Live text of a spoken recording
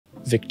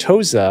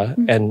Victoza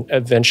and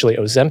eventually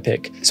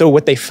Ozempic. So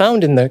what they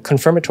found in the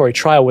confirmatory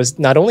trial was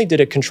not only did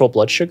it control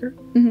blood sugar,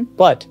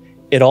 but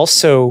it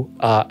also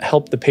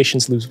helped the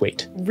patients lose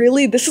weight.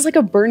 Really? This is like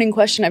a burning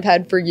question I've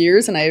had for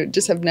years, and I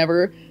just have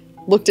never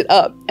looked it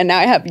up. And now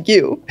I have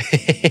you,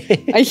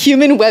 a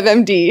human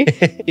WebMD.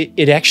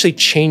 It actually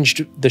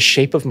changed the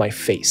shape of my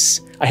face.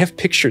 I have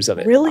pictures of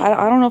it. Really?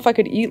 I don't know if I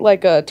could eat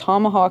like a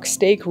tomahawk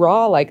steak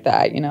raw like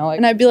that, you know? Like,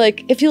 and I'd be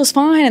like, it feels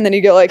fine. And then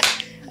he'd go like,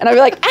 and I'd be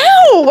like,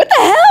 ow, what the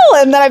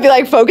hell? And then I'd be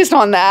like focused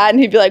on that. And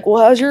he'd be like,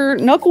 well, how's your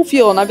knuckle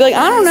feel? And I'd be like,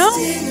 I don't know.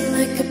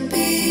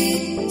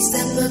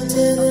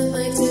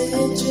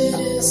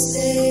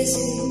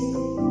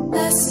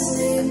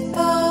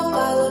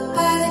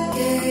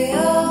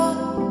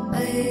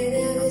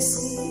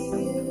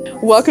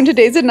 Welcome to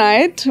Days at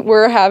Night.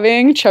 We're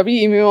having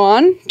Chubby Emu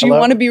on. Do you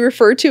want to be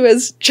referred to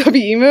as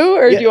Chubby Emu,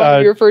 or do you want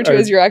to be referred to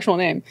as your actual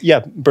name?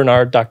 Yeah,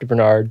 Bernard, Dr.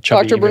 Bernard,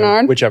 Chubby Dr. Emu,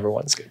 Bernard? whichever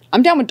one's good.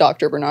 I'm down with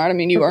Dr. Bernard. I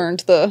mean, you earned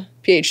the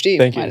PhD.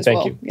 Thank you, Might as thank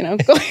well, you. You know,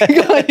 go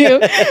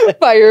you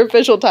by your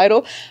official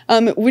title.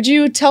 Would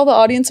you tell the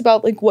audience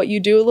about like what you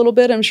do a little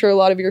bit? I'm sure a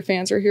lot of your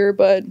fans are here,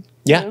 but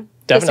yeah, you know,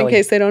 definitely. just in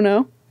case they don't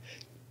know.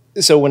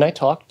 So when I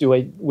talk,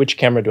 which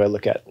camera do I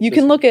look at? You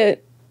can look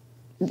at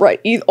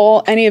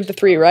any of the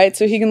three, right?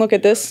 So he can look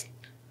at this.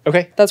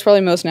 Okay. That's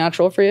probably most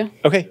natural for you.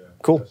 Okay,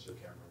 cool.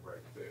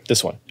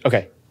 This one.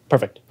 Okay,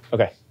 perfect.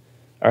 Okay.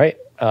 All right.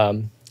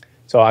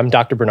 So I'm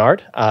Dr.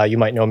 Bernard. You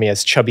might know me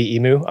as Chubby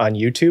Emu on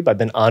YouTube. I've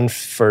been on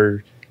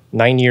for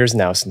 9 years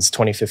now, since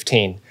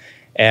 2015.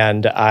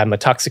 And I'm a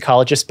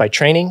toxicologist by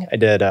training. I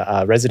did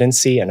a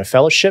residency and a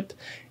fellowship.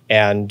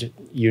 And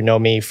you know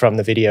me from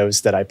the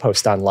videos that I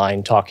post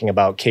online talking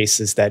about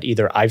cases that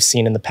either I've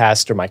seen in the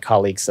past or my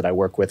colleagues that I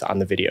work with on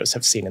the videos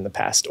have seen in the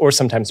past, or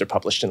sometimes they're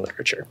published in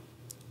literature.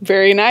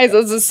 Very nice.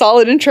 That's a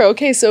solid intro.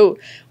 Okay, so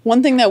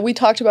one thing that we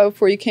talked about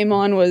before you came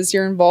on was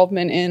your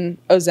involvement in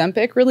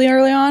Ozempic really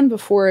early on,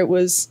 before it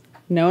was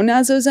known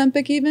as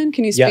Ozempic even.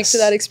 Can you speak to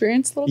that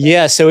experience a little bit?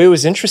 Yeah, so it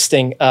was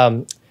interesting.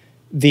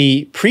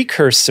 The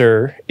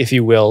precursor, if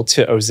you will,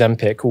 to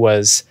Ozempic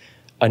was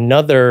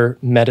another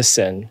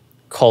medicine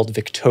called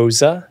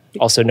Victoza,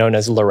 also known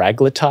as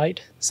liraglutide.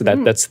 So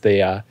that's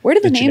the where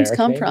do the names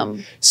come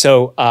from?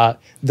 So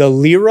the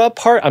lira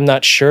part, I'm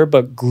not sure,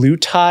 but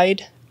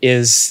glutide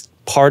is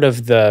part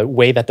of the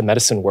way that the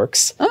medicine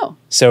works. Oh.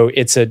 So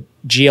it's a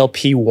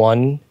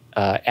GLP-1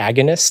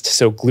 agonist,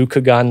 so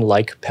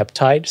glucagon-like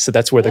peptide. So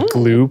that's where the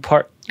glue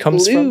part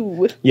comes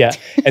from. Yeah.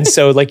 And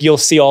so like you'll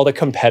see all the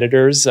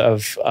competitors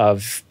of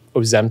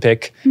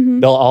Ozempic,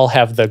 they'll all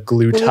have the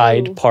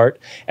glutide part.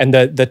 And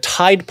the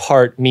tide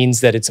part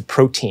means that it's a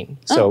protein.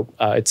 So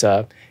it's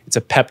a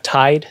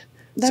peptide.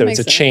 So it's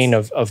a chain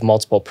of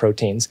multiple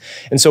proteins.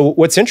 And so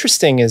what's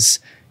interesting is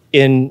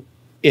in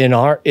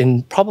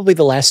probably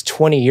the last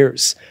 20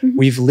 years,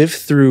 we've lived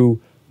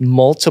through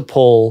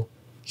multiple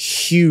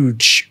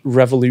huge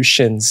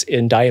revolutions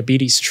in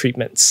diabetes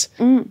treatments.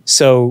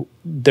 So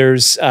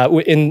there's,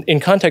 in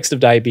context of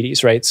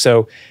diabetes, right?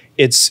 So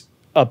it's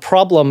a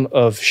problem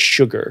of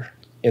sugar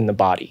in the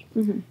body.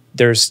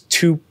 There's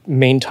two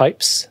main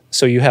types.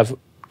 So you have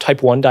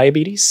type 1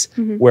 diabetes,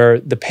 where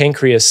the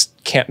pancreas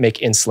can't make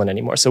insulin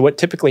anymore. So what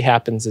typically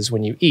happens is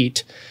when you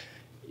eat,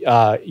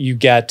 you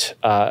get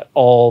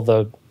all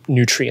the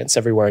nutrients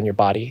everywhere in your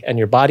body, and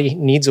your body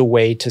needs a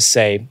way to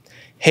say,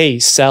 hey,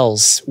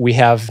 cells, we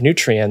have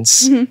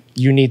nutrients,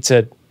 you need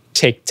to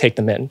take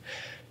them in.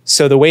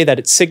 So the way that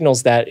it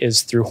signals that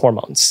is through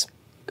hormones.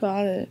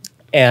 Got it.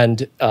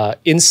 And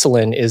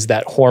insulin is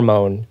that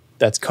hormone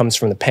that comes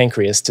from the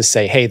pancreas to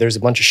say, hey, there's a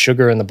bunch of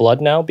sugar in the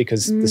blood now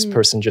because this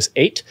person just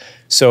ate,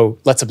 so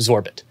let's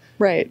absorb it.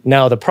 Right.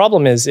 Now, the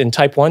problem is in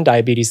type 1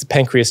 diabetes, the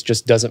pancreas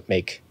just doesn't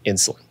make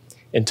insulin.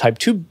 In type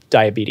 2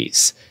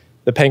 diabetes,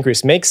 the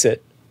pancreas makes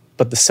it,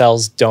 but the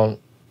cells don't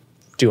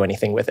do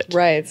anything with it.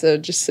 Right. So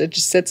it just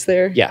sits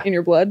there in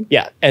your blood.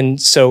 Yeah.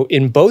 And so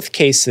in both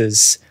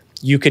cases,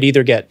 you could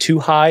either get too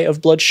high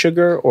of blood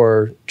sugar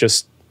or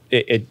just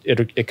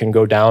it can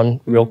go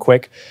down real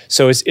quick.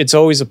 So it's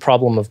always a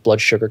problem of blood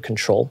sugar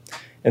control.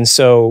 And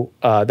so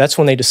that's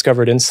when they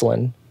discovered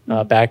insulin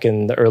back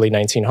in the early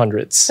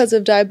 1900s. Because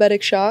of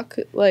diabetic shock?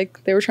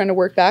 Like they were trying to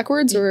work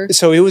backwards, or?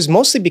 So it was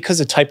mostly because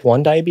of type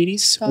 1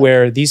 diabetes,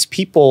 where these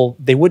people,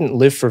 they wouldn't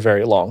live for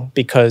very long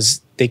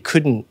because they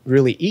couldn't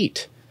really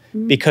eat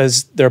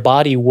because their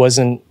body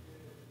wasn't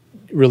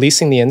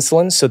releasing the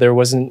insulin. So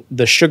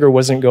the sugar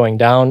wasn't going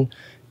down.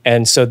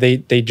 And so they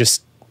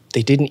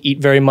didn't eat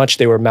very much.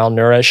 They were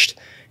malnourished.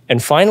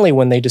 And finally,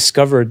 when they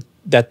discovered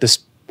that this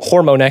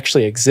hormone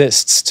actually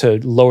exists to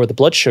lower the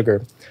blood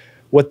sugar,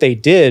 what they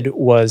did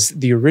was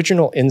the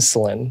original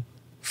insulin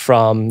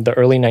from the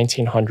early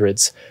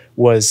 1900s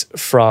was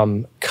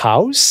from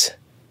cows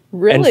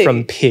and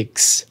from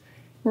pigs.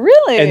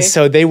 Really? And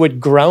so they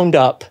would ground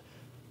up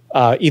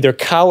either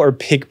cow or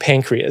pig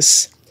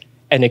pancreas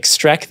and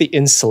extract the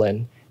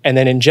insulin and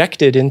then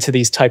inject it into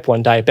these type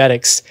 1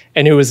 diabetics.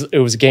 And it was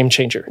a game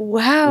changer.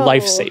 Wow.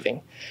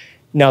 Life-saving.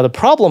 Now, the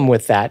problem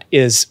with that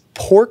is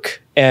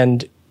pork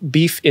and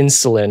beef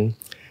insulin,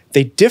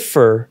 they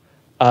differ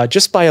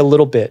just by a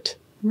little bit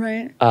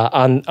Right.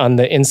 on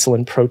the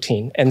insulin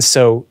protein. And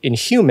so in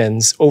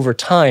humans, over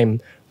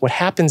time, what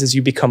happens is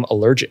you become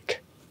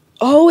allergic.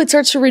 Oh, it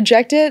starts to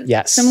reject it?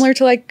 Yes. Similar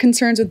to like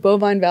concerns with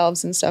bovine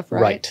valves and stuff,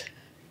 right? Right.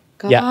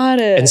 Got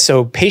it. And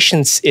so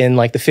patients in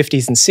like the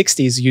 50s and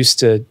 60s used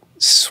to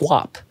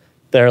swap.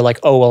 They're like,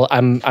 oh, well,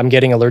 I'm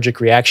getting allergic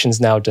reactions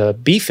now to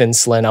beef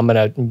insulin. I'm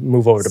going to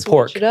move over to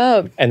pork. Switch it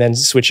up. And then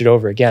switch it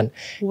over again.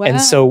 Wow.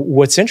 And so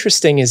what's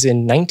interesting is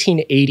in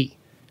 1980,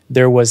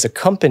 there was a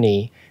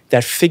company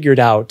that figured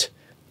out,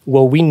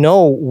 well, we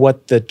know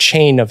what the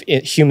chain of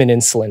human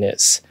insulin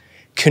is.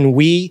 Can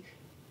we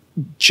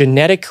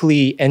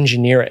genetically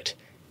engineer it,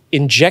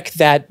 inject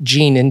that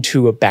gene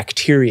into a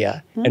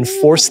bacteria and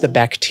force the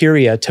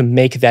bacteria to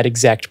make that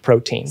exact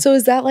protein? So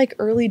is that like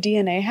early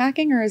DNA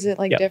hacking or is it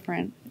like Yep.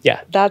 different?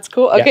 Yeah. That's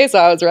cool. Okay, so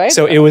I was right.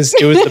 So it was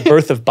the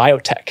birth of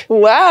biotech.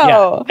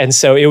 Wow. Yeah. And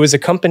so it was a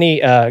company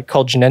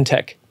called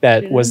Genentech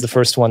that was the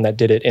first one that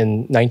did it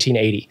in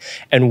 1980.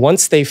 And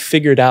once they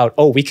figured out,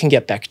 oh, we can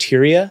get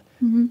bacteria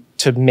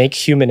to make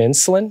human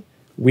insulin,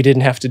 we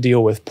didn't have to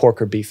deal with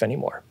pork or beef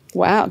anymore.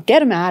 Wow. Get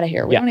them out of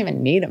here. We Yeah. don't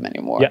even need them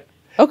anymore. Yeah.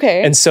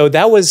 Okay. And so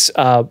that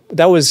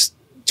was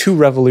two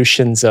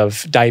revolutions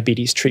of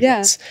diabetes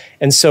treatments.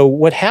 And so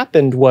what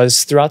happened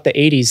was throughout the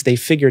 80s, they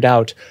figured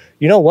out,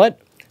 you know what?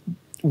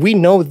 We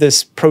know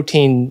this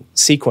protein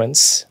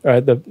sequence,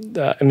 or the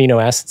amino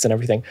acids and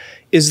everything.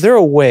 Is there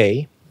a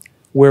way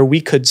where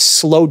we could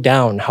slow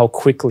down how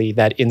quickly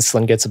that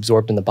insulin gets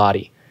absorbed in the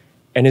body?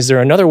 And is there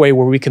another way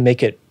where we can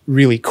make it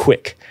really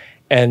quick?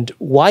 And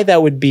why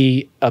that would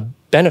be a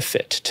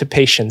benefit to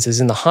patients is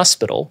in the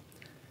hospital.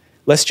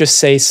 Let's just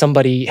say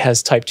somebody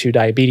has type 2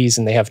 diabetes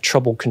and they have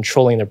trouble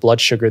controlling their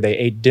blood sugar. They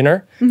ate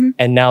dinner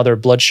and now their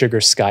blood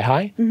sugar's sky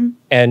high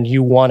and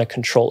you want to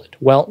control it.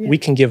 Well, we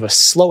can give a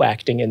slow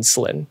acting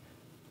insulin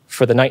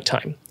for the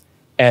nighttime.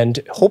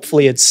 And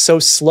hopefully it's so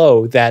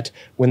slow that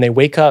when they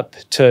wake up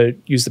to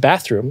use the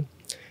bathroom,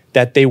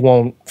 that they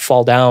won't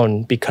fall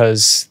down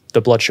because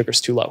the blood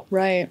sugar's too low.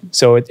 Right.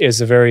 So it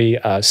is a very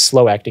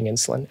slow acting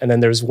insulin. And then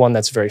there's one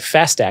that's very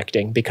fast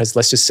acting because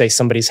let's just say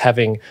somebody's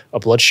having a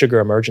blood sugar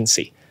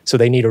emergency. So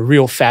they need a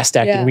real fast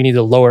acting. Yeah. We need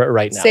to lower it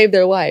right now. Save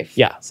their life.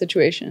 Yeah.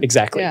 Situation.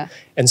 Exactly. Yeah.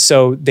 And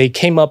so they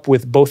came up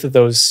with both of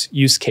those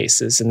use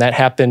cases. And that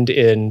happened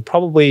in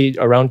probably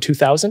around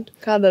 2000.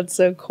 God, that's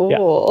so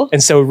cool.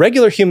 And so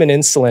regular human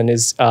insulin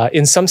is,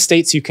 in some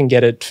states you can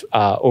get it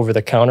over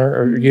the counter,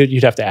 or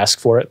you'd have to ask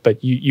for it,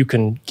 but you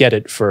can get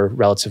it for a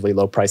relatively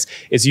low price.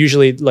 It's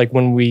usually like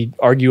when we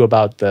argue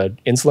about the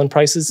insulin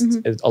prices,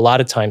 a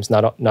lot of times,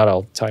 not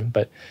all the time,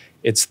 but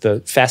it's the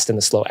fast and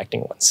the slow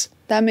acting ones.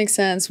 That makes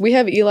sense. We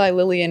have Eli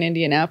Lilly in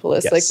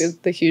Indianapolis, Yes.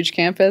 like the huge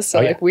campus.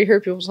 So like we hear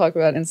people talk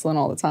about insulin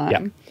all the time.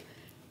 Yeah.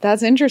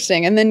 That's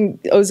interesting. And then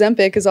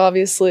Ozempic is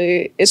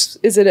obviously, is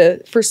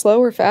it for slow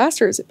or fast,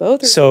 or is it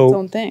both, or is it its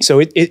own thing? So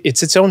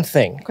it's its own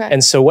thing. Okay.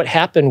 And so what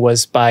happened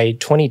was by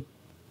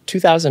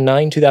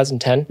 2009,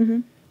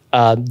 2010,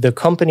 the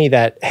company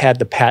that had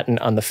the patent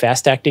on the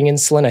fast acting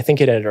insulin, I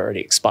think it had already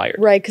expired.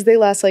 Right, because they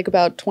last like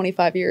about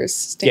 25 years,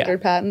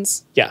 standard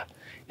patents. Yeah.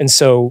 And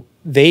so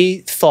they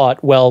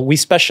thought, well, we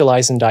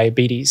specialize in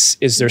diabetes.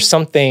 Is there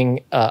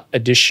something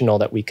additional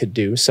that we could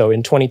do? So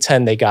in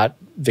 2010, they got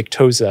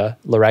Victoza,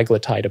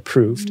 liraglutide,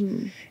 approved.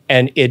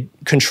 And it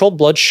controlled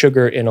blood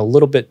sugar in a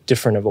little bit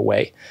different of a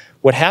way.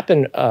 What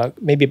happened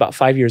maybe about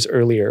 5 years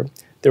earlier,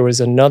 there was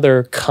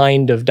another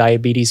kind of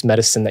diabetes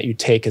medicine that you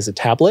take as a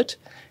tablet.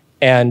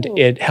 And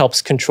it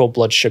helps control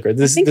blood sugar.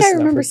 I think I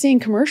remember seeing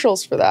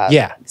commercials for that.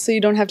 Yeah. So you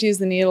don't have to use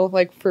the needle.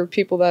 Like for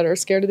people that are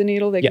scared of the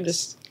needle, they can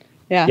just...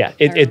 Yeah,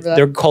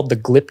 they're called the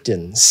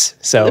gliptins.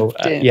 So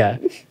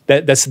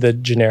that's the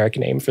generic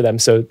name for them.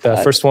 So the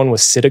first one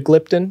was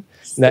sitagliptin.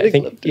 And I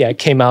think it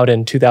came out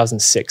in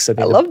 2006. I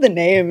love the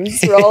names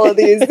for all of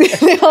these.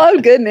 They all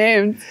have good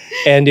names.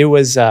 And it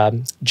was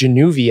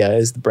Januvia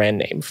is the brand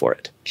name for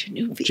it.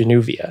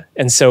 Januvia.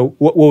 And so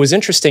what was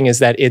interesting is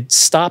that it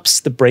stops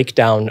the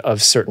breakdown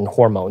of certain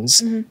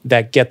hormones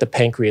that get the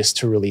pancreas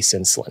to release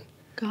insulin.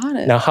 Got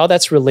it. Now, how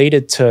that's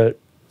related to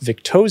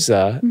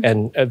Victoza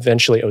and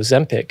eventually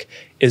Ozempic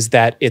is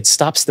that it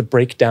stops the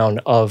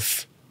breakdown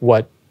of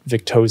what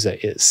Victoza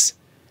is.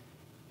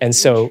 And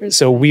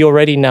so we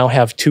already now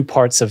have two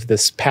parts of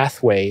this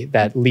pathway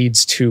that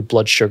leads to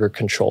blood sugar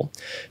control.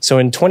 So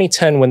in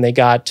 2010, when they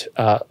got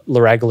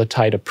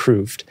liraglutide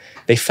approved,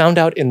 they found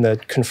out in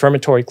the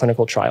confirmatory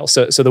clinical trial.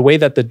 So the way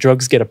that the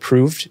drugs get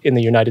approved in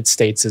the United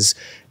States is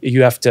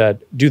you have to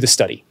do the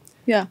study.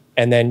 Yeah.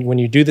 And then when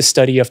you do the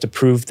study, you have to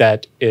prove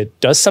that it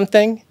does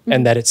something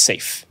and that it's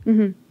safe.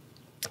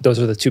 Those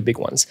are the two big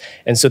ones.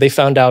 And so they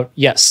found out,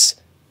 yes,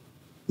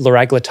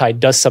 liraglutide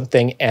does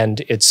something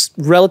and it's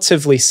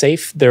relatively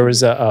safe. There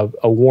was a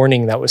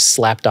warning that was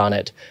slapped on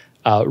it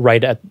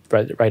right at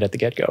the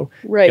get-go.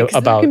 Right,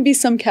 because there can be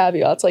some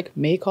caveats, like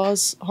may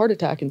cause heart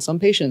attack in some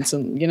patients.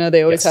 And,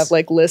 they always have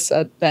like lists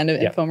at the end of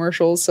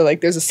infomercials. So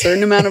like there's a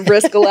certain amount of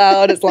risk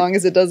allowed as long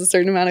as it does a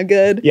certain amount of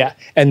good. Yeah,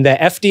 and the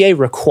FDA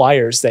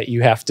requires that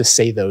you have to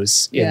say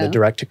those in the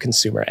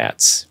direct-to-consumer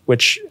ads,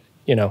 which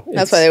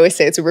That's why they always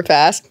say it's super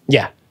fast.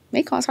 Yeah.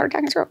 May cause heart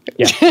attack and stroke.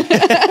 Yeah.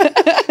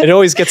 It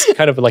always gets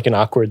kind of like an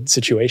awkward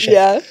situation.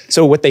 Yeah.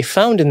 So what they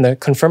found in the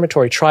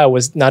confirmatory trial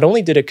was not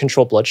only did it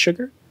control blood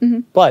sugar,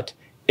 but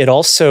it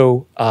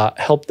also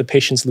helped the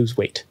patients lose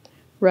weight.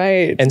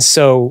 Right. And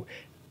so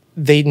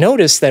they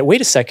noticed that,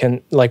 wait a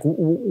second, like,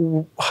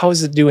 how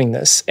is it doing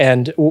this?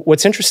 And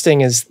what's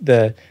interesting is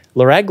the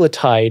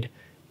liraglutide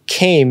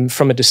came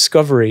from a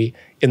discovery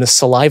in the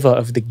saliva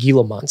of the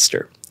Gila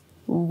monster.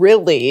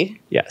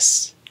 Really?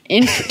 Yes.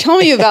 Tell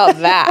me about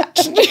that.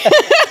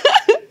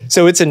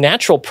 So it's a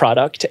natural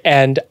product,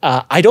 and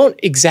I don't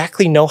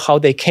exactly know how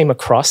they came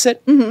across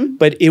it,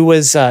 but it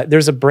was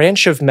there's a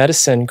branch of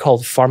medicine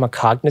called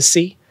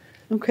pharmacognosy,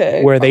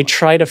 where they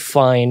try to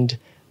find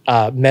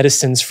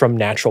medicines from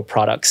natural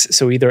products.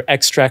 So either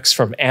extracts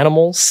from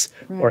animals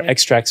or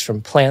extracts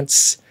from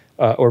plants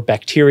or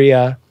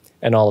bacteria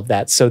and all of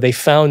that. So they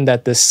found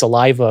that this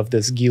saliva of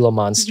this Gila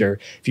monster,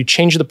 if you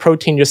change the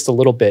protein just a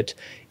little bit,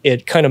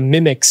 it kind of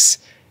mimics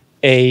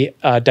a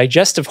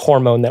digestive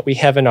hormone that we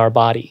have in our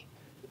body.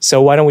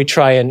 So why don't we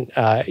try and,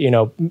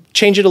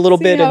 change it a little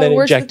bit and then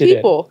inject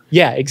it in.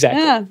 Yeah,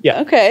 exactly.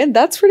 Yeah. Okay.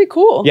 That's pretty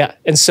cool. Yeah.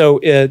 And so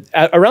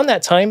around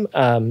that time,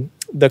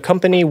 the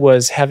company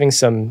was having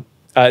some,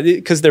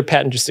 because their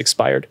patent just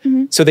expired.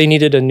 So they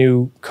needed a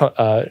new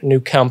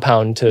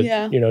compound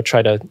to,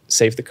 try to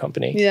save the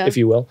company, if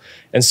you will.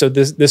 And so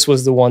this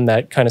was the one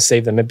that kind of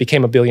saved them. It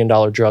became $1 billion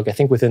drug, I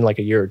think, within like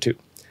a year or two.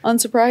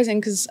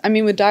 Unsurprising, because I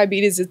mean, with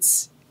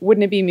diabetes,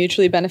 wouldn't it be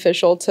mutually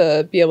beneficial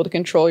to be able to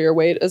control your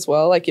weight as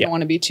well? Like you don't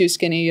want to be too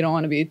skinny, you don't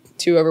want to be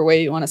too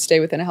overweight, you want to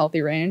stay within a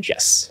healthy range.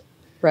 Yes.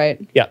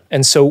 Right. Yeah.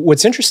 And so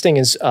what's interesting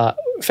is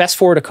fast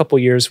forward a couple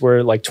years,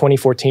 where like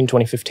 2014,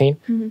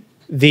 2015,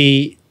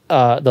 the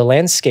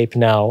landscape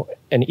now,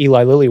 and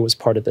Eli Lilly was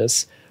part of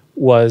this,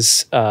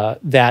 was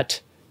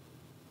that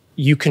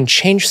you can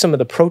change some of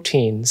the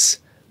proteins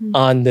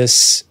on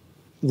this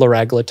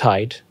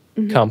liraglutide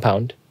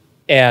compound.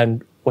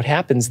 And what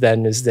happens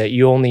then is that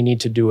you only need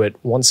to do it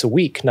once a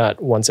week,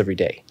 not once every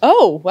day.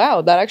 Oh,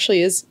 wow. That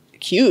actually is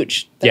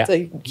huge. That's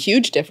a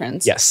huge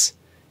difference. Yes.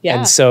 Yeah.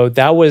 And so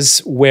that was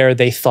where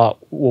they thought,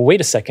 well, wait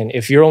a second.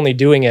 If you're only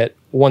doing it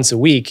once a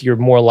week, you're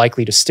more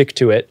likely to stick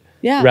to it.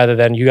 Yeah. Rather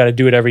than you got to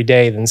do it every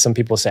day. Then some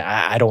people say,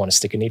 I don't want to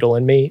stick a needle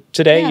in me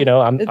today.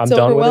 I'm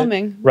done with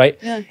it. Right.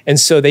 Yeah. And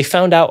so they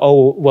found out,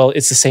 oh, well,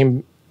 it's the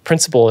same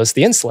principle as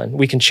the insulin.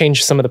 We can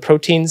change some of the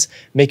proteins,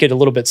 make it a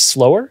little bit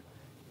slower.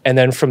 And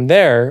then from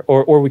there,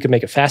 or we could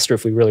make it faster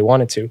if we really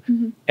wanted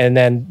to. And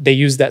then they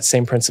used that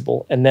same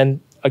principle. And then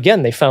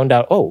again, they found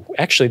out, oh,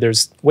 actually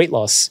there's weight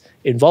loss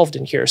involved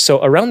in here.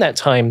 So around that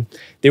time,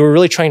 they were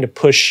really trying to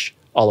push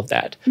all of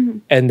that.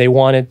 And they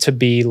wanted to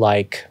be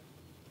like,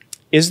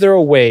 is there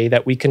a way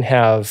that we can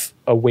have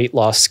a weight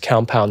loss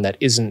compound that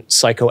isn't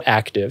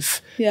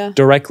psychoactive,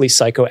 directly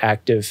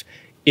psychoactive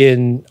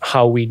in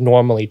how we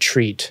normally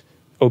treat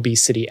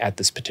obesity at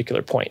this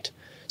particular point?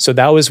 So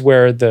that was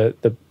where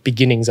the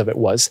beginnings of it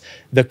was.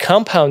 The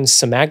compound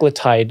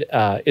semaglutide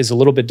is a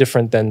little bit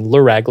different than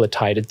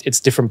liraglutide. It's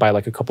different by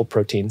like a couple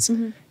proteins.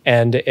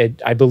 And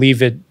I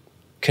believe it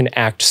can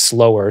act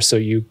slower, so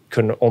you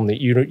don't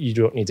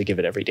need to give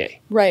it every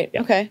day. Right,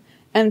 okay.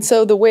 And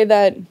so the way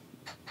that,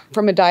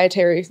 from a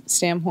dietary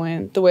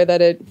standpoint, the way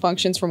that it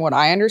functions from what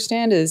I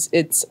understand is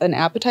it's an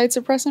appetite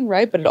suppressant,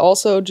 right? But it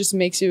also just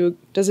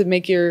does it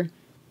make your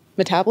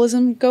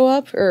metabolism go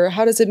up, or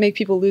how does it make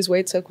people lose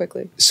weight so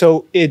quickly?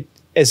 So it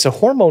is a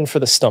hormone for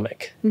the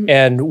stomach.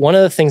 And one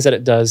of the things that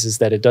it does is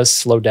that it does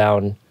slow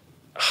down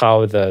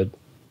how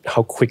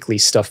quickly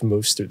stuff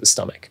moves through the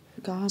stomach.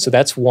 So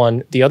that's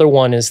one. The other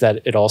one is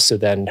that it also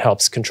then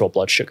helps control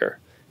blood sugar.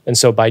 And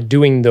so by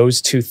doing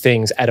those two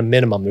things at a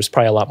minimum, there's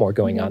probably a lot more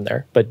going on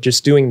there, but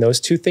just doing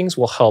those two things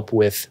will help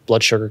with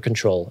blood sugar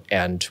control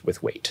and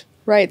with weight.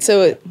 Right.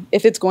 So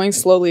if it's going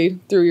slowly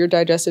through your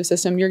digestive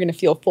system, you're going to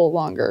feel full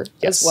longer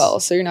as well.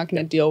 So you're not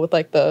going to deal with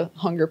like the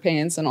hunger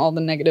pains and all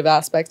the negative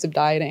aspects of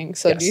dieting.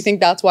 So do you think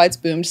that's why it's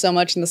boomed so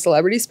much in the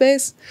celebrity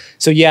space?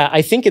 So yeah,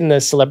 I think in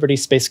the celebrity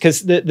space,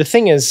 because the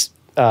thing is,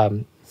 a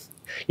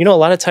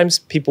lot of times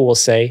people will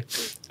say,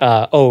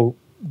 oh,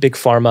 Big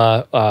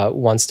Pharma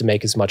wants to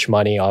make as much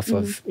money off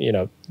of,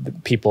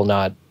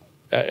 people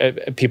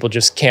people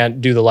just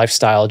can't do the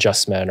lifestyle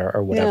adjustment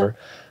or whatever.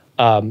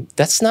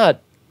 That's not,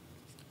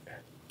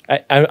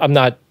 I'm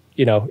not,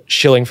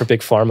 shilling for Big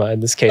Pharma in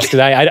this case, because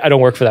I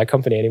don't work for that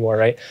company anymore,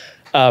 right?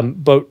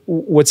 But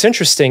what's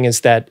interesting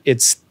is that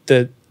it's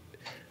the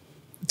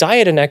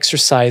diet and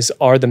exercise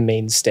are the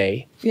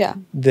mainstay. Yeah.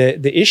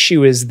 The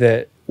issue is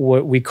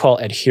what we call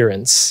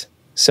adherence.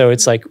 So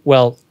it's like,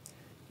 well,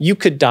 you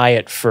could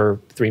diet for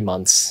 3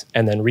 months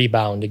and then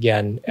rebound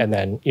again and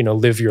then,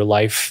 live your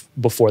life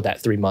before that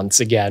 3 months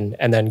again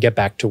and then get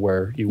back to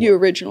where you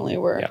originally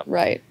were. Yeah.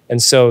 Right.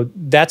 And so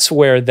that's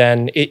where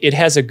then it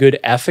has a good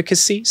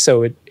efficacy.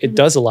 So it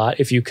does a lot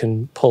if you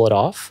can pull it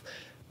off.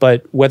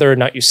 But whether or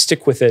not you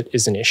stick with it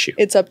is an issue.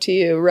 It's up to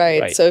you,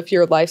 right? So if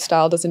your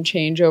lifestyle doesn't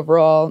change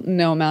overall,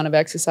 no amount of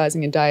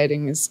exercising and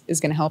dieting is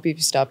going to help you if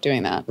you stop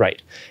doing that.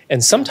 Right.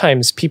 And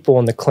sometimes people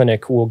in the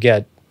clinic will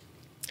get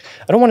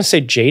I don't want to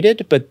say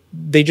jaded, but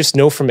they just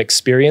know from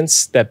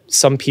experience that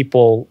some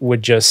people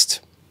would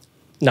just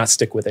not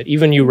stick with it.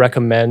 Even you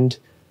recommend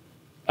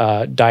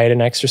diet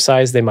and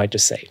exercise, they might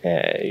just say,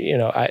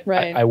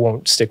 I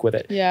won't stick with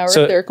it. Yeah, or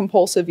if they're a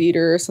compulsive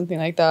eater or something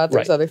like that,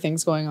 there's other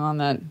things going on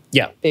that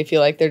they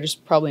feel like they're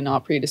just probably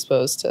not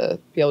predisposed to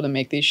be able to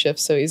make these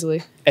shifts so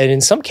easily. And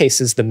in some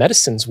cases, the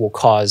medicines will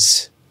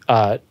cause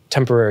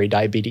temporary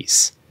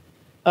diabetes.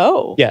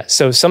 Oh. Yeah,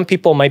 so some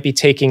people might be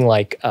taking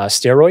like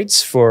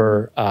steroids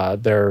for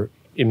their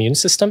immune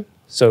system.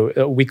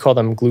 So we call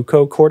them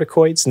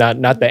glucocorticoids,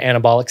 not the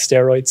anabolic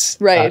steroids.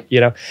 Right.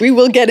 We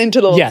will get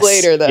into those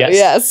later, though.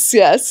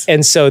 Yes.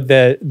 And so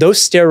those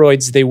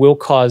steroids, they will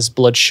cause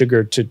blood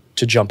sugar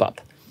to jump up.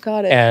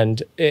 Got it.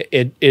 And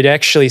it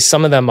actually,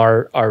 some of them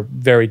are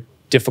very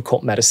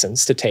difficult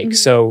medicines to take.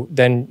 So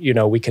then,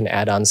 we can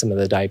add on some of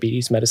the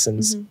diabetes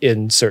medicines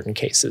in certain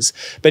cases.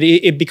 But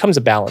it becomes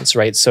a balance,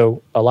 right?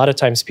 So a lot of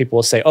times people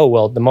will say, oh,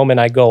 well, the moment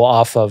I go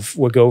off of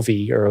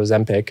Wegovy or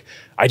Ozempic,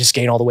 I just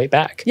gain all the way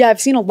back. Yeah, I've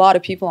seen a lot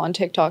of people on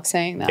TikTok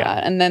saying that.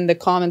 Yeah. And then the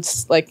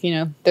comments,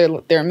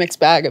 they're a mixed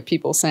bag of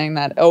people saying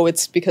that, oh,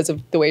 it's because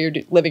of the way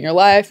you're living your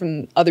life,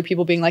 and other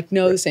people being like,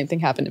 no, the same thing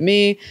happened to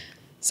me.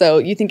 So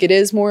you think it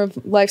is more of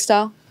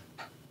lifestyle?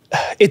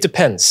 It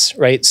depends,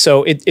 right?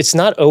 So it's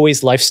not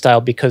always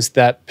lifestyle, because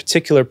that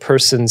particular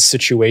person's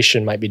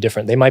situation might be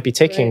different. They might be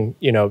taking,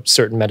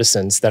 certain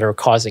medicines that are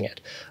causing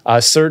it.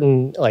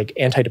 Certain like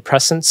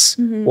antidepressants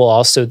will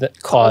also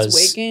cause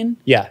weight gain.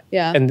 Yeah.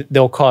 And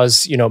they'll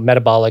cause,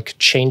 metabolic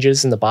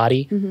changes in the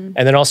body. And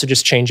then also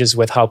just changes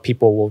with how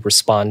people will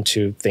respond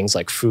to things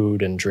like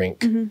food and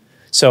drink.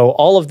 So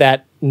all of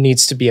that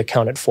needs to be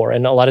accounted for.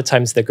 And a lot of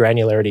times the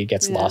granularity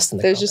gets lost in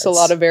the There's comments. just a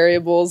lot of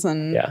variables.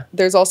 And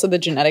there's also the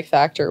genetic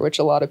factor, which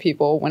a lot of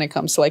people, when it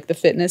comes to like the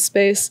fitness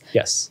space,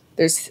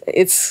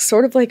 it's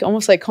sort of like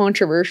almost like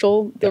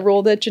controversial, the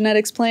role that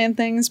genetics play in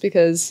things,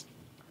 because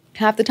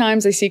half the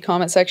times I see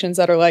comment sections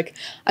that are like,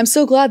 I'm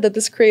so glad that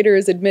this creator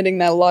is admitting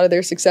that a lot of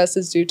their success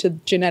is due to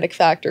genetic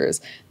factors.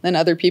 Then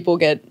other people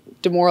get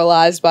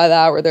demoralized by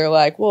that, where they're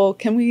like, well,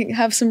 can we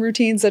have some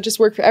routines that just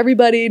work for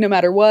everybody no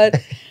matter what?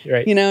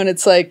 Right. And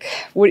it's like,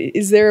 what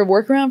is there a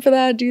workaround for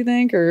that, do you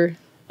think? Or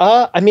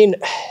I mean,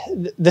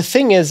 the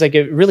thing is, like,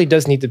 it really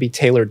does need to be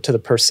tailored to the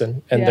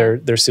person and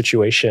their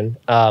situation.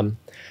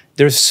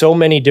 There's so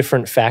many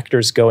different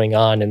factors going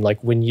on, and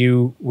like when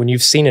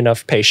you've seen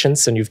enough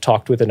patients and you've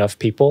talked with enough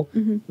people,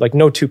 like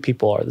no two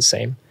people are the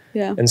same.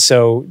 Yeah. And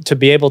so to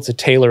be able to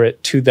tailor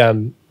it to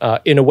them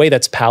in a way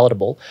that's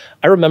palatable.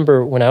 I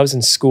remember when I was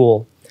in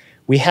school,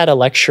 we had a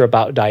lecture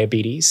about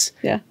diabetes.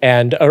 Yeah.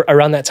 And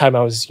around that time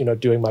I was,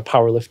 doing my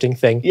powerlifting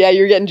thing. Yeah,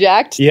 you're getting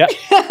jacked. Yeah.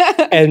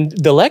 And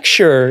the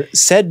lecturer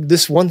said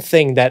this one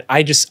thing that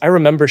I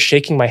remember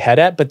shaking my head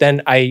at, but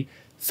then I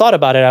thought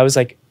about it. I was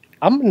like,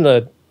 I'm going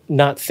to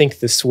not think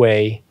this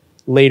way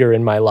later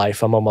in my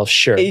life. I'm almost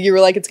sure. You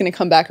were like, it's going to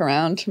come back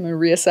around. I'm going to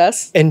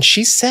reassess. And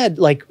she said,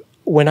 like,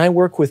 when I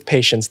work with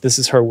patients, this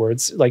is her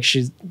words, like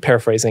she's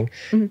paraphrasing.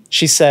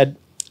 She said,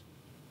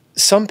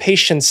 some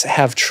patients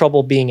have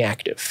trouble being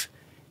active.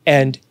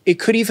 And it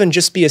could even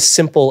just be as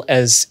simple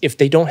as, if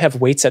they don't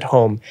have weights at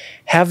home,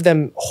 have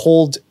them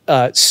hold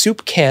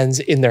soup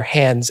cans in their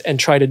hands and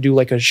try to do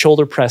like a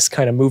shoulder press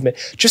kind of movement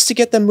just to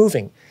get them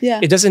moving. Yeah.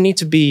 It doesn't need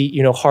to be,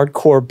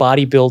 hardcore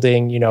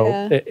bodybuilding,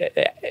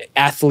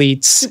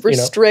 athletes. Super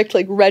strict,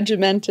 like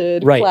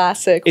regimented,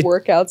 classic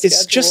workout schedule.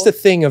 It's just a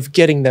thing of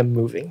getting them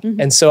moving.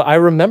 And so I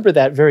remember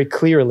that very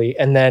clearly.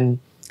 And then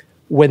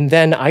when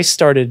I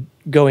started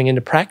going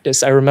into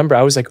practice, I remember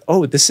I was like,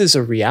 oh, this is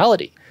a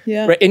reality.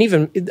 Yeah. Right.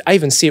 And I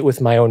even see it with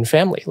my own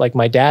family. Like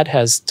my dad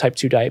has type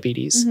 2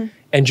 diabetes,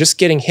 and just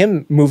getting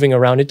him moving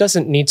around, it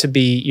doesn't need to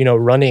be,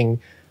 running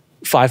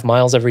 5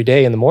 miles every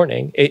day in the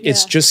morning.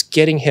 It's just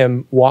getting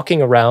him walking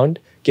around,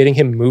 getting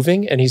him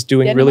moving, and he's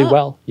doing really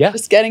well. Yeah.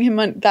 Just getting him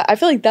on that. I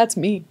feel like that's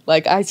me.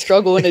 Like I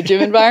struggle in a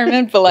gym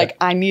environment, but like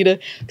I need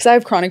because I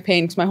have chronic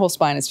pain because my whole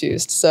spine is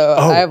fused. So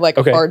I have like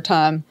a hard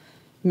time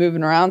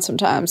moving around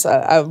sometimes.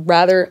 I would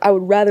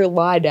rather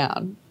lie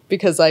down,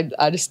 because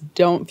I just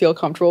don't feel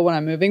comfortable when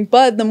I'm moving.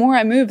 But the more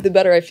I move, the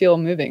better I feel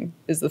moving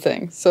is the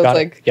thing. So it's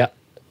like,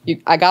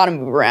 I got to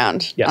move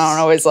around. Yes. I don't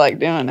always like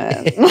doing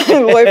it.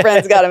 My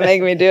boyfriend's got to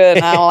make me do it,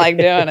 and I don't like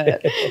doing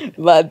it.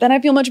 But then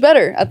I feel much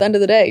better at the end of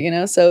the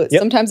day, So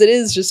sometimes it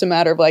is just a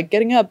matter of like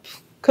getting up,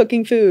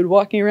 cooking food,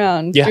 walking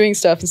around, doing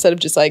stuff, instead of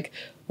just like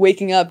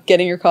waking up,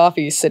 getting your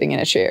coffee, sitting in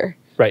a chair.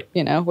 Right.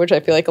 Which I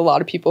feel like a lot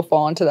of people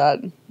fall into that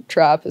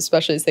trap,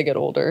 especially as they get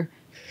older.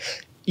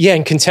 Yeah,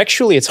 and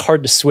contextually, it's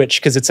hard to switch,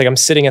 because it's like I'm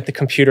sitting at the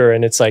computer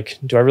and it's like,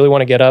 do I really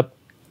want to get up?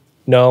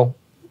 No.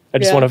 I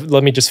just want to,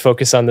 let me just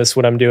focus on this,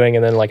 what I'm doing.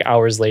 And then like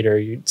hours later,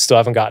 you still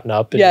haven't gotten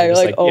up. And you're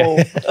like,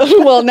 oh,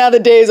 well, now the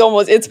day is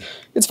almost, it's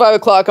 5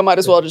 o'clock. I might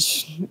as well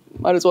just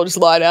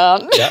lie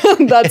down. Yeah.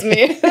 That's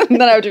me. And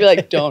then I have to be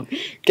like, don't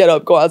get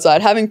up, go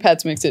outside. Having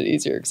pets makes it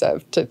easier, because I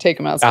have to take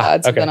them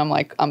outside. So then I'm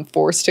like, I'm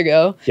forced to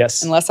go.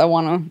 Yes. Unless I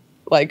want to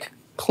like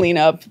clean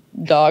up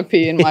dog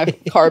pee in my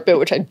carpet,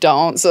 which I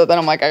don't. So then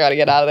I'm like, I got to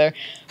get out of there.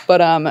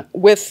 But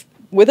with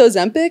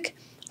Ozempic,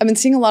 I've been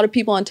seeing a lot of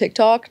people on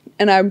TikTok,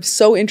 and I'm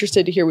so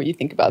interested to hear what you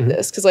think about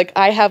this, because like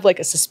I have like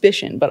a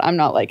suspicion, but I'm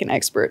not like an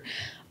expert.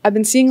 I've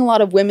been seeing a lot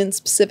of women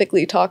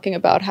specifically talking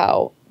about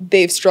how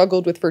they've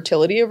struggled with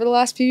fertility over the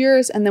last few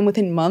years, and then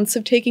within months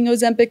of taking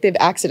Ozempic, they've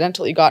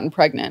accidentally gotten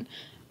pregnant.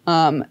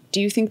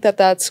 Do you think that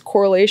that's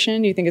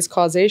correlation? Do you think it's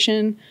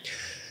causation?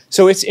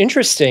 So it's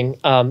interesting.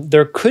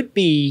 There could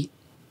be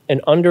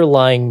an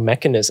underlying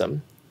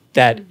mechanism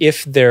that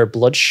if their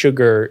blood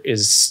sugar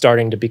is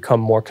starting to become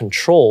more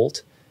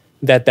controlled,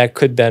 that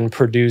could then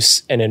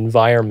produce an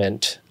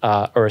environment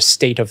or a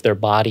state of their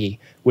body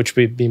which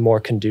would be more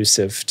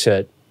conducive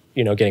to,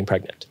 getting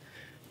pregnant.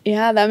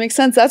 Yeah, that makes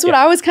sense. That's what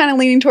I was kind of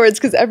leaning towards,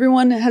 because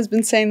everyone has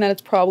been saying that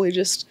it's probably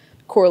just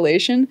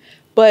correlation.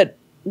 But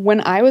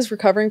when I was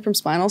recovering from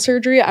spinal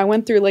surgery, I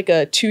went through like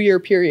a 2-year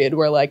period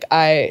where like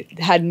I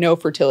had no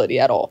fertility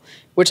at all,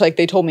 which like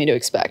they told me to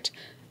expect.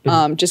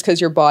 Just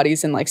because your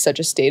body's in like such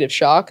a state of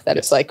shock that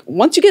it's like,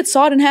 once you get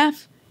sawed in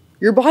half,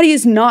 your body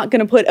is not going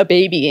to put a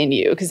baby in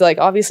you, because like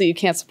obviously you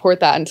can't support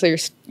that until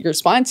your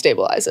spine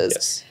stabilizes.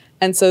 Yes.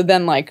 And so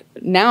then like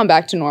now I'm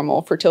back to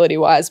normal fertility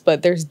wise,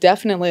 but there's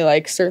definitely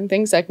like certain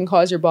things that can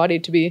cause your body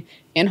to be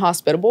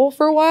inhospitable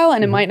for a while,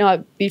 and it might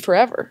not be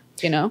forever,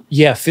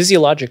 Yeah,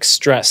 physiologic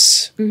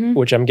stress,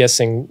 which I'm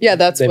guessing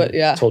that's what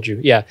told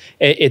you. Yeah,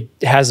 it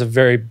has a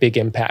very big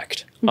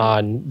impact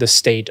on the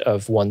state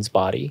of one's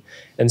body.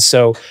 And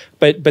so,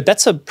 but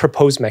that's a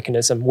proposed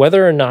mechanism.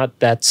 Whether or not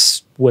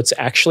that's what's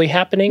actually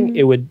happening,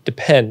 it would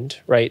depend,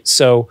 right?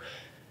 So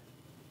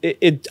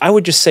I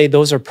would just say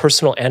those are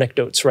personal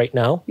anecdotes right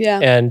now. Yeah.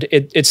 And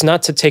it's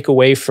not to take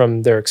away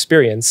from their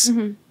experience.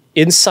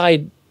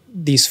 Inside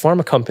these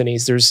pharma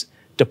companies, there's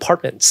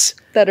departments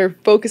that are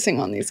focusing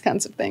on these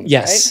kinds of things.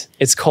 Yes. Right?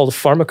 It's called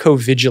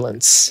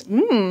pharmacovigilance.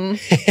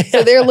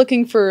 So they're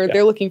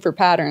looking for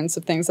patterns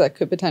of things that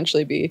could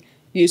potentially be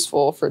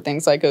useful for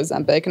things like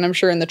Ozempic. And I'm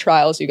sure in the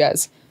trials you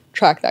guys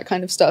track that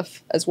kind of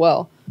stuff as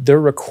well. They're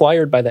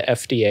required by the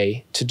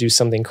FDA to do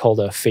something called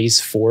a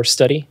phase 4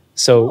 study.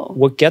 So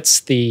what gets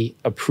the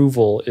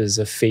approval is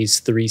a phase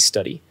 3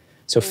 study.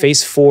 So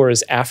phase 4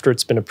 is after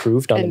it's been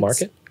approved on the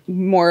market.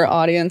 More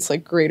audience,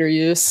 like greater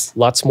use.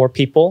 Lots more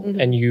people.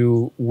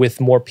 And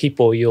with more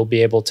people, you'll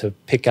be able to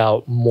pick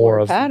out more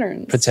of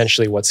patterns,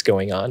 potentially what's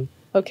going on.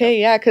 Okay,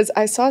 yeah, because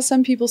I saw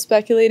some people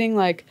speculating,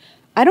 like,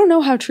 I don't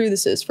know how true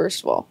this is,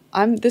 first of all.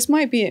 This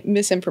might be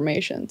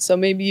misinformation, so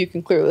maybe you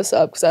can clear this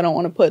up, because I don't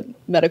want to put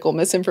medical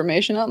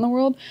misinformation out in the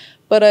world.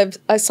 But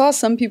I saw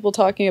some people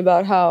talking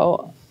about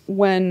how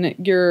when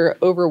you're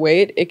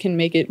overweight, it can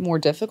make it more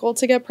difficult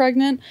to get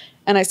pregnant.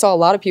 And I saw a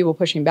lot of people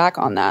pushing back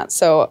on that.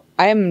 So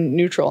I am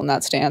neutral in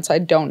that stance. I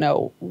don't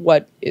know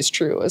what is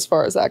true as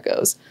far as that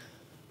goes.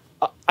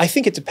 I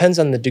think it depends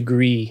on the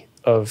degree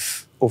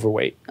of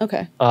overweight.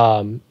 Okay.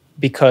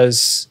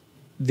 Because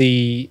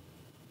the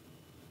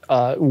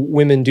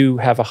women do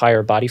have a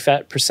higher body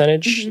fat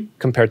percentage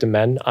compared to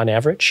men on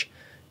average.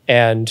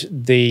 And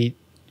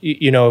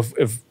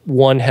if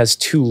one has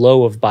too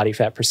low of body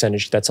fat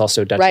percentage, that's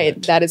also a detriment.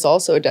 Right, that is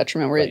also a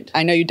detriment.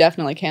 I know you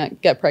definitely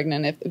can't get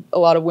pregnant if a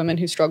lot of women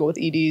who struggle with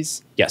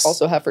EDs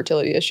also have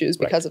fertility issues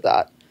because of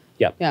that.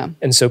 Yeah.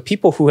 And so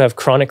people who have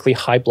chronically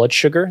high blood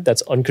sugar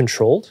that's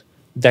uncontrolled,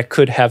 that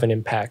could have an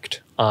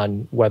impact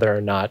on whether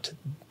or not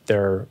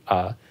they're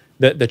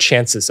the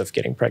chances of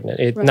getting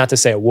pregnant. Not to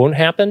say it won't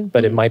happen,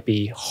 but it might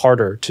be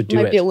harder to do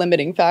it. Might be a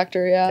limiting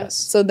factor, yeah. Yes.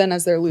 So then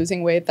as they're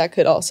losing weight, that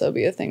could also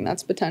be a thing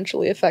that's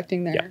potentially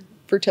affecting their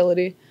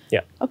fertility.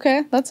 Yeah.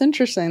 Okay, that's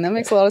interesting. That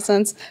makes a lot of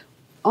sense.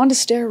 On to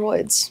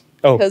steroids.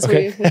 Because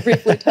we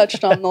briefly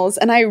touched on those.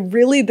 And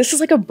this is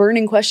like a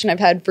burning question I've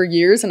had for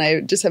years, and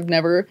I just have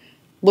never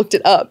looked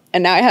it up.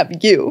 And now I have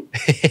you,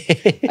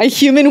 a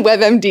human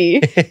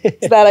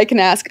WebMD, so that I can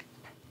ask,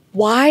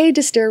 why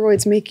do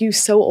steroids make you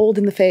so old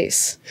in the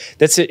face?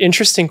 That's an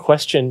interesting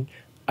question.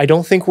 I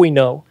don't think we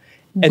know.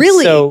 And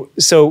really?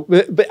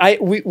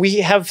 We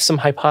have some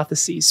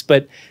hypotheses,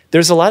 but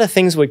there's a lot of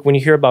things like when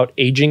you hear about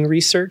aging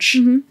research,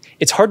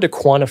 it's hard to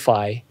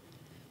quantify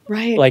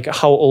like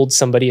how old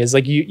somebody is.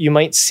 Like you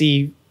might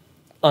see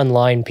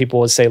online, people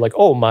will say like,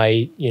 oh,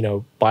 my,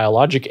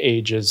 biologic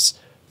age is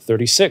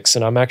 36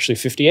 and I'm actually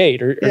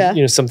 58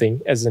 or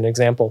something as an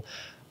example.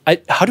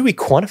 How do we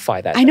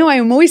quantify that? I know,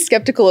 I'm always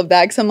skeptical of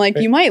that, because I'm like,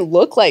 you might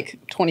look like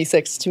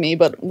 26 to me,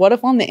 but what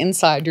if on the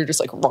inside you're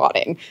just like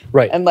rotting?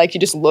 Right. And like you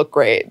just look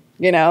great,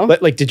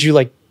 But like, did you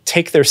like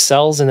take their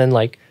cells and then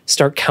like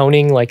start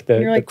counting like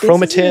the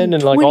chromatin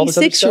and like all this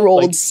other stuff?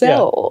 26-year-old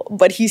cell,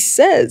 but he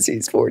says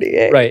he's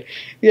 48. Right.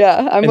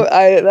 Yeah,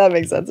 that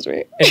makes sense to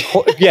me. And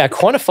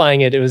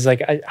quantifying it was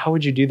like, how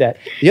would you do that?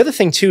 The other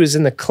thing too is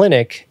in the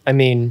clinic,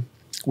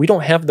 we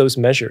don't have those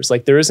measures.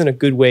 Like there isn't a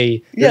good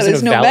way.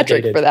 There's no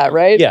metric for that,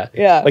 right?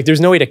 Yeah. Like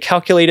there's no way to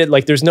calculate it.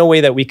 Like there's no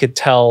way that we could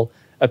tell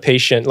a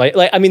patient,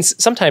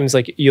 sometimes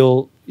like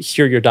you'll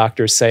hear your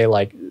doctor say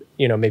like,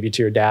 maybe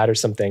to your dad or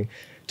something,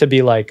 to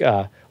be like,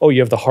 oh,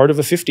 you have the heart of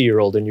a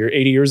 50-year-old and you're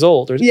 80 years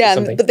old or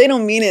something. But they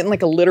don't mean it in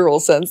like a literal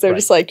sense. They're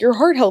just like, your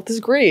heart health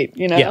is great,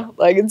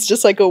 Like it's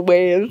just like a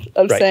way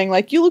of saying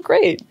like, you look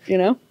great,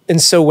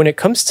 And so when it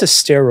comes to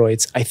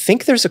steroids, I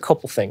think there's a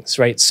couple things,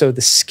 right? So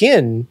the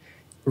skin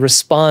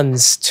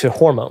responds to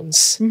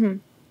hormones.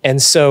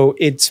 And so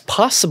it's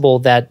possible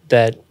that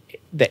the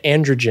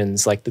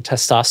androgens, like the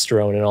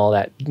testosterone and all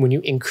that, when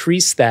you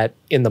increase that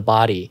in the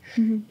body,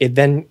 it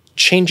then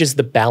changes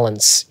the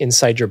balance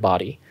inside your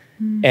body.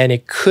 And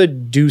it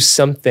could do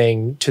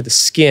something to the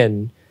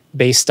skin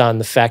based on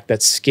the fact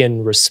that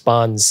skin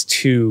responds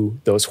to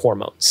those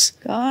hormones.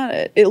 Got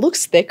it. It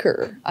looks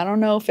thicker. I don't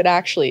know if it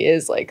actually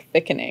is like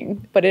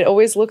thickening, but it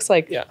always looks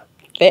like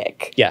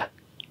thick. Yeah.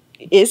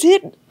 Is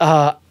it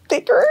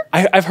thicker?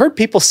 I've heard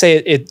people say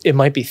it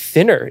might be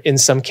thinner in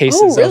some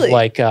cases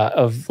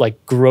of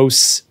like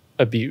gross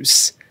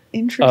abuse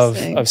of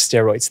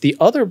steroids. The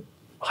other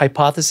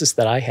hypothesis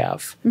that I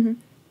have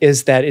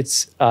is that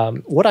it's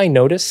what I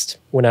noticed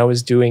when I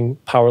was doing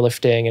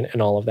powerlifting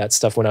and all of that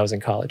stuff when I was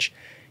in college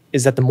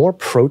is that the more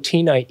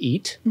protein I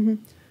eat,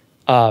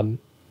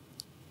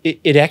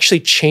 it actually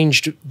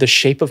changed the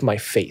shape of my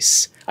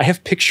face. I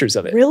have pictures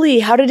of it. Really?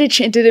 How did it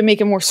change? Did it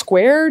make it more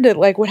square?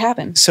 Like what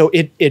happened? So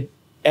it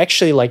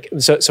actually like,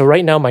 so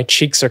right now my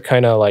cheeks are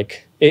kind of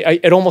like,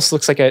 it almost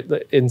looks like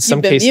in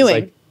some cases, viewing.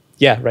 like,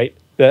 yeah, right.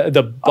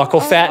 The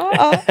buccal fat.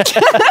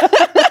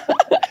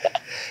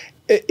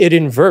 It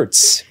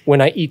inverts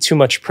when I eat too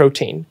much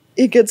protein.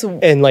 It gets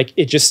and like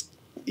it just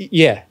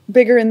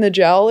bigger in the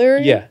jowl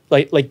area. Yeah,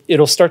 like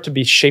it'll start to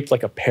be shaped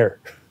like a pear.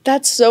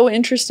 That's so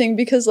interesting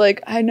because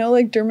like I know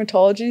like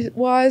dermatology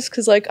wise,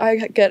 because like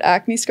I get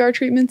acne scar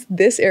treatments.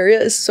 This area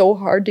is so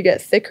hard to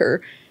get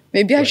thicker.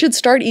 Maybe I should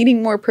start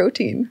eating more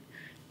protein.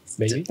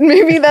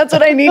 Maybe that's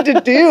what I need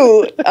to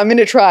do. I'm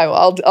gonna try.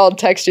 I'll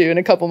text you in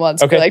a couple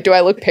months. Okay. Be like, do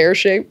I look pear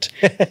shaped?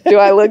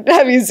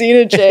 Have you seen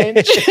a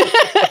change?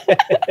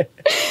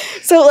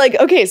 So like,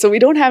 okay, so we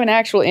don't have an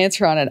actual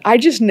answer on it. I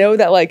just know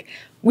that like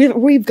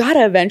we've got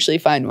to eventually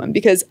find one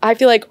because I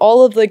feel like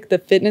all of like the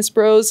fitness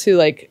bros who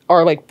like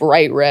are like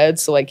bright red,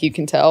 so like you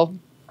can tell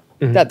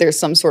that there's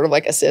some sort of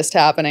like assist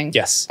happening.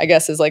 Yes, I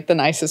guess is like the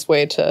nicest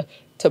way to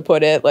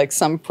put it. Like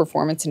some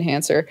performance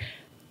enhancer.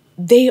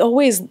 They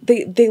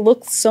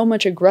look so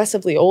much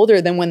aggressively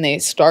older than when they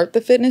start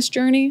the fitness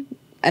journey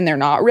and they're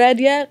not red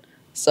yet.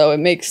 So it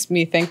makes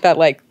me think that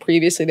like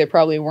previously they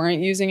probably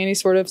weren't using any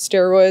sort of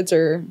steroids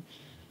or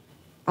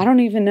I don't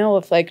even know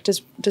if like,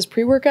 does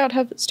pre-workout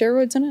have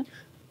steroids in it?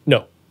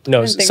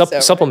 No,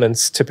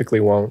 supplements typically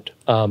won't.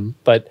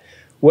 But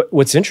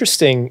what's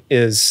interesting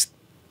is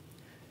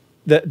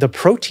the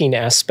protein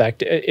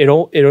aspect.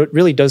 It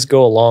really does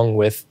go along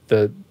with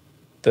the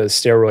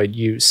steroid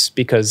use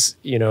because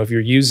if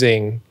you're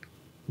using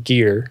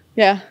gear,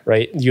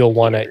 right, you'll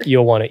want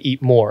to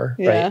eat more,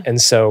 right,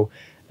 and so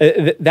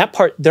that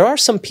part. There are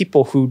some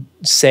people who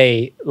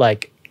say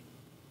like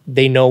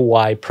they know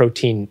why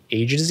protein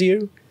ages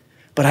you,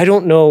 but I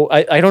don't know.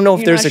 I don't know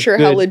if there's sure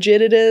how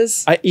legit it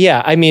is.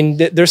 I mean,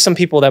 there's some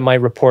people that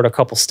might report a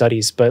couple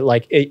studies, but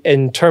like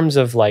in terms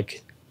of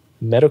like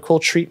medical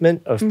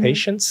treatment of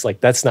patients, like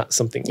that's not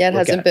something. Yeah, it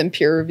hasn't been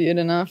peer reviewed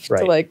enough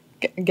to like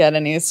get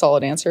any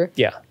solid answer.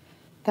 Yeah.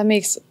 That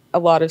makes a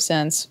lot of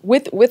sense.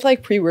 With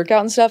like pre-workout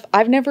and stuff,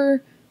 I've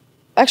never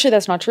actually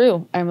that's not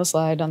true. I almost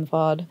lied on the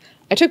pod.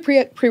 I took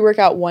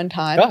pre-workout one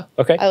time. Oh,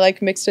 okay. I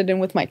like mixed it in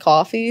with my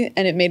coffee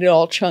and it made it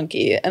all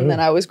chunky and then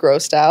I was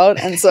grossed out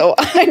and so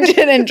I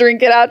didn't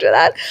drink it after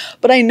that.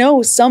 But I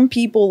know some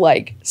people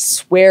like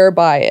swear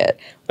by it.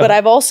 But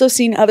I've also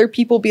seen other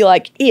people be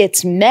like,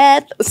 it's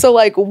meth. So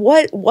like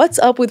what's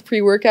up with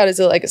pre-workout? Is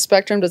it like a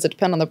spectrum? Does it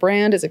depend on the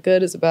brand? Is it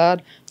good? Is it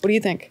bad? What do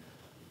you think?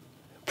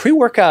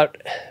 Pre-workout,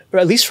 or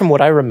at least from what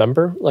I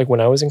remember, like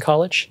when I was in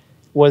college,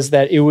 was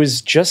that it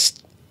was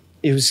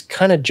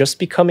kind of just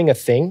becoming a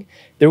thing.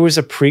 There was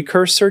a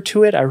precursor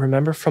to it. I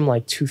remember from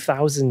like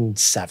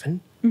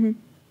 2007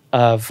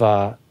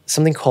 of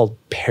something called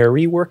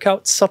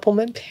peri-workout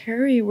supplement.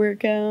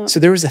 Peri-workout. So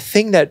there was a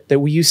thing that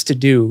we used to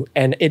do,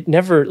 and it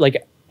never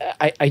like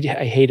I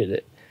hated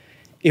it.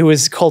 It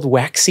was called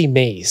Waxy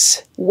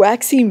Maize.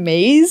 Waxy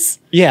Maize?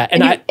 Yeah.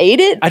 And you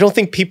ate it? I don't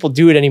think people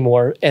do it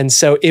anymore. And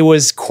so it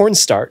was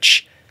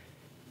cornstarch.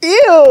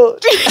 Ew.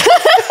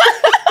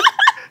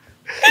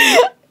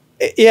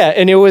 Yeah.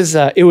 And it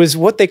was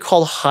what they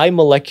call high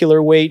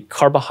molecular weight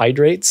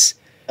carbohydrates.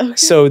 Okay.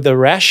 So the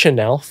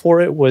rationale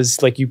for it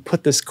was like you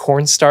put this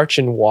cornstarch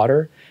in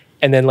water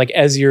and then like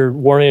as you're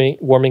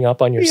warming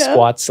up on your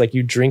squats, like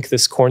you drink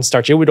this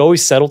cornstarch. It would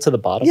always settle to the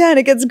bottom. Yeah, and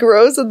it gets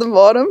gross at the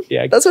bottom.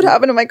 Yeah, that's what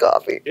happened to my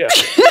coffee. Yeah,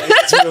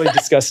 it's really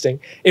disgusting.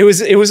 It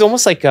was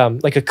almost like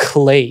a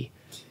clay.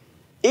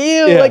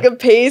 Ew, like a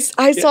paste.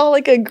 I saw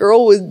like a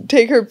girl would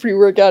take her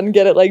pre-workout and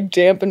get it like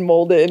damp and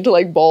mold it into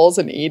like balls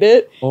and eat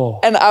it. Oh.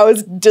 And I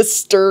was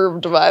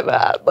disturbed by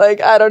that. Like,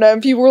 I don't know. And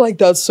people were like,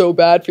 that's so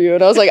bad for you.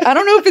 And I was like, I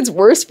don't know if it's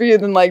worse for you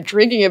than like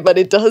drinking it, but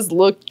it does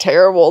look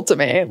terrible to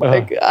me.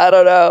 Like, I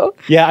don't know.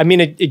 Yeah, I mean,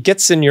 it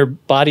gets in your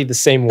body the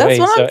same way. That's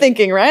what I'm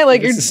thinking, right?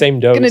 Like you're the same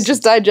dose. Gonna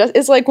just digest.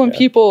 It's like when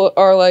people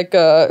are like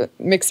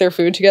mix their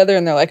food together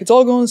and they're like, it's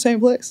all going to the same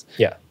place.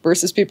 Yeah.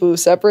 Versus people who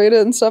separate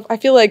it and stuff. I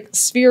feel like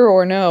sphere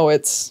or no,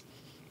 it's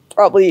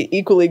probably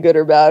equally good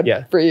or bad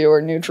Yeah. for you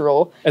or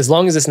neutral. As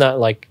long as it's not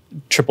like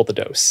triple the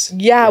dose.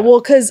 Yeah, well,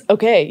 because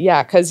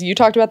you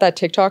talked about that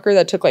TikToker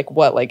that took like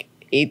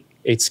eight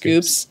 8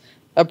 scoops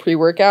of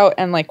pre-workout,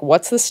 and like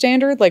what's the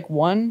standard? Like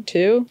 1,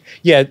 2?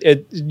 Yeah,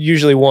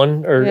 usually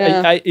 1, or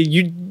Yeah.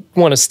 you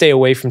want to stay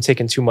away from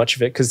taking too much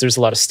of it because there's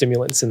a lot of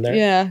stimulants in there.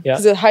 Yeah,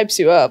 because it hypes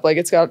you up. Like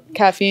it's got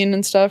caffeine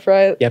and stuff,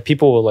 right? Yeah,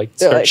 people will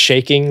start like-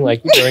 shaking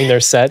during their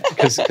set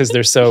because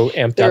they're so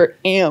amped up. They're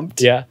amped.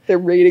 Yeah. They're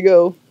ready to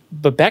go.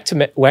 But back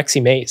to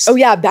Waxy Maze. Oh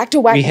yeah, back to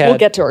Waxy. We'll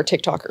get to our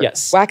TikToker.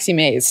 Yes. Waxy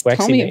Maze. Waxy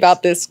Tell me Maze.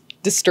 about this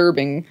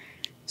disturbing.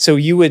 So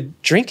you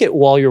would drink it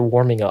while you're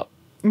warming up.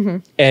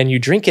 And you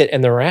drink it,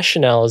 and the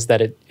rationale is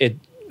that it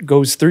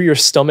goes through your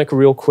stomach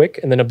real quick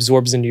and then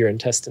absorbs into your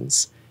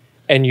intestines.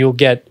 And you'll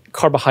get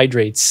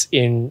carbohydrates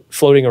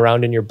floating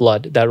around in your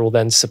blood that will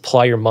then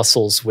supply your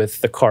muscles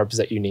with the carbs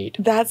that you need.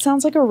 That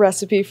sounds like a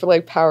recipe for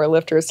like power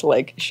lifters to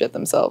like shit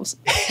themselves.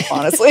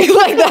 Honestly,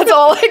 like that's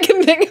all I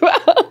can think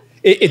about.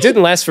 It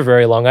didn't last for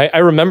very long. I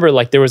remember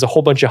there was a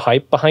whole bunch of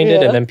hype behind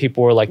it, and then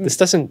people were like, this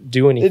doesn't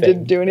do anything. It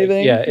didn't do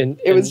anything? And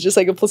It was just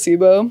like a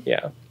placebo?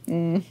 Yeah.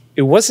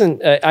 It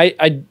wasn't,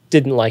 I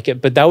didn't like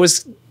it, but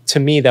to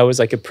me, that was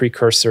like a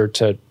precursor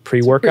to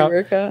pre-workout.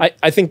 Pre-workout.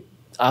 I think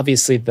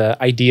obviously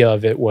the idea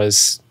of it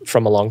was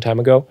from a long time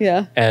ago.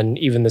 Yeah. And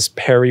even this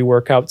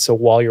peri-workout, so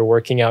while you're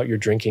working out, you're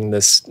drinking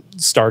this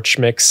starch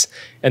mix,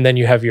 and then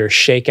you have your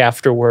shake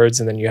afterwards,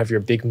 and then you have your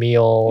big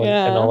meal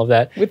and all of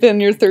that. Within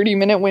your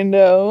 30-minute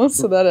window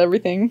so that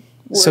everything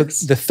works. So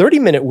the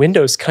 30-minute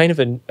window is kind of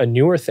a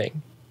newer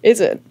thing.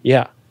 Is it?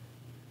 Yeah.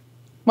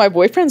 My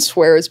boyfriend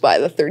swears by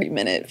the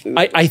 30-minute food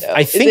I window. think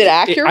Is it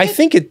accurate? I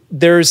think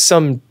there's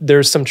some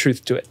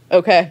truth to it.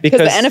 Okay. Because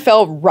the Because-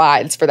 NFL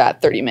rides for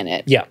that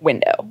 30-minute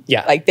window.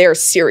 Yeah. Like they're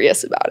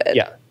serious about it.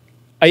 Yeah.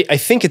 I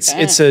think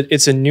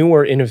it's a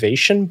newer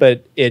innovation,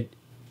 but it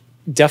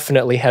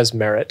definitely has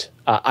merit,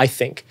 I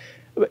think.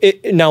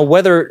 Now,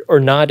 whether or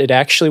not it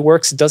actually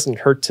works, it doesn't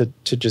hurt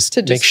to just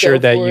make sure go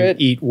that for you it.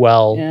 eat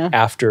well Yeah.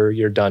 after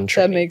you're done That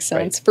training. makes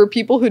sense. right? For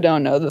people who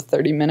don't know, the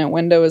 30-minute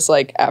window is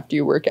like after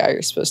you work out,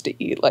 you're supposed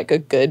to eat like a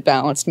good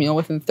balanced meal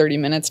within 30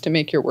 minutes to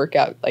make your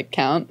workout like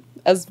count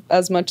as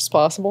much as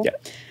possible.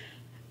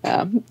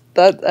 Yeah.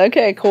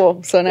 Okay,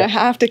 cool. So now I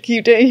have to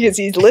keep doing because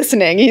he's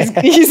listening. He's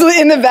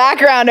in the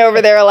background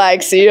over there,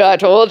 like, see, I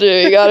told you,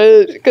 you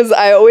gotta. Because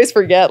I always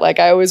forget. Like,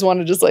 I always want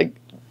to just like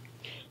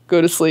go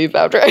to sleep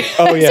after I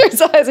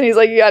exercise, and he's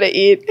like, you gotta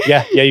eat.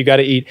 Yeah, you got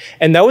to eat.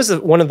 And that was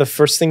one of the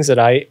first things that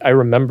I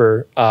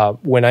remember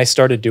when I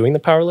started doing the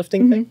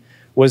powerlifting thing.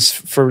 Was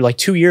for like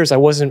 2 years I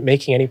wasn't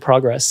making any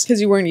progress. Because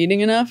you weren't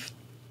eating enough.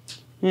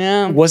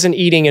 Yeah. Wasn't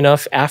eating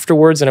enough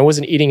afterwards, and I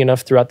wasn't eating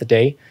enough throughout the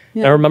day.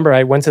 And I remember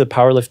I went to the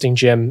powerlifting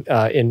gym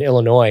in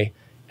Illinois,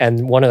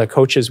 and one of the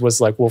coaches was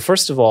like, well,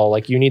 first of all,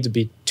 like you need to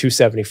be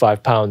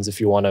 275 pounds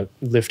if you want to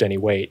lift any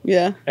weight.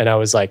 Yeah. And I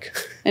was like,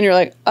 And you're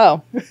like,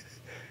 oh,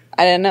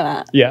 I didn't know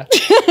that. yeah.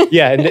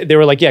 Yeah. And they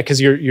were like, yeah, because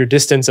your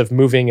distance of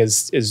moving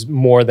is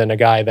more than a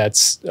guy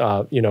that's,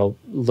 a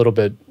little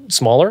bit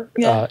smaller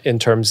in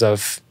terms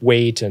of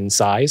weight and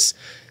size.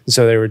 And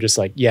so they were just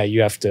like, yeah,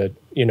 you have to,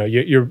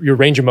 your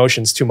range of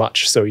motion's too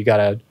much. So you got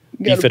to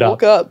beef it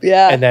up.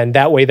 Yeah. And then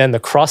that way, then the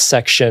cross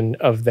section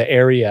of the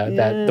area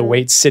that the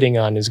weight's sitting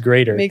on is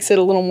greater. Makes it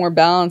a little more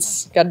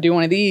balanced. Got to do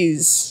one of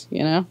these,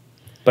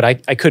 But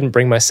I couldn't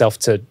bring myself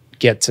to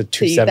get to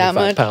eat that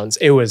 275 pounds.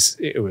 It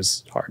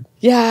was hard.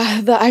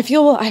 Yeah, I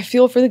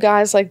feel for the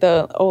guys like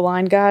the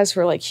O-line guys who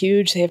are like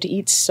huge. They have to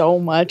eat so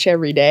much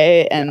every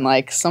day, and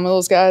like some of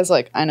those guys,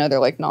 like I know they're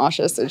like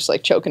nauseous. They're just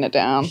like choking it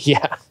down.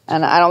 Yeah.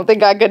 And I don't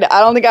think I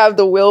have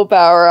the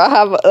willpower. I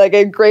have like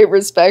a great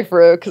respect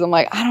for it because I'm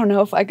like I don't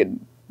know if I could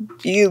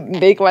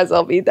make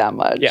myself eat that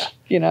much.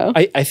 Yeah.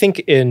 I think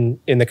in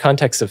the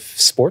context of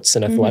sports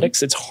and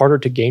athletics, it's harder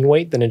to gain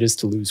weight than it is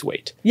to lose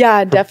weight.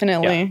 Yeah,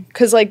 definitely.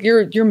 Because like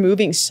you're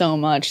moving so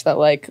much that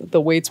like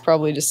the weight's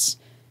probably just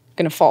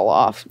gonna fall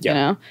off.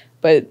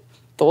 But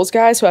those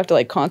guys who have to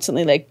like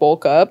constantly like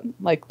bulk up,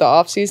 like the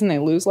off season, they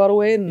lose a lot of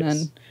weight, and then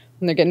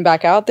when they're getting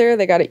back out there,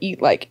 they got to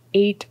eat like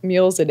 8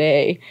 meals a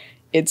day.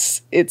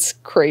 It's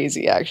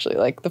crazy actually.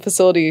 Like the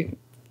facility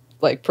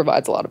like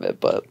provides a lot of it,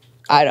 but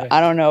I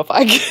don't know if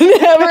I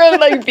could ever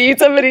like beat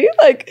somebody.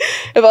 Like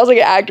if I was like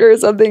an actor or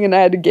something and I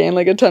had to gain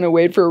like a ton of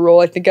weight for a role,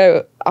 I think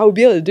I would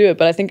be able to do it,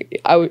 but I think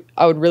I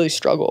would really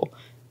struggle,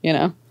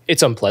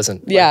 It's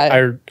unpleasant.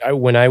 Yeah. I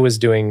when I was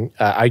doing,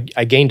 I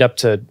gained up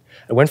to,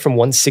 I went from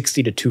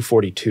 160 to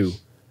 242,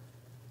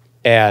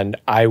 and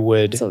I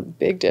would. It's a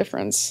big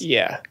difference.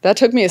 Yeah. That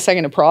took me a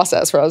second to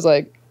process where I was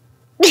like,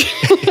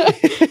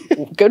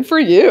 good for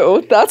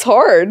you. That's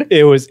hard.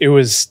 It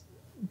was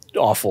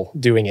awful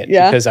doing it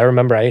because I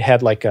remember I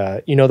had like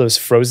those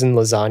frozen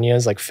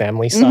lasagnas, like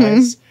family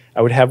size.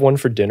 I would have one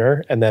for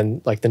dinner, and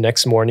then like the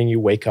next morning you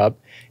wake up,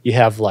 you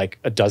have like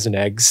a dozen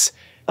eggs,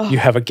 you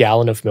have a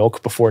gallon of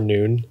milk before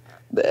noon,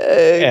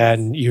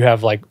 and you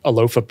have like a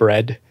loaf of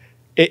bread.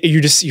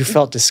 You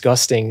felt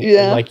disgusting.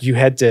 Yeah. And, like you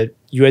had to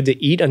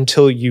eat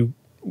until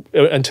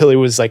it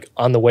was like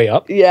on the way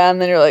up. Yeah,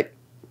 and then you're like,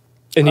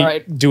 And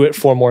he'd do it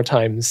 4 more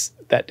times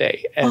that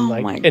day. And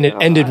and it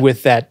ended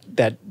with that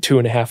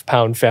 2.5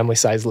 pound family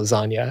size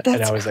lasagna. That's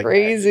and I was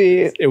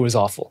crazy. Like, it was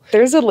awful.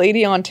 There's a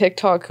lady on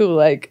TikTok who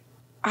like,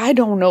 I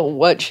don't know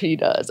what she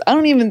does. I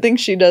don't even think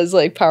she does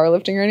like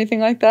powerlifting or anything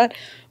like that.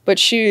 But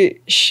she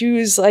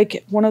was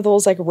like one of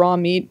those like raw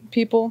meat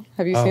people.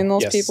 Have you seen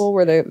those people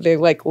where they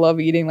like love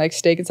eating like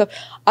steak and stuff?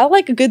 I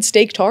like a good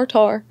steak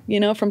tartare, you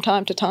know, from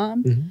time to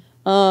time.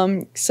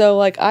 So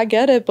like I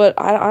get it, but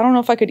I don't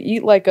know if I could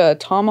eat like a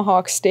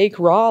tomahawk steak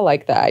raw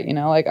like that, you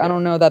know, like I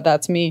don't know that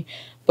that's me.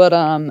 But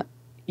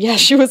yeah,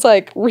 she was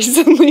like,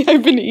 recently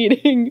I've been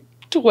eating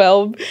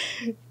 12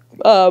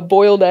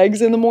 boiled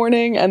eggs in the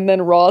morning and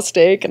then raw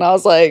steak, and I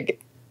was like,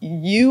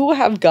 you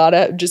have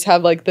gotta just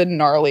have like the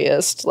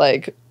gnarliest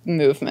like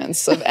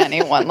movements of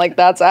anyone. Like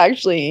that's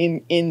actually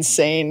an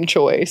insane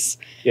choice.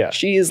 Yeah,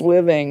 she is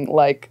living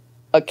like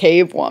a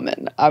cave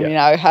woman. I mean,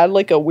 I had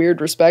like a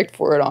weird respect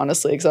for it,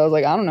 honestly, because I was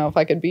like, I don't know if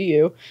I could be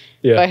you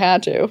if I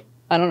had to.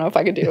 I don't know if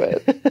I could do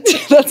it.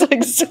 That's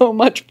like so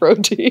much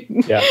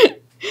protein. Yeah.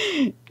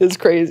 It's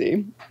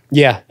crazy.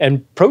 Yeah.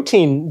 And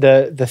protein,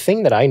 the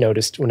thing that I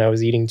noticed when I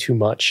was eating too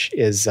much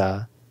is,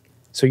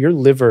 so your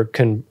liver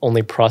can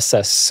only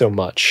process so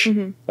much,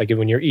 like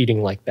when you're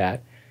eating like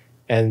that.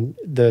 And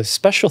the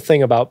special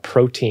thing about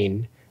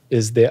protein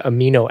is the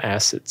amino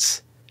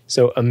acids.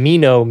 So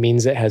amino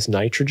means it has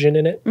nitrogen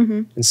in it.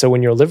 And so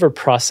when your liver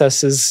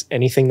processes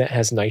anything that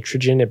has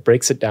nitrogen, it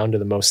breaks it down to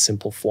the most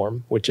simple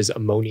form, which is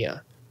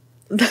ammonia.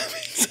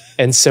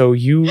 And so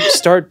you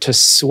start to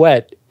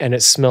sweat and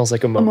it smells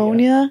like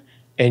ammonia.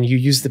 And you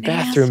use the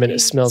bathroom and it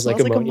smells like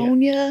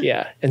ammonia.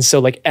 Yeah. And so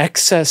like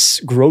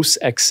gross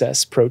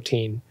excess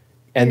protein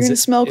ends You're gonna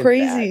smell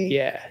crazy.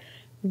 Yeah.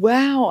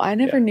 Wow, I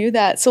never knew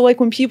that. So like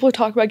when people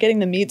talk about getting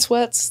the meat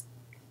sweats,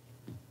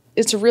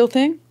 it's a real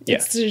thing? Yeah.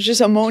 It's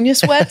just ammonia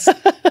sweats?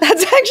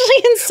 That's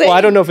actually insane. Well,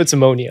 I don't know if it's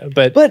ammonia,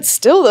 but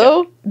still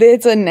though,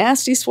 it's a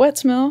nasty sweat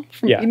smell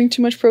from eating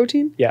too much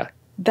protein. Yeah.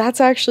 That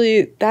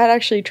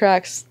actually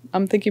tracks.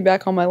 I'm thinking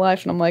back on my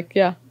life and I'm like,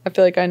 yeah, I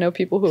feel like I know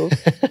people who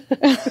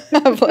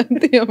have like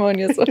the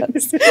ammonia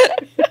sweats.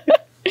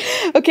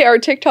 Okay, our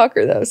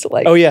TikToker though, so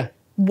like, oh yeah.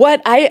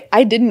 What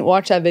I didn't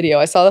watch that video.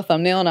 I saw the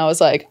thumbnail and I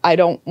was like, I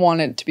don't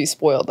want it to be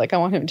spoiled. Like I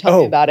want him to tell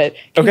me about it.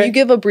 Can you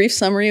give a brief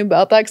summary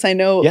about that? Because I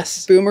know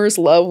boomers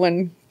love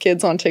when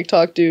kids on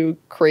TikTok do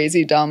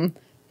crazy dumb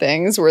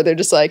things where they're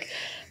just like,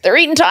 they're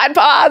eating Tide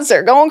Pods,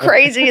 they're going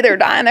crazy, they're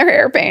dyeing their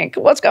hair pink.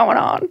 What's going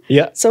on?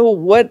 Yeah. So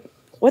what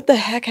the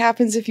heck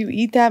happens if you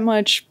eat that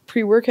much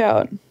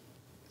pre-workout?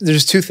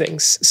 There's 2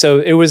 things. So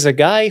it was a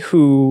guy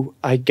who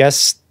I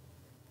guess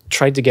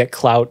tried to get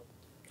clout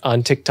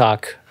on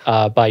TikTok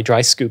by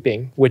dry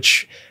scooping,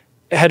 which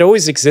had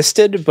always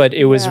existed, but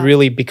it was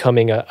really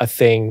becoming a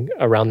thing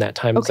around that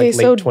time. It was like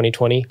late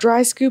 2020.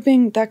 Dry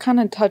scooping, that kind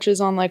of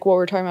touches on like what we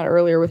were talking about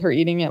earlier with her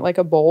eating it like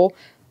a bowl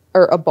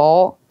or a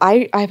ball.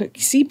 I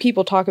see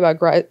people talk about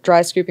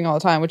dry scooping all the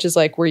time, which is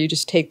like where you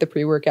just take the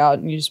pre-workout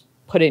and you just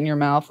put it in your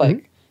mouth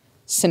like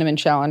cinnamon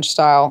challenge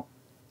style.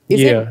 Is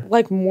it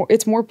like more,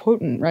 it's more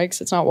potent, right? Because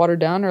it's not watered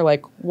down, or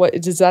like what,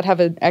 does that have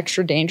an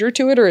extra danger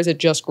to it, or is it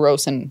just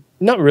gross and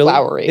not really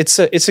flowery? It's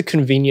a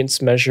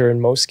convenience measure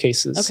in most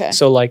cases. Okay.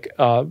 So like,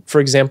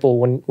 for example,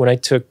 when I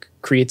took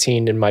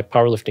creatine in my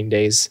powerlifting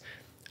days,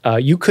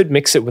 you could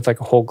mix it with like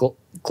a whole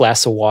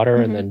glass of water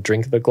and then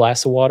drink the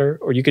glass of water,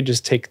 or you could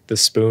just take the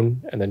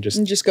spoon and then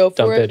just go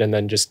dump it and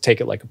then just take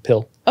it like a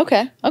pill.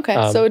 Okay.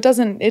 So it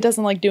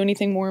doesn't like do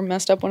anything more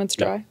messed up when it's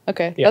dry. No.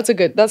 Okay. Yeah.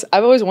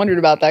 I've always wondered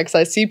about that because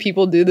I see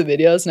people do the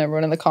videos and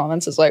everyone in the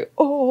comments is like,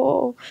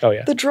 oh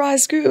yeah, the dry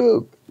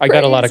scoop. I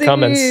got a lot of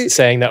comments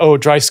saying that,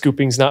 dry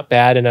scooping's not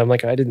bad. And I'm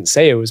like, I didn't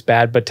say it was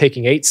bad, but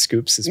taking 8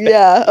 scoops is bad.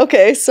 Yeah.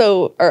 Okay.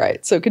 So, all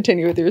right. So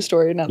continue with your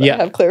story now that I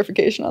have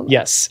clarification on that.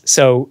 Yes.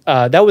 So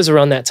that was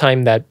around that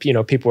time that,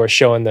 people were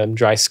showing them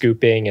dry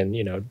scooping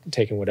and,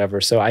 taking whatever.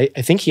 So I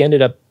think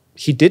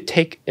he did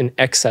take an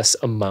excess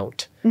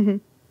amount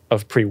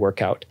of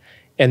pre-workout.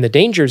 And the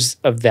dangers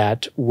of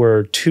that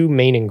were 2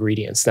 main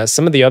ingredients. Now,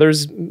 some of the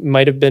others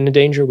might have been a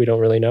danger. We don't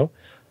really know.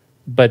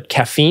 But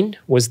caffeine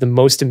was the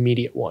most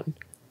immediate one.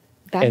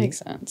 That makes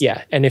sense.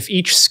 Yeah. And if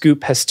each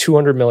scoop has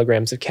 200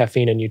 milligrams of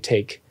caffeine and you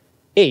take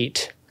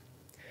 8,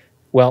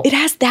 well... It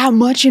has that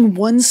much in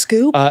one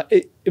scoop?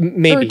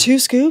 Maybe. Or 2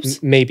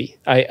 scoops? Maybe.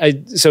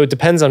 So it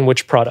depends on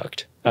which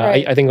product.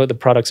 Right. I think the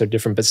products are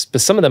different,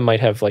 but some of them might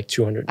have like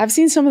 200. I've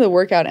seen some of the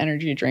workout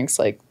energy drinks,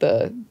 like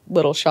the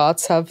little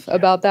shots have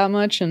about that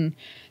much, and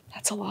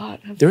that's a lot.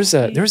 There's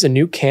a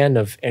new can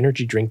of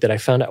energy drink that I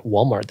found at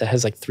Walmart that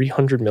has like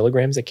 300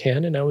 milligrams a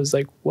can, and I was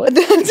like, what?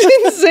 That's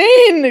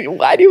insane.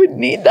 Why do you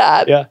need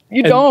that? Yeah.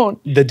 You don't.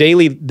 The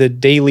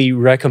daily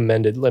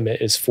recommended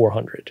limit is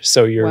 400.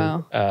 So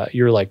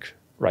you're like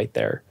right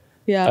there.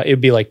 Yeah.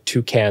 It'd be like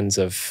 2 cans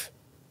of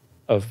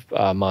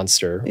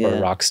Monster or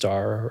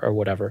Rockstar or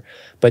whatever.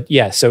 But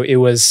yeah, so it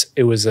was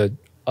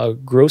a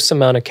gross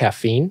amount of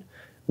caffeine,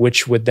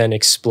 which would then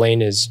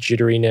explain his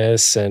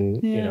jitteriness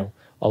and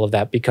all of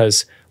that,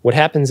 because what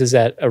happens is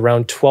that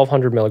around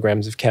 1,200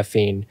 milligrams of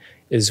caffeine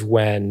is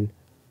when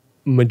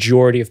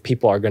majority of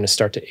people are going to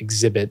start to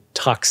exhibit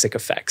toxic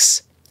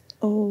effects.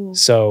 Oh.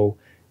 So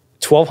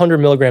 1,200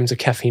 milligrams of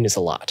caffeine is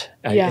a lot.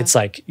 Yeah. It's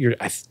like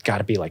I've got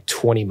to be like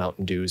 20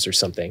 Mountain Dews or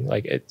something.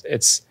 Like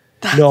it's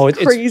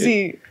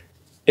crazy.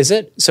 Is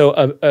it?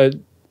 So a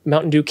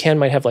Mountain Dew can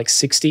might have like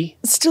 60.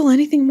 Still,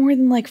 anything more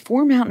than like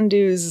 4 Mountain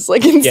Dews is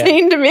like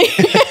insane to me.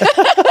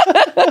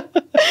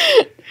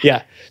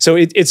 Yeah. So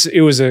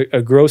it was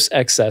a gross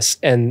excess,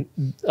 and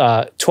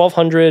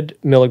 1,200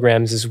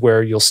 milligrams is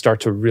where you'll start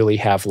to really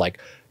have like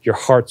your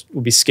heart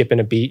will be skipping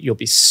a beat. You'll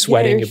be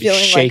sweating. You'll be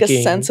shaking. Like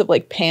a sense of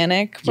like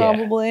panic,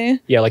 probably.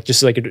 Yeah, like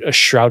just like a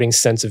shrouding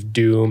sense of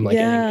doom, like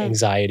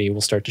anxiety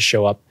will start to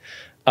show up.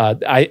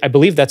 I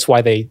believe that's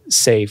why they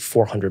say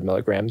 400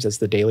 milligrams as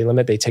the daily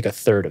limit. They take a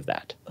third of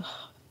that.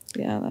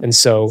 Yeah. And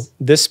so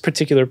this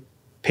particular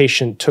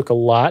patient took a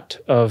lot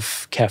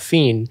of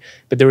caffeine,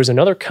 but there was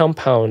another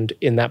compound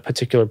in that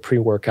particular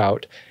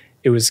pre-workout.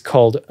 It was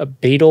called a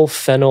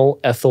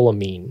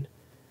beta-phenylethylamine.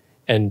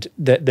 And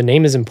the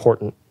name is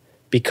important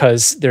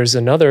because there's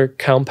another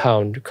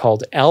compound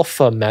called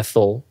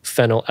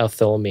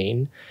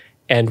alpha-methylphenylethylamine.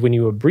 And when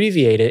you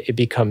abbreviate it, it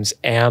becomes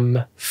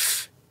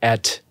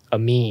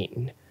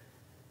amphetamine.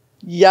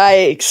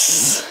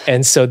 Yikes.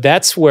 And so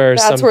that's where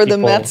the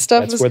meth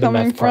stuff is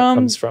coming from.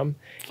 Comes from.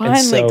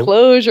 Finally,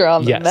 closure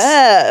on the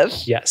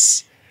meth.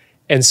 Yes.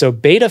 And so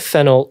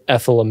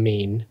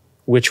beta-phenylethylamine,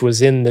 which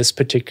was in this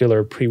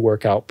particular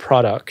pre-workout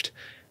product,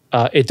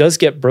 it does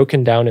get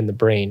broken down in the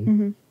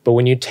brain. But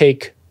when you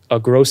take a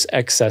gross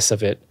excess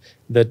of it,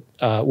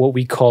 what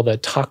we call the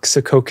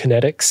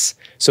toxicokinetics,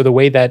 so the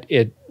way that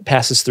it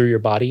passes through your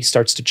body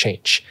starts to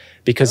change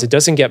because it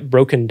doesn't get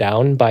broken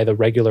down by the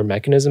regular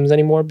mechanisms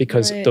anymore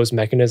because those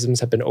mechanisms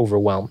have been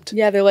overwhelmed.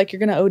 Yeah, they're like, you're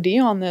going to OD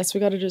on this. We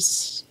got to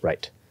just...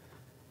 Right.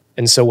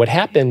 And so what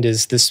happened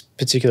is this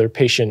particular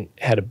patient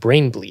had a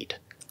brain bleed.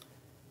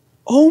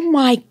 Oh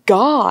my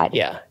God.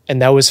 Yeah. And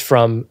that was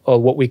from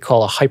what we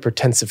call a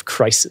hypertensive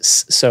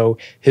crisis. So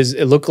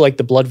it looked like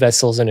the blood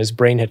vessels in his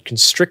brain had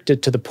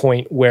constricted to the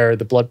point where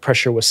the blood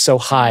pressure was so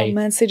high. Oh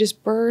man, they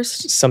just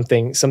burst.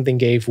 Something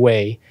gave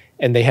way.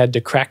 And they had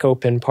to crack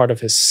open part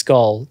of his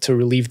skull to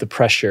relieve the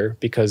pressure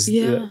because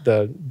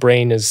the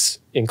brain is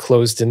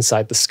enclosed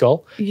inside the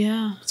skull.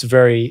 Yeah. It's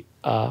very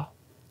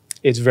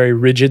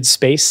rigid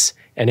space.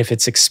 And if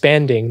it's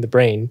expanding the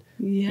brain,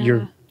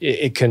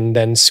 it can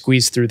then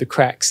squeeze through the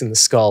cracks in the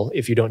skull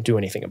if you don't do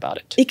anything about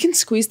it. It can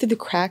squeeze through the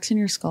cracks in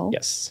your skull?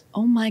 Yes.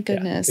 Oh my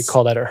goodness. Yeah. They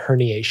call that a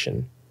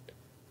herniation.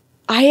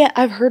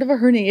 I've heard of a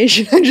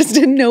herniation. I just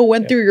didn't know it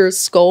went through your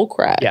skull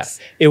cracks. Yeah.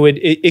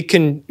 It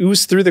can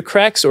ooze through the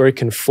cracks or it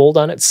can fold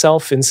on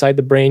itself inside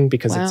the brain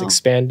because it's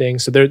expanding.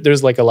 So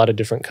there's like a lot of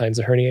different kinds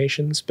of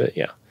herniations, but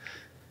yeah.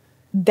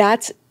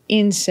 That's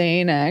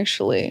insane,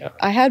 actually. Yeah.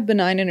 I had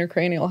benign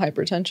intracranial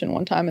hypertension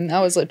one time, and that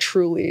was a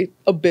truly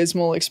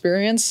abysmal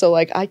experience. So,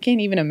 like, I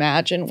can't even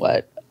imagine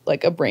what,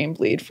 like, a brain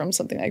bleed from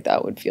something like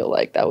that would feel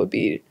like. That would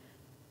be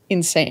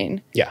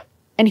insane. Yeah.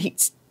 And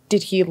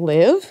did he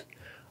live?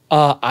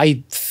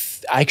 I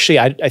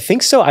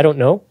think so. I don't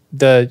know.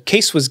 The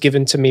case was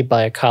given to me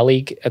by a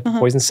colleague at the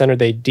Poison Center.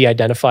 They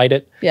de-identified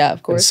it. Yeah,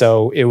 of course. And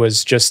so it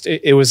was just,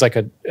 it was like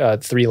a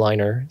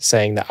 3-liner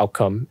saying the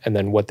outcome and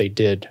then what they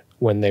did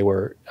when they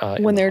were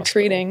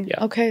treating.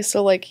 Yeah. Okay,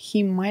 so like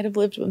he might have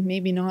lived, but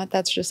maybe not.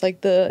 That's just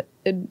like the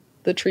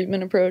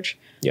treatment approach.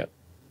 Yeah.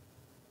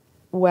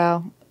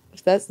 Wow.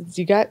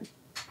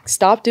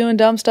 Stop doing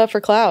dumb stuff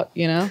for clout,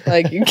 you know?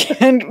 Like you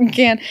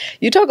can't.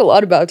 You talk a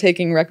lot about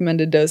taking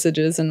recommended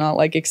dosages and not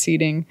like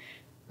exceeding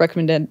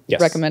recommended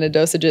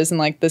dosages, and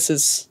like this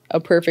is a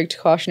perfect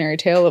cautionary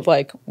tale of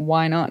like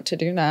why not to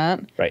do that.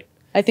 Right.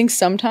 I think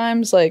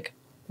sometimes like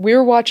we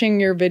were watching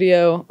your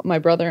video, my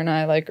brother and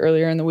I, like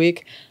earlier in the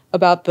week,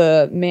 about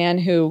the man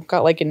who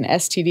got like an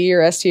STD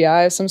or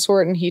STI of some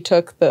sort, and he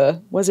took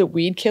was it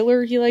weed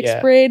killer he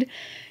sprayed?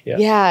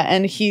 Yeah,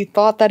 and he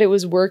thought that it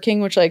was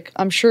working, which like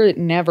I'm sure it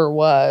never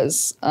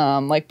was.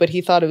 But he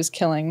thought it was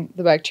killing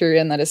the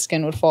bacteria and that his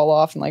skin would fall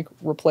off and like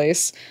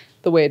replace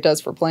the way it does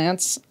for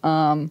plants.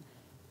 And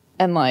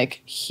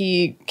like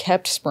he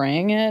kept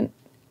spraying it.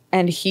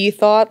 And he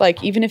thought,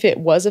 like, even if it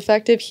was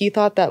effective, he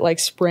thought that, like,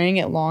 spraying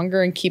it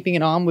longer and keeping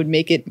it on would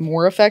make it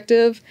more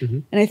effective.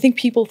 And I think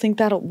people think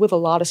that with a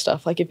lot of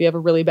stuff. Like, if you have a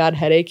really bad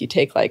headache, you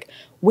take, like,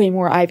 way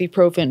more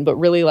ibuprofen. But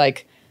really,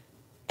 like,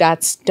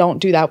 don't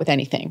do that with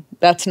anything.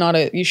 That's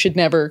not you should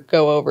never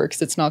go over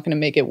because it's not going to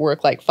make it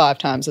work, like, 5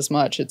 times as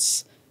much.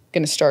 It's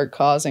going to start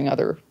causing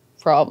other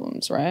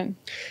problems, right?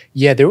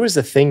 Yeah, there was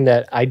a thing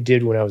that I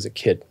did when I was a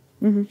kid.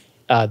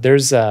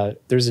 There's a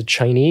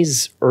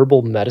Chinese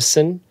herbal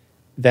medicine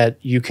that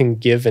you can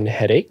give in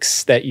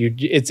headaches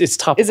it's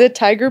topical. Is it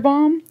Tiger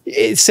Balm?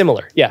 It's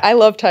similar. Yeah. I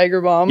love Tiger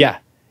Balm. Yeah.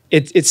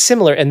 It's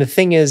similar. And the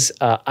thing is,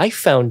 I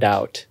found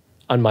out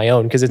on my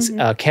own because it's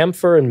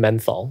camphor and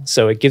menthol.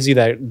 So it gives you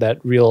that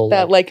real...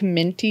 That like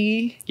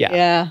minty.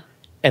 Yeah.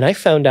 And I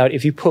found out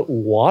if you put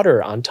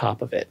water on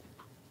top of it,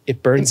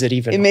 it burns it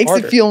even harder. It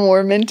makes it feel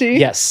more minty.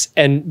 Yes.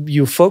 And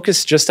you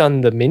focus just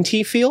on the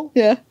minty feel.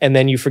 Yeah. And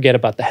then you forget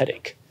about the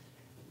headache.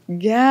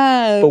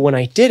 Yeah. But when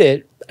I did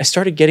it, I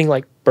started getting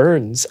like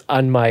burns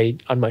on my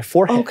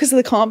forehead. Oh, because of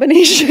the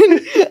combination.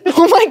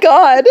 Oh my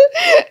God.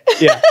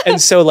 Yeah.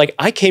 And so like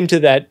I came to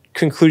that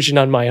conclusion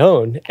on my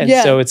own. And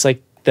so it's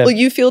like well,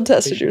 you field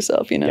tested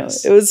yourself, you know.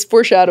 Yes. It was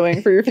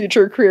foreshadowing for your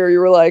future career. You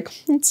were like,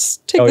 let's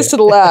take this to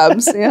the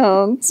labs. You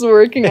know, it's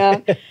working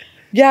out.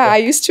 Yeah, I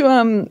used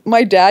to,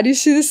 my dad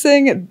used to do this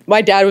thing.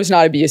 My dad was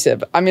not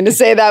abusive. I'm going to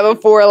say that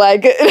before,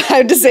 like, I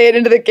have to say it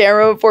into the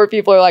camera before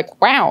people are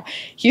like, wow.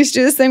 He used to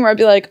do this thing where I'd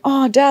be like,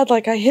 oh, Dad,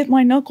 like, I hit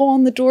my knuckle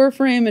on the door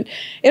frame and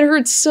it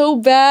hurts so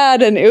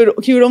bad. And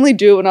he would only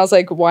do it when I was,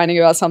 like, whining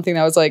about something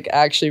that was, like,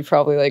 actually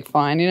probably, like,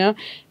 fine, you know?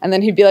 And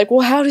then he'd be like,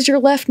 well, how does your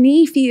left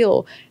knee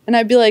feel? And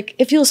I'd be like,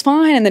 it feels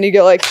fine. And then he'd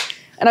go, like...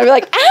 And I'd be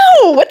like,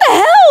 ow, what the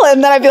hell?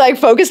 And then I'd be like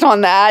focused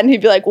on that. And he'd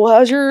be like, well,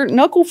 how's your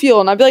knuckle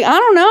feel? And I'd be like, I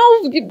don't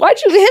know. Why'd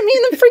you hit me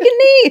in the freaking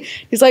knee?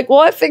 He's like, well,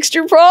 I fixed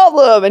your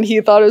problem. And he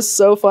thought it was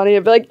so funny.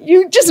 I'd be like,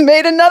 you just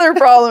made another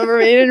problem for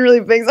me. You didn't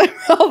really fix my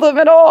problem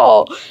at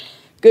all.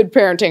 Good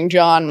parenting,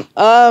 John.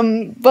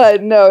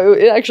 But no,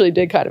 it actually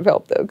did kind of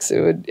help though. Because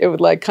it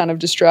would like kind of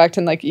distract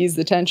and like ease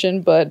the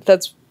tension. But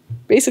that's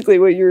basically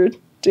what you're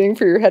doing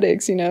for your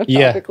headaches, you know,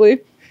 topically.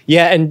 Yeah.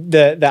 Yeah, and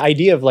the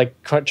idea of like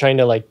trying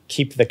to like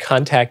keep the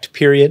contact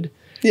period,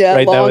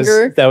 right?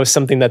 Longer. That was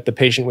something that the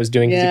patient was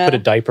doing. You put a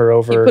diaper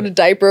over. You put a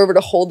diaper over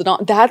to hold it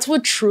on. That's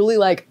what truly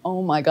like,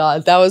 oh my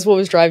God, that was what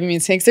was driving me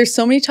insane. 'Cause there's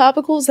so many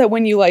topicals that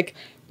when you like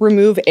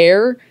remove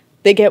air,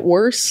 they get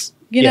worse.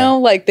 You know,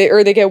 like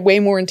they get way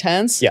more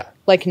intense. Yeah.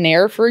 Like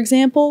Nair, for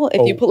example,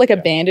 if you put like a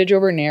bandage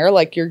over Nair,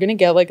 like you're gonna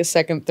get like a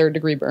 2nd, 3rd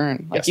degree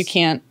burn. Like you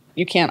can't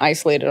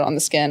isolate it on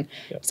the skin.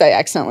 Because I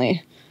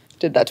accidentally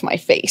did that to my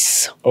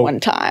face one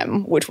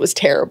time, which was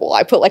terrible.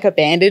 I put like a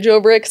bandage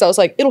over it because I was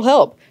like, it'll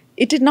help.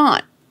 It did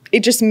not.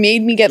 It just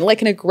made me get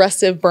like an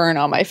aggressive burn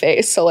on my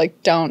face. So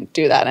like, don't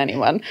do that,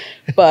 anyone.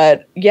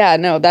 But yeah,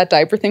 no, that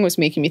diaper thing was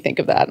making me think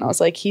of that. And I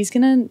was like, he's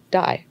going to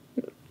die.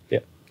 Yeah.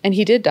 And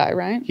he did die,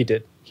 right? He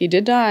did. He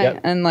did die. Yep.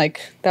 And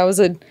like, that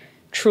was a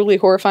truly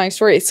horrifying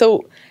story.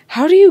 So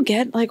how do you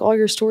get like all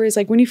your stories?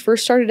 Like when you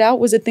first started out,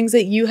 was it things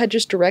that you had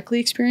just directly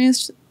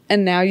experienced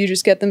and now you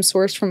just get them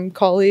sourced from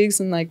colleagues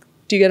and like,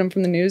 do you get them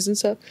from the news and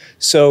stuff?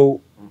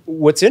 So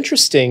what's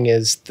interesting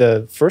is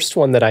the first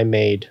one that I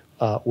made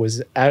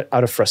was out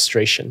of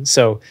frustration.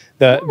 So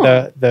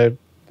the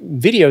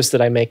videos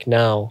that I make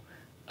now,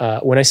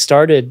 when I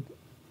started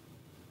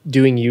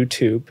doing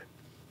YouTube, I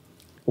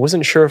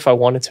wasn't sure if I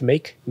wanted to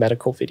make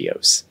medical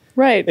videos.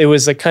 Right. It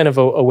was like kind of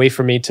a way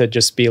for me to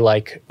just be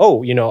like,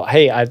 oh, you know,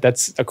 hey,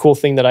 that's a cool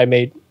thing that I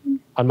made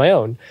on my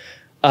own.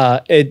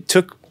 It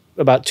took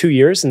about 2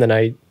 years, and then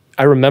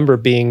I remember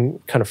being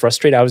kind of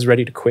frustrated. I was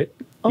ready to quit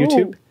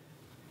YouTube.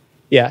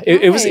 Yeah,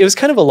 it was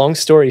kind of a long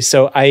story.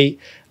 So I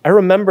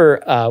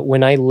remember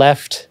when I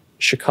left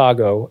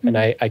Chicago and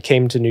I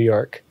came to New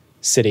York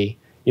City,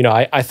 you know,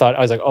 I thought,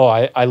 I was like, oh,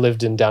 I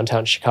lived in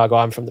downtown Chicago.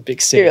 I'm from the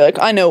big city. You're like,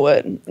 I know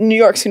what New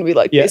York's going to be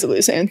like, basically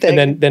the same thing.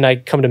 And then I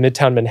come to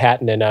Midtown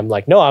Manhattan and I'm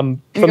like, no,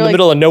 I'm from the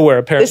middle of nowhere,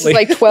 apparently. This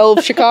is like 12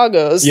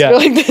 Chicagos. You're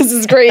like, this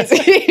is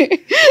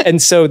crazy.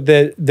 And so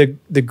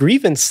the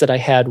grievance that I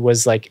had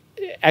was like,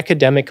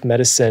 academic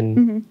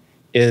medicine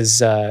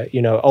is,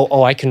 you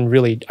know, I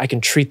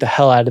can treat the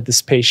hell out of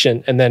this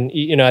patient. And then,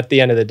 you know, at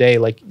the end of the day,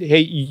 like, hey,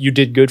 you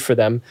did good for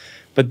them.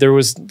 But there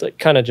was like,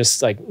 kind of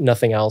just like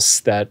nothing else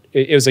that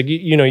it was like,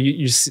 you know,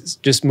 you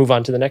just move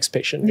on to the next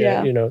patient.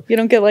 Yeah. You know, you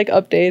don't get like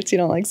updates. You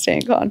don't like stay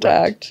in contact.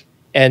 Right.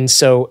 And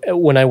so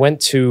when I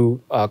went to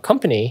a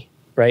company,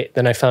 right,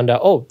 then I found out,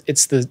 oh,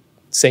 it's the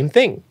same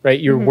thing, right?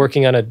 You're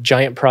working on a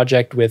giant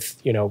project with,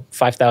 you know,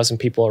 5,000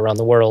 people around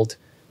the world.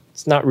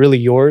 It's not really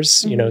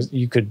yours. You know,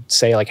 you could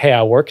say like, hey,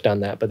 I worked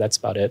on that, but that's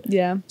about it.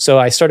 Yeah. So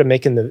I started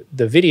making the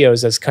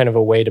videos as kind of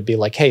a way to be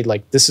like, hey,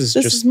 like this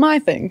is my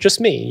thing.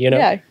 Just me, you know?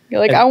 Yeah. You're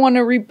like, I want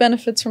to reap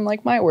benefits from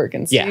like my work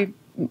and see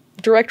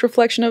direct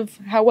reflection of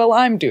how well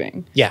I'm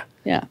doing. Yeah.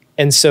 Yeah.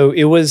 And so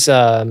it was,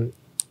 I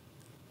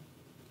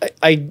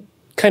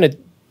kind of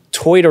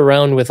toyed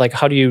around with like,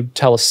 how do you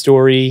tell a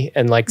story?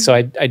 And like, so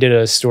I did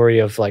a story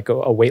of like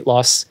a weight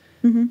loss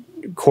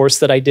course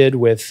that I did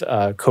with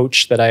a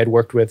coach that I had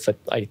worked with,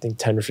 I think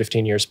 10 or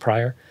 15 years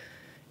prior.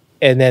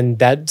 And then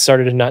that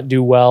started to not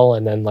do well.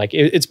 And then like,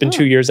 it's been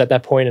 2 years at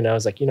that point. And I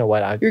was like, you know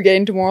what? You're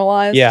getting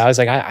demoralized? Yeah. I was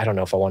like, I don't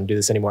know if I want to do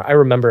this anymore. I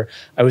remember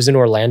I was in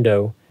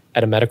Orlando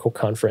at a medical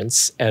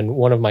conference and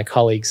one of my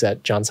colleagues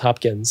at Johns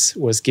Hopkins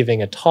was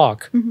giving a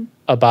talk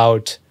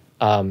about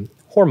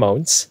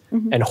hormones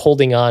and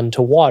holding on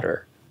to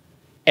water.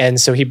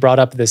 And so he brought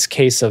up this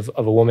case of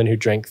a woman who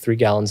drank 3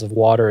 gallons of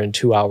water in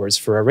 2 hours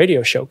for a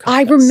radio show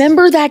contest. I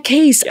remember that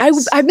case.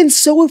 Yes. I've been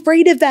so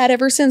afraid of that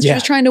ever since. She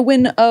was trying to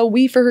win a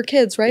Wii for her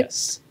kids, right?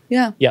 Yes.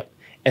 Yeah. Yep.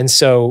 And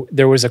so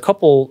there was a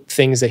couple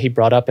things that he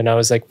brought up, and I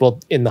was like, well,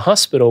 in the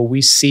hospital,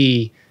 we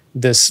see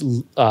this,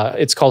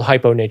 it's called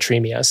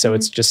hyponatremia. So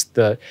it's just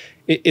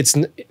it's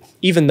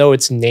even though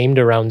it's named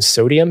around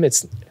sodium,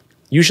 it's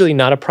usually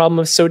not a problem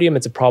of sodium,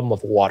 it's a problem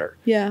of water.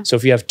 Yeah. So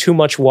if you have too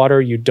much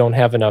water, you don't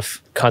have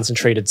enough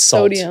concentrated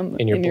salt sodium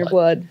in your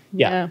blood.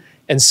 Yeah.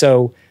 And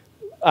so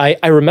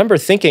I remember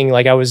thinking,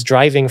 like, I was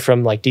driving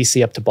from like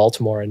DC up to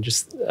Baltimore, and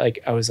just like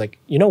I was like,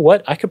 you know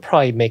what, I could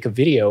probably make a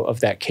video of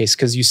that case,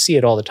 because you see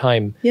it all the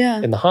time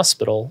in the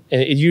hospital,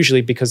 and it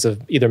usually because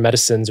of either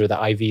medicines or the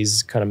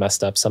IVs kind of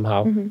messed up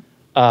somehow.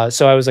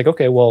 So I was like,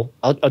 okay, well,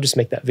 I'll just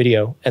make that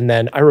video. And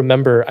then I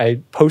remember I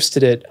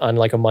posted it on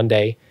like a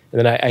Monday, and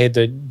then I had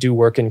to do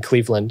work in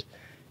Cleveland.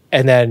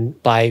 And then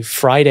by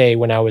Friday,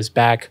 when I was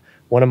back,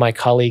 one of my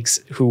colleagues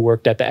who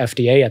worked at the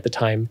FDA at the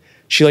time,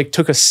 she like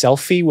took a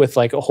selfie with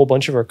like a whole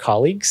bunch of her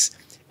colleagues,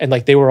 and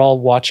like they were all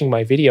watching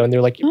my video, and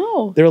they're like,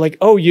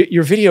 oh,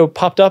 your video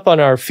popped up on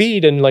our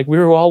feed, and like we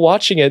were all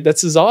watching it.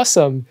 This is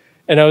awesome.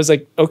 And I was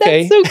like,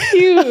 okay. That's so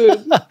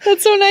cute.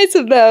 That's so nice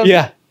of them.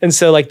 Yeah. And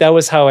so like that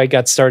was how I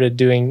got started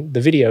doing the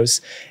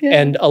videos.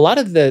 And a lot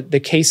of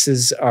the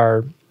cases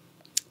are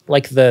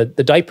like the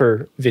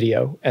diaper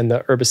video and the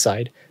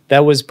herbicide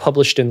that was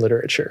published in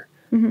literature.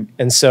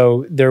 And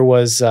so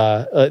there's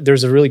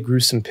a really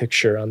gruesome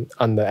picture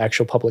on the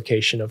actual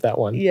publication of that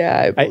one.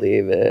 Yeah, I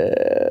believe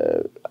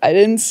it.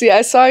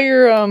 I saw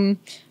your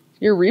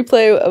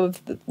replay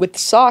of with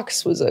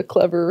socks was a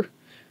clever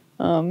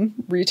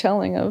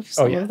retelling of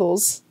some of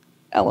those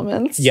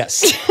elements.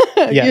 Yes.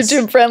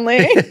 YouTube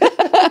friendly.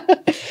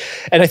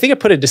 And I think I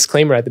put a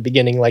disclaimer at the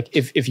beginning, like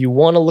if you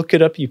want to look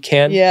it up, you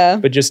can.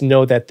 But just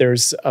know that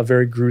there's a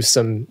very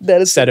gruesome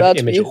set of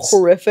images. To be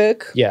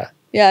horrific.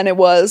 Yeah, and it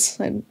was.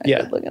 I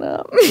did look it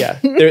up.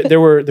 There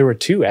were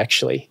two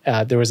actually.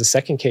 There was a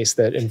second case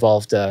that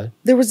involved.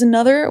 There was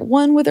another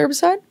one with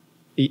herbicide.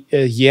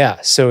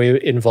 So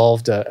it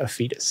involved a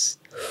fetus.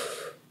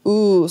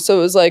 Ooh, so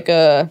it was like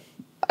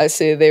I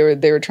see they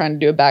were trying to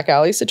do a back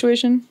alley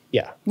situation.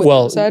 Yeah.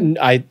 Well,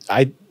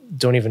 I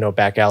don't even know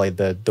back alley.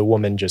 The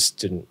woman just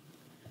didn't.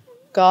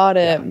 Got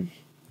it. Yeah.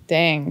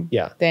 Dang.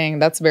 Yeah. Dang.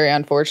 That's very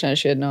unfortunate.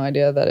 She had no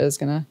idea that it was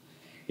gonna.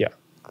 Yeah.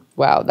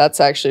 Wow, that's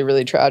actually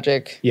really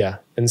tragic. Yeah.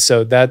 And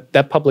so that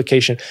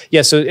publication.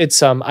 Yeah. So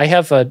it's I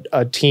have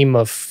a team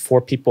of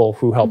 4 people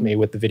who help me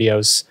with the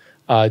videos.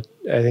 I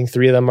think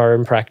 3 of them are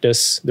in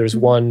practice. There's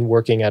one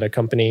working at a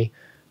company.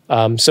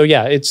 So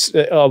yeah, it's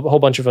a whole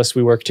bunch of us.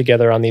 We work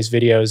together on these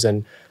videos,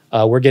 and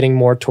we're getting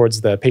more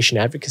towards the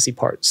patient advocacy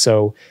part.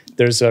 So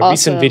there's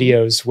recent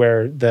videos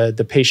where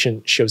the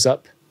patient shows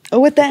up.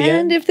 Oh, at the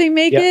end, if they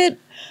make it.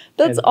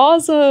 That's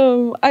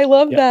awesome. I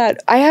love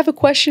that. I have a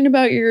question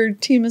about your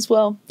team as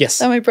well. Yes.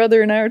 That my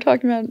brother and I were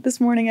talking about this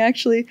morning,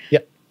 actually.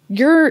 Yep.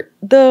 You're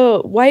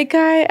the white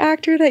guy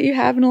actor that you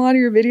have in a lot of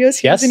your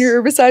videos. He's in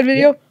your herbicide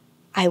video. Yep.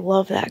 I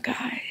love that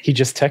guy. He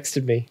just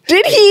texted me.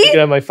 Did he? I looked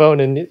on my phone,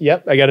 and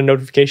I got a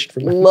notification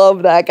from him.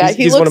 Love that guy.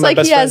 He looks like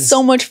he has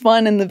so much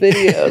fun in the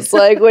videos.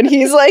 Like when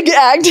he's like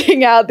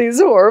acting out these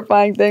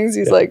horrifying things,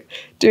 he's like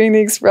doing the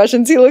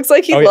expressions. He looks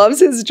like he loves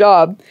his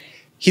job.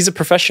 He's a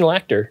professional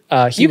actor.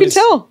 You can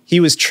tell.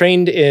 He was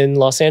trained in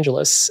Los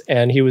Angeles,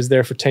 and he was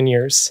there for 10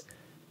 years.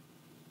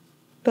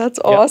 That's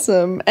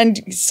awesome.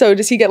 And so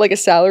does he get like a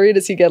salary?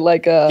 Does he get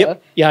like a...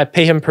 Yep. Yeah, I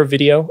pay him per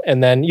video.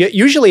 And then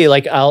usually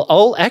like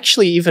I'll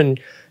actually even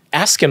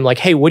ask him like,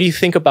 hey, what do you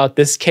think about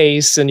this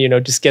case? And,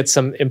 just get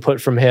some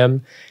input from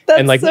him. That's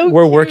and like so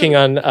we're cute. working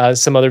on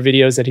some other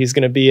videos that he's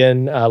going to be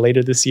in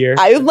later this year.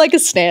 I would like a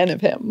stan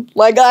of him.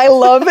 Like I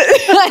love it.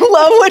 I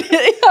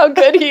love how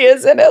good he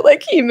is in it.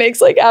 Like he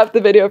makes like half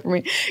the video for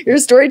me. Your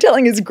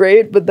storytelling is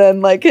great, but then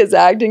like his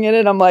acting in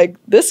it, I'm like,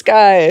 this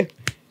guy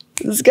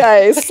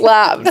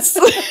slaps.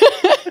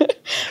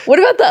 What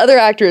about the other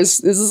actors?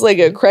 Is this like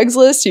a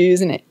Craigslist? You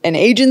use an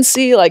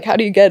agency? Like how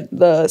do you get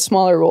the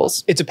smaller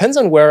roles? It depends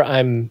on where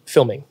I'm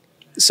filming.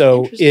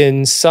 So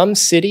in some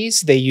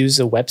cities, they use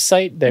a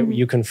website that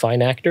you can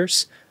find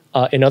actors.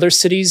 In other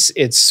cities,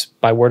 it's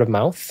by word of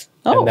mouth.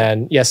 And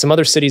then, some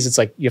other cities, it's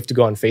like you have to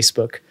go on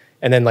Facebook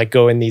and then like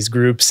go in these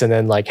groups and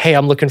then like, hey,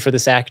 I'm looking for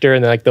this actor.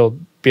 And then like there'll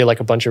be like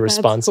a bunch of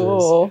responses.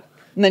 That's cool.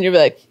 And then you'll be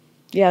like,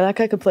 yeah, that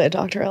guy could play a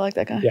doctor. I like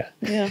that guy.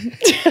 Yeah.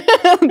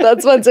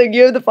 That's fun. So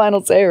you have the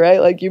final say, right?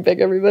 Like you pick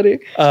everybody.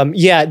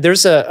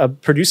 There's a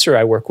producer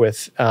I work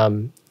with,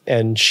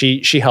 and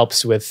she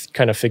helps with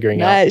kind of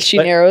figuring out. She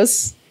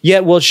narrows. Yeah,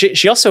 well,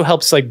 she also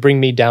helps like bring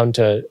me down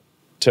to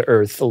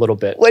earth a little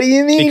bit. What do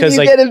you mean? Because, you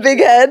like, get a big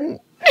head?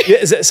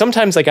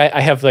 Sometimes like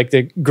I have like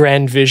the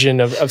grand vision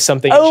of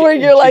something. Oh, where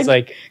you're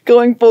like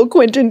going full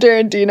Quentin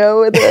Tarantino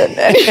with it.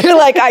 And you're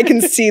like, I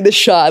can see the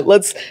shot.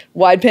 Let's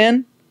wide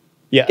pan.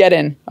 Yeah. Get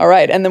in. All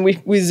right. And then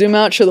we zoom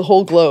out, show the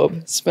whole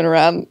globe, spin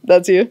around.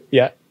 That's you?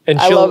 Yeah. And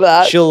I love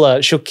that.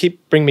 She'll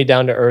keep bring me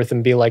down to earth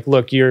and be like,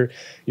 look, your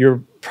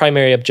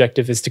primary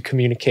objective is to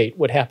communicate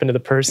what happened to the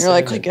person. You're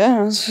like, I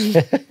guess.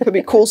 Could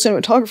be a cool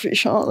cinematography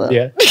shot though.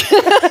 Yeah.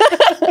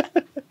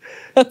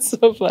 That's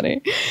so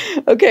funny.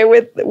 Okay,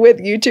 with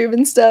YouTube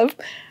and stuff,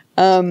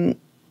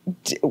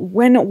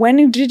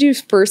 when did you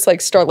first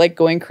like start like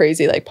going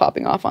crazy, like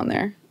popping off on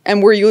there?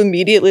 And were you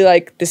immediately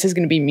like, this is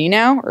gonna be me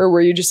now? Or were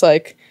you just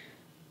like,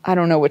 I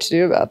don't know what to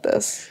do about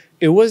this?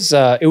 It was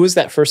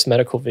that first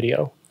medical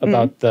video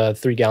about the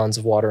 3 gallons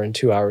of water in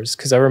 2 hours.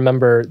 Because I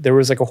remember there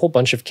was like a whole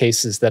bunch of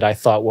cases that I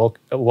thought, well,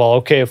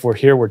 okay, if we're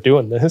here, we're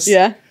doing this.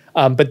 Yeah.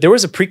 But there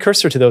was a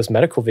precursor to those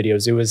medical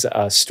videos. It was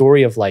a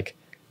story of like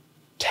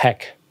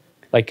tech.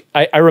 Like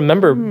I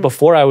remember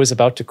before I was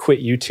about to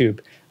quit YouTube,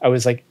 I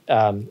was like,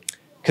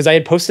 because I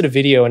had posted a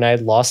video and I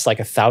had lost like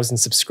 1,000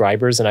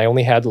 subscribers and I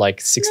only had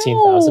like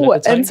 16,000 at the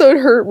time. And so it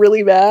hurt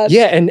really bad.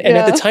 Yeah, and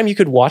at the time you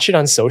could watch it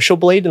on Social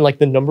Blade and like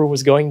the number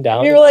was going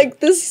down. You're like,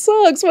 this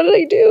sucks. What did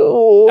I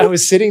do? I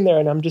was sitting there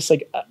and I'm just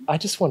like, I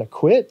just want to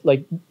quit.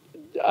 Like,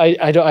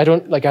 I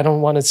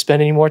don't want to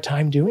spend any more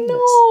time doing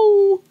this.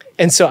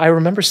 And so I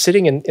remember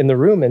sitting in the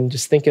room and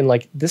just thinking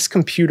like, this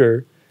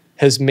computer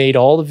has made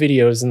all the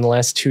videos in the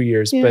last 2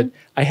 years, but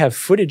I have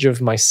footage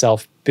of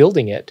myself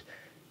building it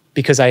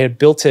because I had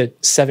built it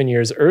 7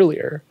 years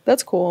earlier.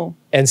 That's cool.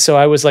 And so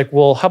I was like,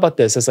 well, how about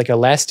this? As like a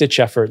last ditch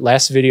effort,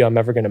 last video I'm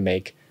ever going to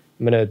make.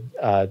 I'm going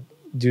to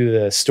do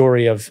the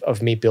story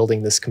of me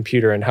building this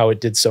computer and how it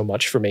did so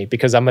much for me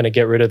because I'm going to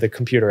get rid of the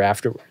computer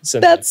afterwards.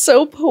 And that's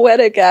so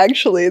poetic,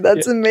 actually.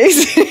 That's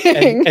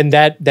amazing. And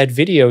that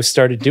video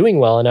started doing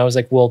well. And I was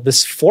like, well,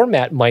 this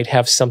format might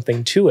have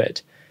something to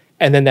it.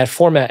 And then that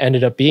format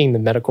ended up being the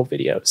medical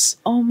videos.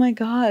 Oh my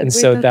God. And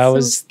so that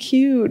was so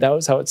cute. That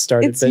was how it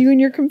started. It's you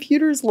and your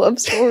computer's love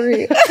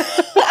story.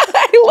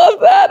 I love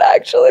that,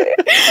 actually.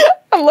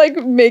 I'm like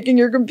making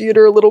your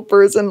computer a little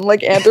person,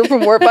 like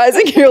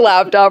anthropomorphizing your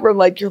laptop. I'm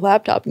like, your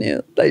laptop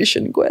knew that you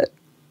shouldn't quit.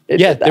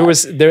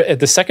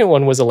 The second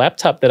one was a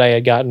laptop that I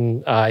had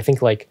gotten, I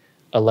think like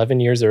 11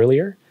 years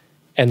earlier.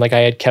 And like I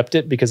had kept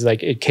it because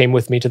like it came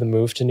with me to the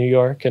move to New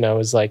York. And I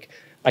was like,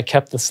 I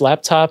kept this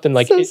laptop and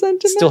like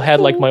it still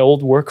had like my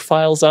old work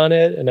files on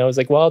it. And I was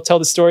like, well, I'll tell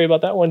the story about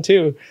that one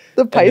too.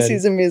 The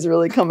Pisces in me is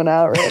really coming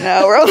out right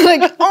now. Where I'm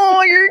like,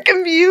 oh, your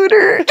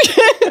computer.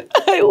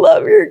 I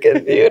love your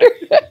computer.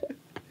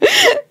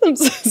 I'm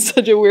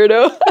such a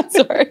weirdo. I'm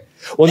sorry.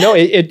 Well, no,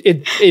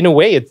 it in a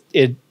way,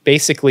 it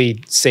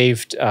basically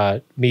saved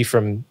me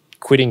from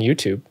quitting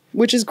YouTube.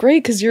 Which is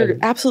great because you're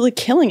absolutely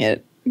killing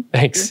it.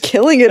 Thanks. You're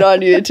killing it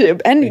on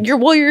YouTube. And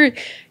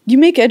you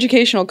make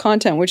educational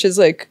content, which is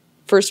like,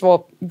 first of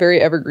all, very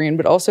evergreen,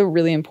 but also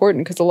really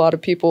important because a lot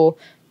of people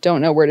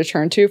don't know where to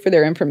turn to for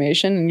their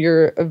information. And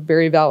you're a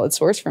very valid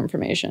source for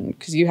information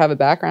because you have a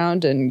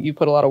background and you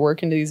put a lot of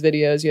work into these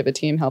videos. You have a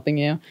team helping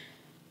you.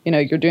 You know,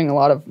 you're doing a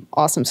lot of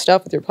awesome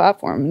stuff with your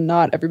platform.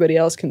 Not everybody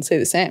else can say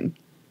the same.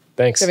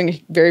 Thanks. It's having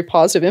a very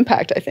positive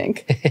impact, I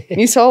think. And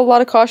you saw a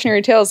lot of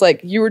cautionary tales. Like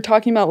you were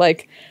talking about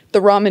like the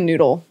ramen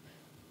noodle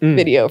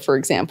video, for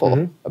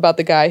example, about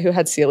the guy who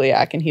had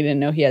celiac and he didn't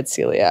know he had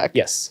celiac.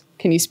 Yes.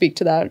 Can you speak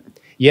to that?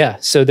 Yeah,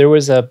 so there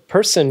was a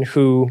person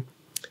who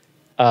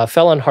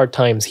fell on hard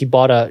times. He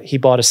bought a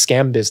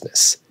scam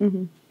business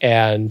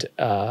and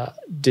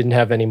didn't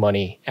have any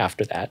money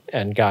after that,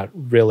 and got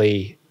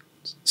really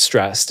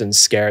stressed and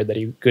scared that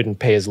he couldn't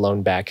pay his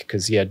loan back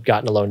because he had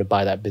gotten a loan to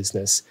buy that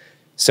business.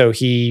 So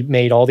he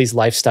made all these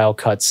lifestyle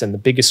cuts, and the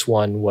biggest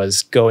one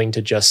was going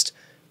to just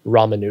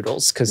ramen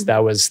noodles because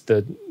that was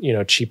the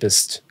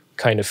cheapest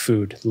kind of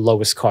food,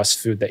 lowest cost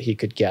food that he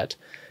could get,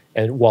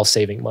 and while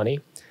saving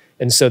money.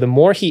 And so the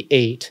more he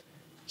ate,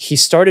 he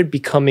started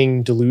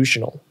becoming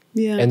delusional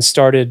and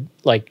started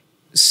like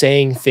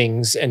saying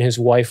things. And his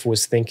wife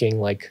was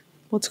thinking like,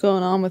 what's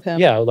going on with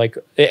him? Yeah. Like,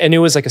 and it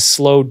was like a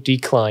slow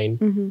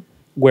decline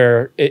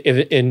where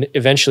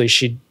eventually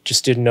she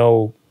just didn't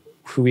know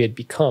who he had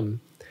become.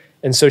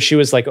 And so she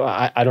was like,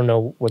 oh, I don't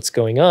know what's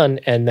going on.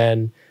 And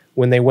then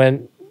when they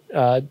went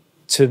to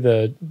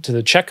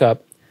the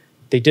checkup,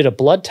 they did a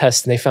blood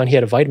test and they found he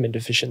had a vitamin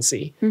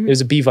deficiency. It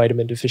was a B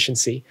vitamin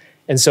deficiency.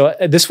 And so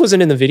this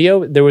wasn't in the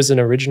video. There was an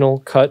original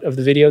cut of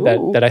the video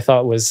that I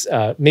thought was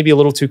maybe a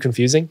little too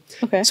confusing.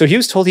 Okay. So he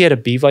was told he had a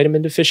B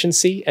vitamin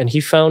deficiency, and he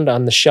found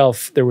on the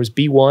shelf there was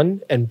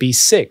B1 and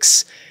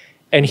B6.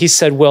 And he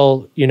said,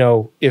 well,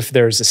 if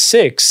there's a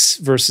 6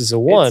 versus a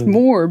 1. It's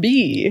more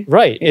B.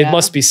 Right. Yeah. It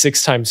must be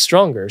 6 times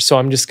stronger. So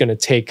I'm just going to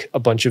take a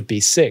bunch of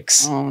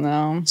B6. Oh,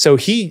 no. So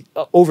he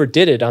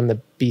overdid it on the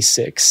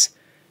B6.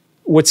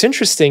 What's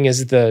interesting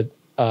is the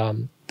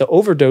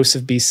overdose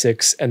of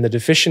B6 and the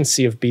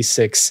deficiency of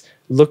B6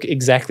 look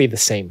exactly the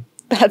same.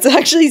 That's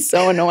actually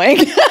so annoying.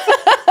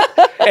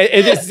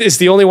 It's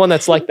the only one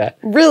that's like that.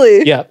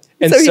 Really? Yeah.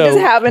 And so he just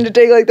happened to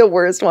take like the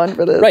worst one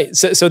for this. Right.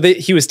 So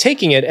he was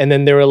taking it, and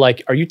then they were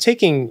like, are you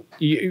taking,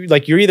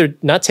 you're either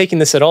not taking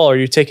this at all or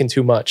you're taking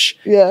too much.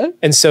 Yeah.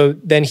 And so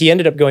then he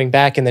ended up going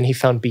back, and then he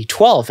found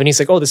B12, and he's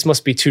like, oh, this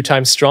must be 2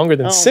 times stronger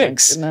than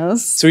 6. My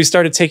goodness. So he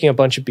started taking a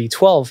bunch of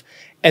B12.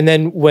 And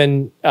then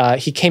when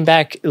he came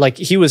back, like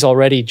he was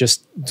already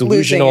just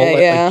delusional,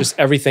 like just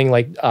everything,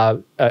 like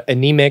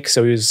anemic.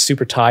 So he was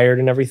super tired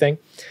and everything.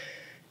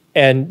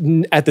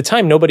 And at the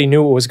time, nobody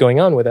knew what was going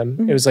on with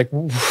him. It was like,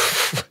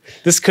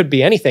 this could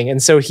be anything.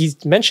 And so he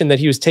mentioned that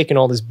he was taking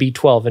all this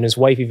B12, and his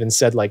wife even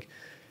said like,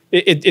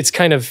 it's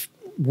kind of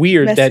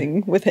weird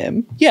messing with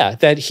him. Yeah,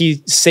 that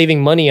he's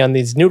saving money on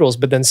these noodles,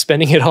 but then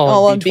spending it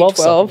all on B12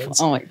 supplements.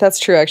 Oh my, that's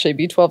true. Actually,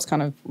 B12 is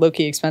kind of low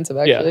key expensive.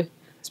 Actually. Yeah.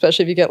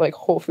 Especially if you get like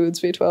Whole Foods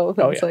B12,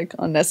 that's like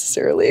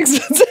unnecessarily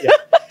expensive.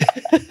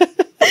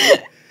 Yeah.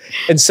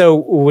 And so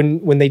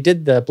when they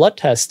did the blood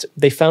test,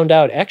 they found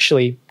out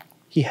actually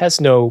he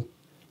has no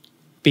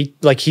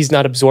he's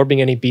not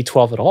absorbing any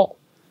B12 at all.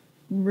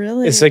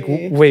 Really? It's like,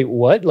 wait,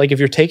 what? Like if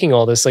you're taking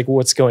all this, like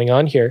what's going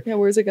on here? Yeah,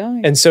 where's it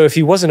going? And so if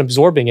he wasn't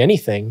absorbing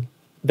anything,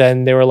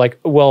 then they were like,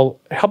 well,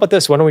 how about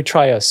this? Why don't we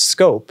try a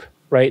scope,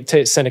 right?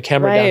 To send a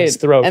camera down his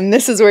throat. And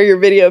this is where your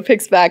video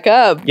picks back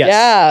up. Yes.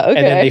 Yeah, okay.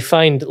 And then they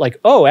find like,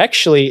 oh,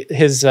 actually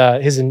his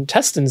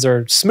intestines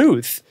are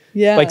smooth.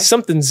 Yeah. Like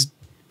something's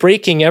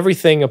breaking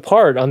everything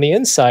apart on the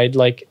inside,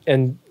 like,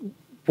 and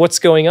what's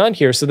going on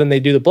here? So then they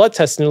do the blood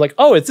test and they're like,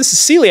 oh, this is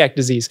celiac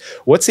disease.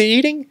 What's he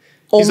eating?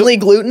 Only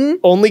gluten?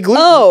 Only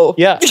gluten. Oh.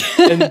 Yeah.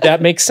 And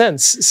that makes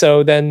sense.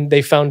 So then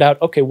they found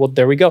out, okay, well,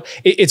 there we go.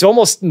 It's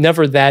almost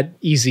never that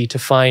easy to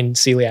find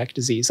celiac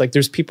disease. Like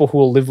there's people who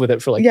will live with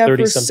it for like 30 something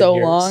years. So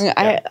long.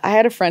 Yeah. I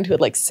had a friend who had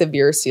like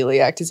severe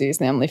celiac disease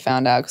and they only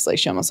found out because like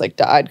she almost like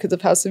died because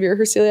of how severe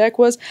her celiac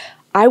was.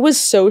 I was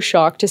so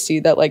shocked to see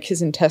that like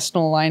his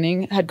intestinal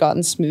lining had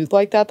gotten smooth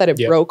like that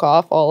it broke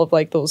off all of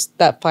like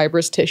that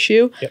fibrous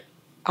tissue. Yep.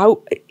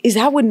 Is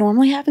that what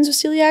normally happens with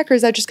celiac, or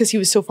is that just because he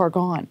was so far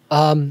gone?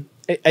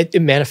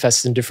 It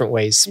manifests in different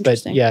ways,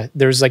 but yeah,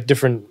 there's like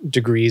different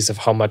degrees of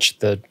how much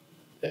the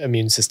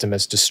immune system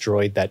has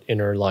destroyed that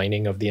inner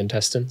lining of the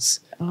intestines.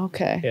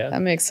 Okay, yeah,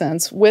 that makes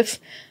sense. With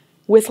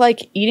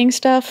like eating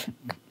stuff,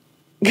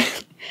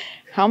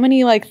 how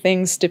many like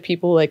things do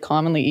people like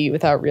commonly eat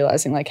without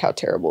realizing like how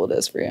terrible it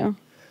is for you?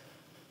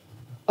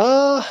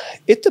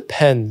 It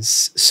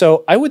depends.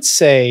 So I would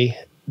say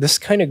this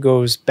kind of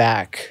goes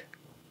back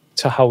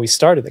to how we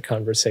started the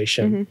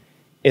conversation. Mm-hmm.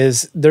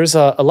 Is there's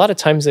a lot of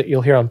times that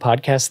you'll hear on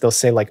podcasts, they'll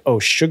say like, oh,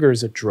 sugar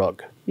is a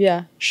drug.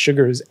 Yeah.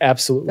 Sugar is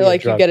absolutely They're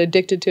like, a drug. You get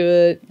addicted to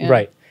it. Yeah.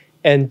 Right.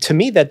 And to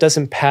me, that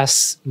doesn't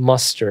pass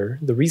muster.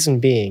 The reason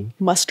being...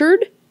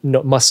 Mustard?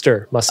 No,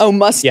 muster. Oh,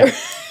 mustard.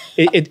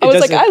 Yeah. I was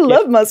like, I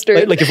love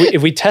mustard. Like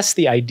if we test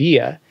the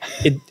idea,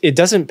 it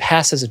doesn't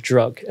pass as a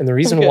drug. And the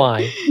reason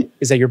why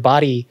is that your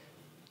body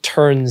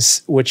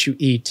turns what you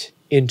eat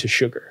into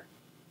sugar.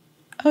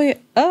 Oh, yeah.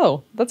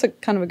 Oh, that's a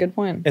kind of a good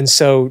point. And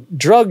so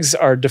drugs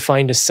are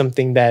defined as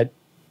something that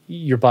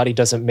your body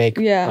doesn't make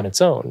on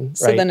its own, right?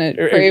 So then it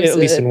craves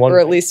it,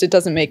 at least it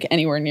doesn't make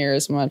anywhere near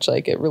as much.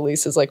 Like it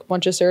releases like a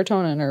bunch of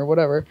serotonin or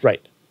whatever. Right.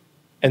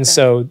 And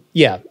so,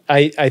 yeah,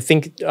 I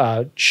think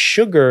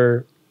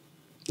sugar,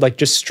 like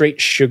just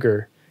straight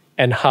sugar,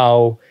 and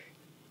how,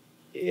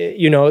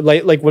 you know,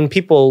 like when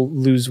people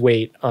lose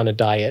weight on a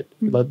diet,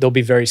 they'll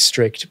be very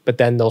strict, but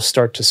then they'll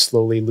start to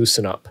slowly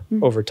loosen up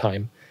over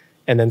time.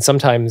 And then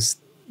sometimes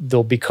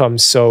they'll become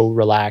so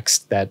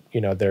relaxed that,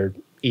 you know, they're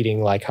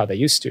eating like how they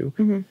used to.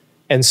 Mm-hmm.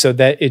 And so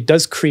that it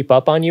does creep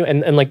up on you.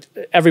 And like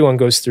everyone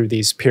goes through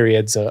these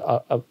periods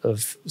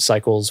of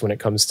cycles when it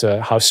comes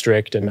to how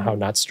strict and how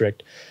not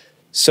strict.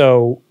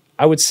 So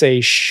I would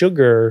say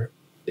sugar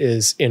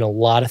is in a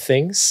lot of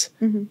things,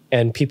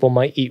 and people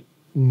might eat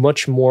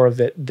much more of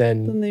it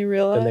than they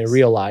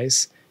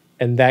realize.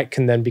 And that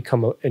can then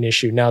become an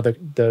issue. Now,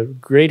 the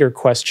greater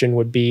question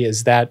would be,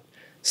 is that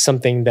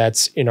something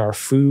that's in our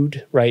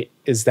food, right?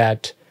 Is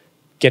that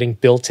getting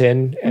built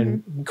in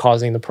and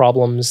causing the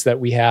problems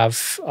that we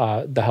have,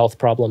 the health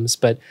problems?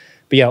 But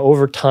yeah,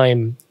 over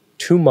time,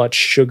 too much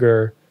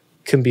sugar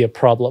can be a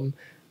problem.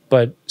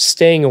 But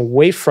staying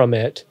away from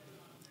it,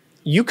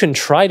 you can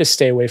try to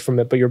stay away from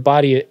it, but your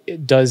body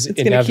does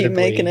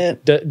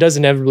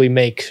inevitably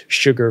make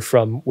sugar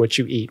from what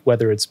you eat,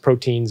 whether it's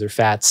proteins or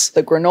fats.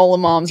 The granola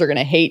moms are going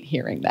to hate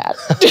hearing that.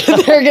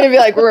 They're going to be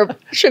like, we're a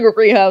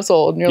sugar-free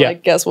household. And you're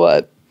like, guess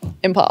what?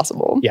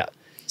 Impossible. Yeah.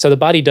 So the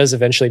body does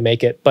eventually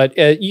make it, but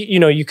you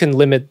know, you can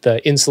limit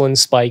the insulin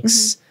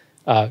spikes,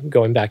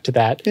 going back to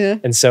that. Yeah.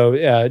 And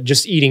so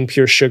just eating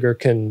pure sugar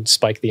can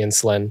spike the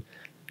insulin.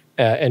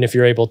 And if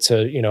you're able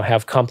to, you know,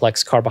 have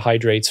complex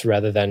carbohydrates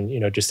rather than,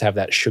 you know, just have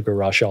that sugar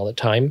rush all the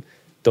time,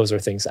 those are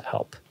things that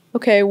help.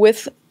 Okay.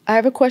 I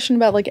have a question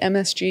about like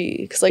MSG,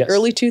 because like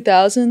early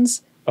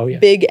 2000s,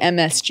 big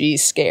MSG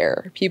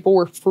scare. People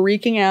were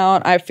freaking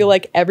out. I feel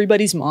like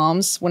everybody's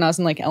moms, when I was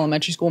in like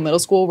elementary school, middle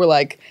school, were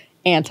like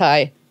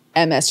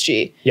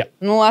anti-MSG. Yeah.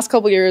 In the last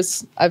couple of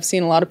years, I've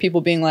seen a lot of people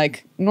being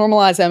like,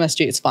 normalize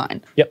MSG, it's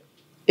fine. Yep.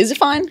 Is it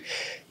fine?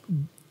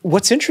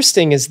 What's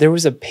interesting is there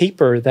was a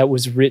paper that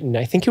was written,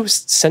 I think it was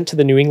sent to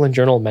the New England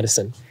Journal of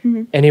Medicine,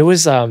 and it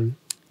was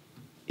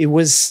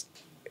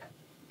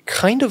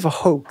kind of a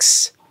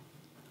hoax.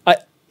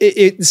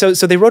 So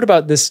they wrote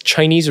about this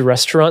Chinese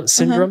restaurant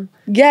syndrome.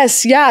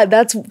 Yes, yeah,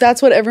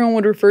 that's what everyone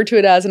would refer to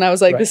it as, and I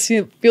was like, this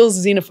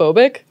feels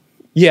xenophobic.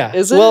 Yeah,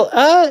 is it? Well,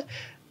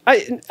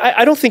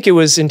 I don't think it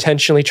was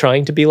intentionally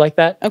trying to be like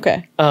that.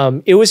 Okay,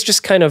 it was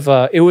just kind of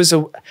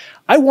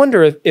I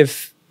wonder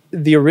if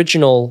the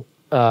original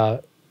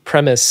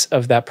premise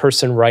of that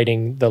person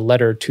writing the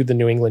letter to the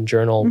New England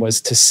Journal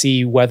was to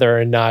see whether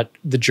or not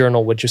the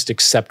journal would just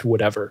accept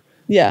whatever.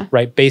 Yeah.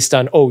 Right. Based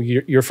on, oh,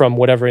 you're from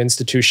whatever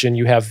institution,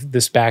 you have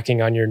this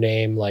backing on your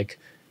name. Like,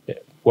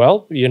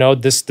 well, you know,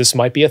 this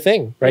might be a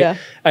thing. Right. Yeah.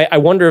 I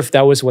wonder if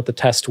that was what the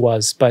test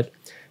was. But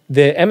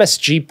the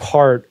MSG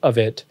part of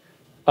it,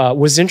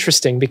 was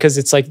interesting because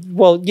it's like,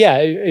 well, yeah,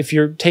 if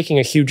you're taking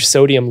a huge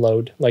sodium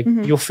load, like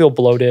you'll feel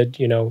bloated,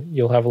 you know,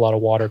 you'll have a lot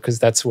of water because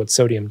that's what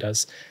sodium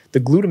does. The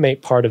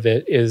glutamate part of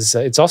it is,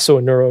 it's also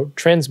a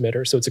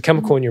neurotransmitter. So it's a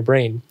chemical in your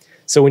brain.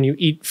 So when you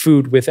eat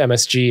food with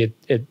MSG,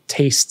 it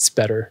tastes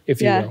better,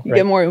 if you will. You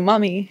get more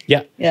umami.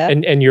 Yeah.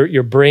 And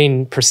your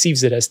brain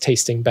perceives it as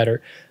tasting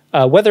better.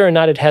 Whether or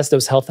not it has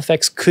those health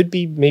effects could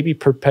be maybe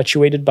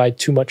perpetuated by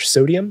too much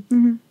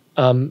sodium.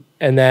 And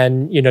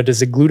then, you know, does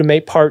the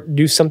glutamate part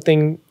do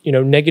something, you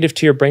know, negative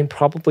to your brain?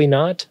 Probably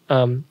not,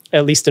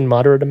 at least in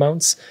moderate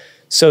amounts.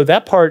 So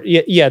that part,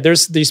 yeah,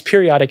 there's these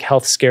periodic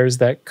health scares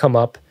that come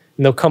up,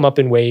 and they'll come up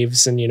in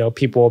waves, and, you know,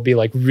 people will be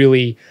like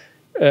really,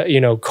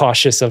 you know,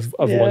 cautious of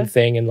one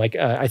thing. And like,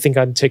 I think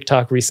on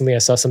TikTok recently, I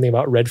saw something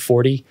about Red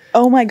 40.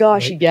 Oh my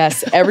gosh,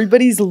 yes.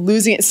 Everybody's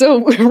losing it.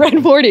 So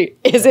Red 40,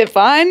 is it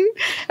fine?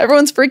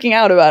 Everyone's freaking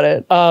out about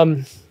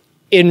it.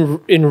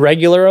 In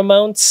regular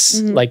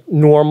amounts, like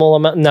normal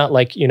amount, not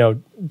like, you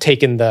know,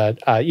 taking the,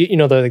 you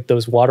know, like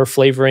those water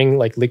flavoring,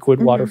 like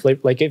liquid water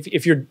flavor. Like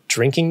if you're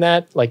drinking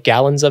that, like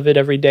gallons of it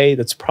every day,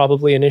 that's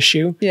probably an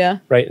issue. Yeah.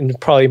 Right. And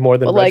probably more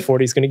than Red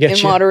 40 is going to get you.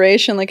 In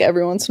moderation, like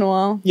every once in a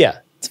while. Yeah.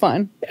 It's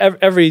fine.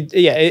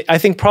 I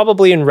think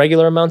probably in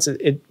regular amounts,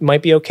 it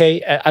might be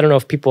okay. I don't know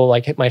if people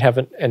like might have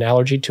an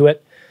allergy to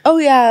it. Oh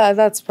yeah,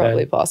 that's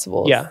probably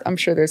possible. Yeah. I'm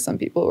sure there's some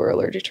people who are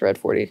allergic to Red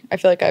 40. I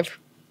feel like I've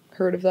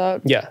heard of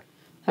that. Yeah.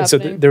 And so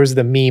there was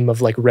the meme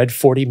of like Red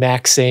 40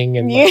 maxing,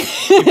 and like,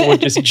 people would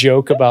just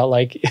joke about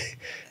like,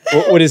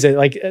 what is it?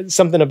 Like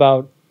something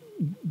about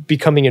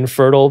becoming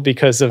infertile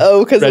because of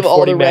because of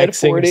all the Red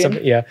 40.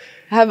 Yeah.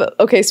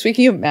 Okay,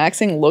 speaking of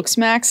maxing, looks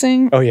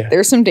maxing. Oh yeah.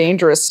 There's some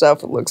dangerous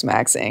stuff with looks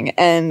maxing.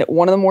 And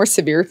one of the more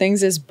severe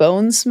things is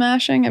bone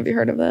smashing. Have you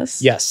heard of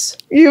this? Yes.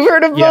 You've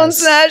heard of bone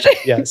smashing?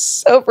 Yes.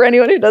 So for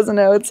anyone who doesn't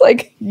know, it's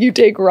like you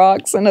take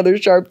rocks and other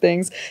sharp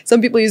things.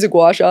 Some people use a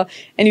gua sha,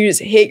 and you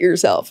just hit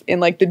yourself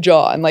in like the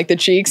jaw and like the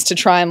cheeks to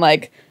try and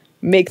like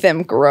make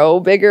them grow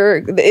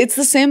bigger. It's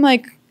the same,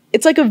 like,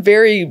 it's like a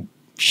very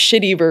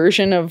shitty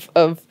version of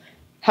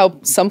how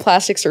some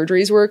plastic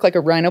surgeries work, like a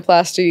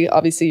rhinoplasty.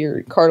 Obviously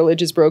your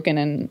cartilage is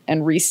broken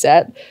and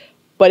reset,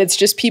 but it's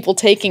just people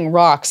taking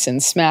rocks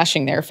and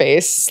smashing their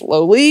face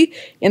slowly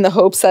in the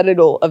hopes that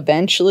it'll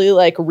eventually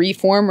like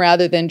reform,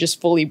 rather than just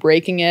fully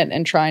breaking it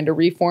and trying to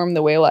reform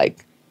the way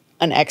like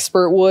an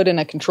expert would in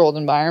a controlled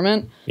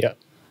environment. Yeah.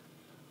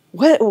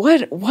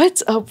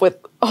 What's up with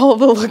all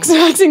the looks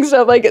maxing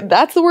stuff? Like,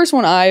 that's the worst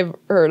one I've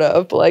heard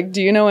of. But, like,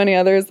 do you know any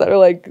others that are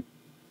like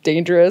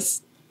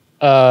dangerous?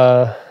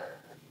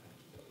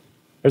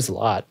 There's a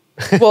lot.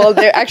 Well,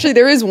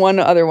 there is one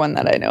other one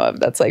that I know of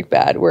that's like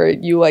bad, where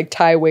you like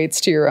tie weights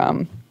to your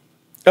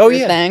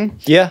thing.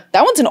 Yeah.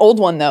 That one's an old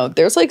one though.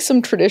 There's like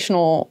some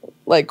traditional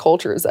like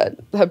cultures that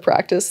have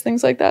practiced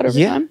things like that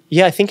over time.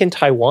 Yeah, I think in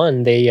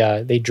Taiwan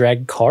they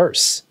drag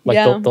cars. Like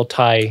they'll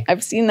tie.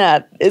 I've seen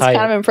that. It's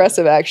kind of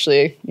impressive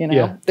actually, you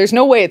know. There's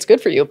no way it's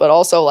good for you, but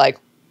also like,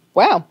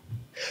 wow.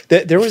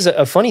 There was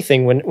a funny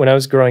thing when I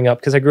was growing up,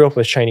 because I grew up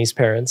with Chinese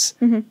parents,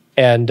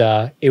 and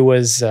it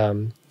was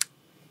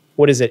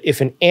what is it? If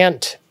an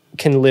ant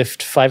can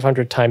lift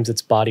 500 times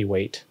its body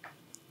weight,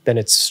 then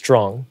it's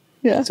strong.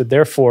 Yeah. So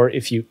therefore,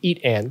 if you eat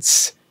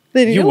ants,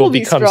 then you will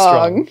become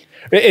strong.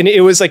 And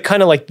it was like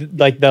kind of like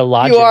the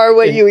logic. You are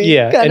what you eat.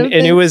 Yeah. And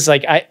it was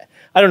like I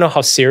don't know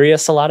how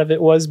serious a lot of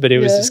it was, but it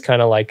was just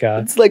kind of like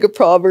it's like a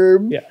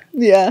proverb. Yeah.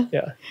 Yeah.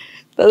 Yeah.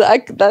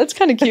 That's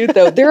kind of cute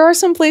though. There are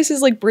some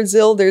places like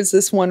Brazil. There's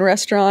this one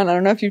restaurant. I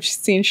don't know if you've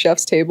seen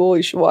Chef's Table.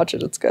 You should watch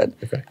it. It's good.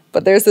 Okay.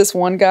 But there's this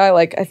one guy,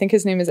 like I think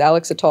his name is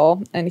Alex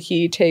Attal, and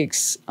he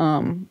takes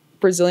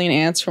Brazilian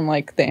ants from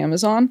like the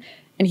Amazon,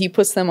 and he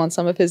puts them on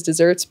some of his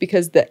desserts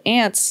because the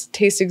ants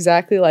taste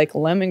exactly like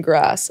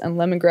lemongrass, and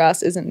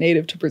lemongrass isn't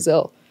native to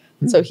Brazil.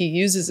 So he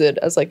uses it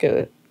as like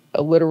a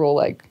literal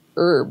like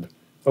herb,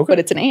 but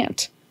it's an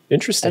ant.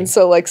 Interesting. And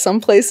so like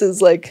some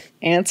places like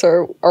ants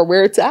are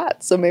where it's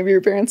at. So maybe your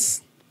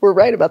parents were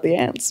right about the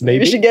ants.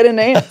 Maybe you should get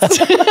into ants.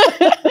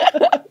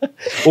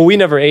 Well, we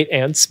never ate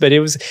ants, but it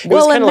was kind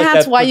of like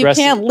that's why you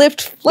can't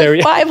lift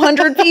like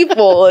 500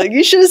 people.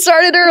 You should have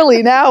started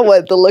early. Now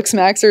what? The looks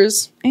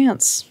maxers?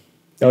 Ants.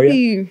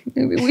 Maybe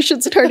we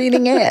should start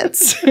eating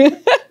ants.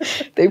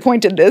 They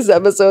pointed this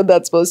episode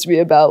that's supposed to be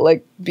about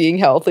like being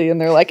healthy,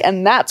 and they're like,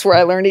 and that's where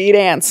I learned to eat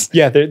ants.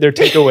 Yeah, they're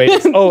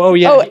takeaways. Oh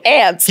yeah. Oh,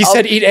 ants. He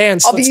said eat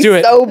ants. Let's do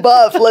it. So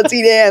buff. Let's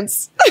eat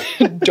ants.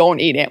 Don't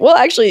eat ants. Well,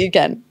 actually you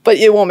can, but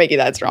it won't make you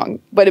that strong.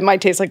 But it might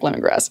taste like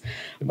lemongrass.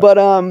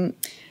 But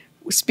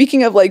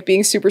speaking of like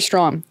being super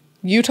strong,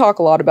 you talk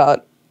a lot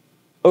about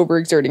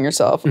overexerting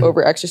yourself,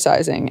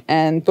 over-exercising.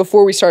 And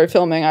before we started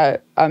filming,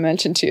 I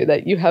mentioned to you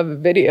that you have a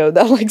video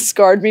that like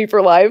scarred me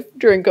for life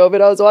during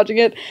COVID. I was watching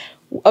it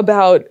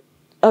about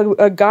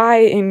a guy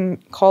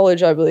in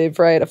college, I believe,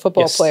 right? A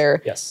football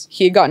player. Yes.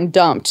 He had gotten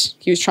dumped.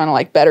 He was trying to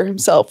like better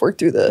himself, work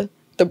through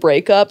the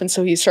breakup. And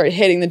so he started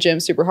hitting the gym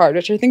super hard,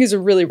 which I think is a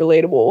really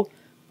relatable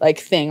like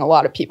thing a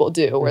lot of people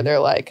do where they're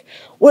like,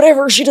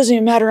 whatever, she doesn't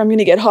even matter. I'm going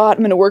to get hot.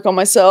 I'm going to work on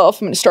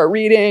myself. I'm going to start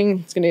reading.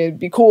 It's going to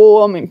be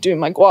cool. I'm going to do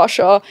my gua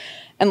sha.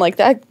 And like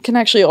that can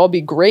actually all be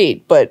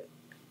great. But,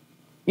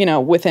 you know,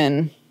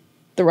 within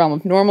the realm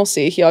of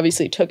normalcy, he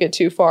obviously took it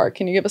too far.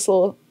 Can you give us a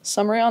little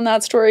summary on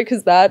that story?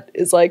 Because that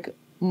is like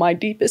my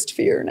deepest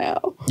fear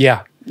now.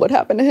 Yeah. What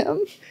happened to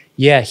him?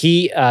 Yeah,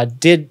 he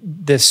did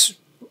this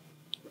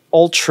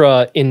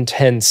ultra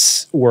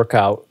intense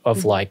workout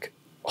of like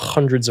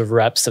hundreds of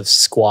reps of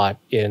squat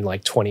in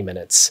like 20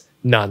 minutes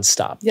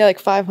nonstop. Yeah, like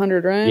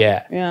 500, right?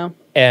 Yeah. Yeah.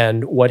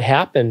 And what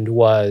happened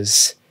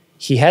was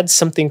he had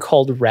something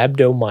called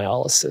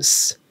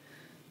rhabdomyolysis.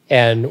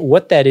 And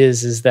what that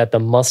is that the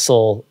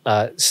muscle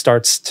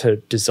starts to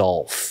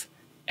dissolve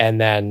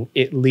and then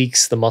it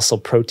leaks the muscle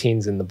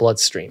proteins in the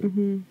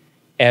bloodstream.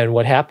 And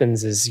what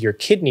happens is your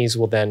kidneys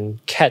will then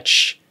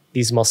catch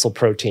these muscle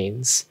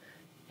proteins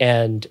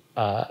and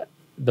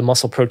the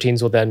muscle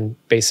proteins will then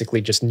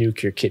basically just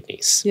nuke your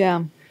kidneys.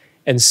 Yeah.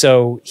 And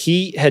so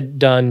he had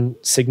done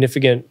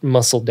significant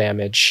muscle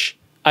damage.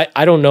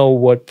 I don't know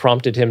what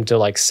prompted him to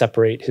like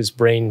separate his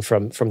brain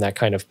from that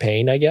kind of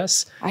pain, I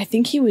guess. I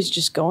think he was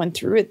just going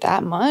through it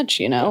that much,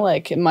 you know,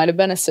 like it might have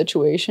been a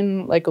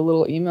situation, like a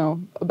little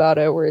emo about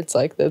it where it's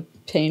like the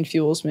pain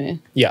fuels me.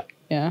 Yeah.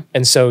 Yeah.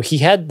 And so he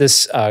had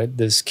this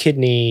this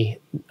kidney,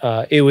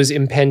 it was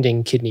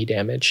impending kidney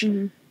damage.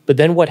 But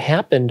then what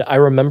happened, I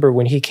remember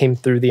when he came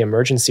through the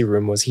emergency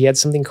room, was he had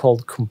something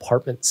called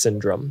compartment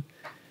syndrome.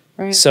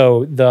 Right.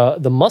 So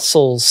the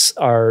muscles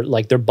are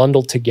like they're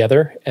bundled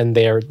together and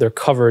they're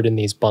covered in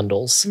these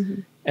bundles.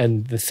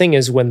 And the thing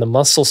is, when the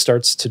muscle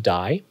starts to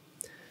die,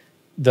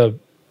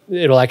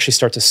 it'll actually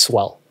start to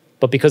swell.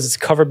 But because it's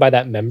covered by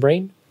that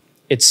membrane,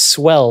 it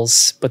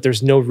swells, but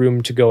there's no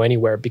room to go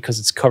anywhere because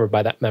it's covered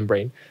by that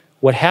membrane.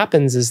 What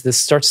happens is this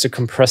starts to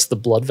compress the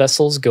blood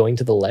vessels going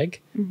to the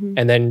leg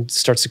and then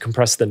starts to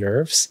compress the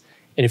nerves.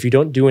 And if you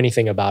don't do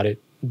anything about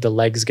it, the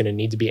leg's going to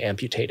need to be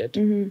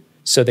amputated.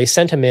 So they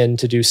sent him in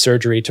to do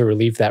surgery to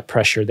relieve that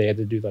pressure. They had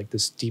to do like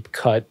this deep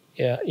cut,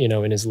 you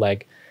know, in his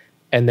leg.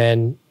 And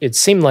then it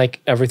seemed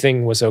like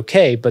everything was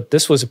okay, but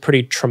this was a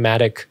pretty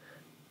traumatic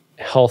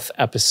health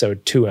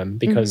episode to him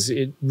because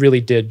it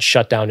really did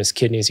shut down his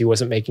kidneys. He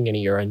wasn't making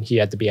any urine. He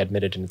had to be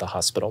admitted into the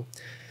hospital.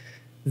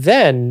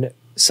 Then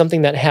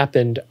something that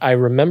happened, I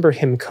remember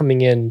him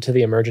coming into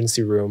the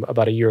emergency room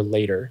about a year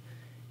later,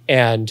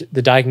 and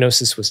the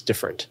diagnosis was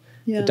different.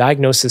 The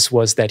diagnosis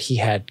was that he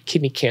had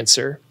kidney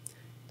cancer,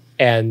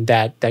 and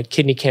that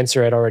kidney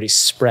cancer had already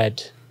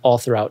spread all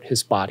throughout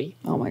his body.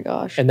 Oh my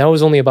gosh. And that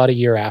was only about a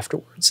year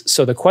afterwards.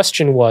 So the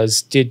question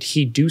was, did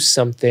he do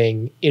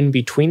something in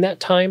between that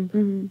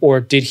time? Or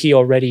did he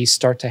already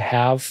start to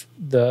have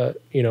the,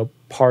 you know,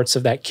 parts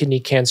of that kidney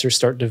cancer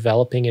start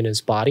developing in his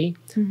body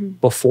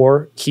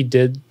before he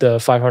did the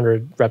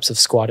 500 reps of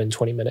squat in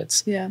 20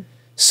 minutes? Yeah.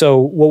 So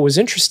what was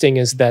interesting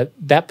is that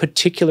that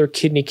particular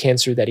kidney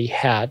cancer that he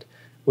had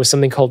was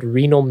something called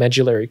renal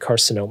medullary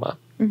carcinoma.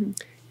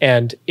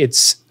 And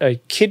it's a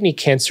kidney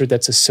cancer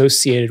that's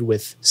associated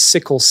with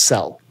sickle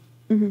cell.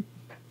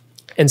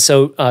 And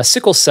so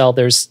sickle cell,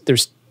 there's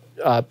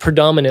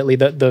predominantly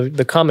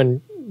the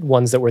common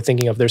ones that we're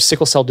thinking of. There's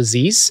sickle cell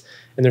disease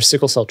and there's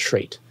sickle cell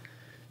trait.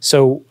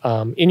 So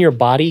in your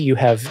body, you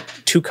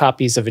have two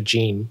copies of a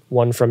gene,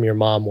 one from your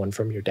mom, one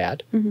from your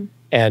dad.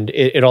 And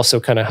it also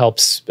kind of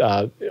helps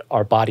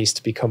our bodies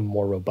to become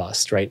more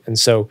robust, right? And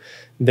so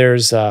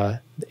there's,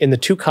 in the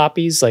two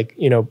copies, like,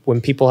 you know, when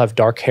people have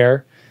dark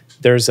hair,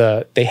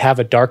 they have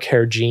a dark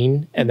hair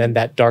gene, and then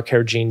that dark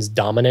hair gene's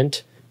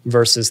dominant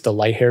versus the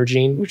light hair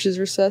gene. Which is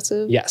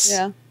recessive? Yes.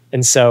 Yeah.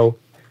 And so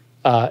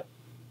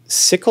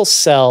sickle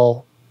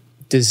cell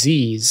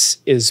disease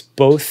is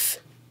both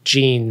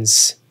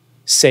genes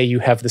say you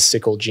have the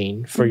sickle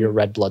gene for your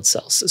red blood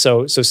cells.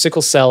 So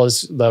sickle cell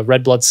is the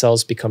red blood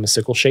cells become a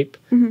sickle shape.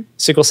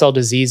 Sickle cell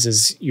disease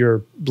is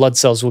your blood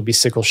cells will be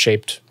sickle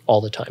shaped all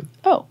the time.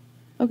 Oh,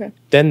 okay.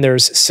 Then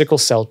there's sickle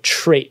cell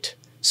trait.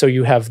 So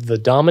you have the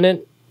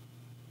dominant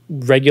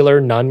regular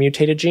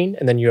non-mutated gene,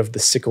 and then you have the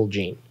sickle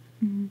gene.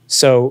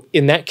 So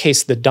in that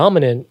case, the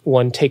dominant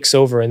one takes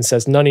over and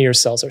says, none of your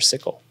cells are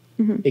sickle,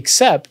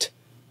 except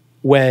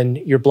when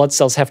your blood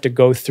cells have to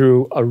go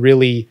through a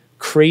really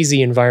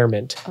crazy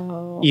environment,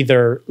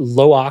 either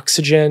low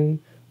oxygen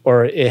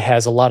or it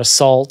has a lot of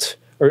salt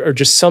or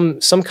just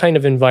some kind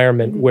of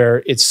environment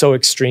where it's so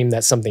extreme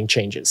that something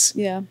changes.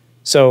 Yeah.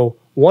 So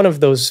one of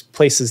those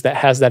places that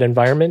has that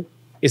environment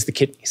is the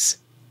kidneys.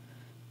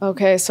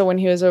 Okay, so when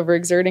he was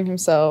overexerting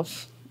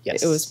himself,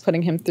 Yes. it was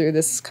putting him through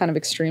this kind of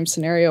extreme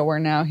scenario where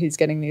now he's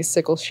getting these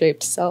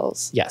sickle-shaped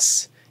cells.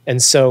 Yes. And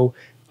so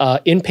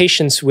in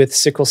patients with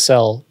sickle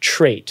cell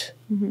trait,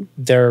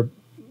 their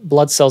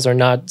blood cells are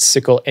not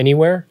sickle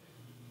anywhere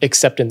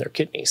except in their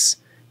kidneys.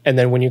 And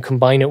then when you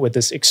combine it with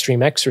this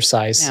extreme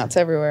exercise, Now it's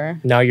everywhere.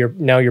 now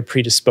you're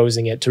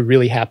predisposing it to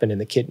really happen in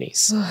the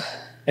kidneys.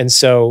 And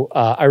so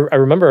I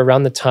remember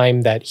around the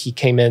time that he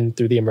came in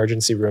through the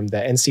emergency room, the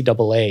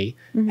NCAA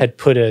had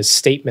put a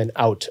statement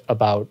out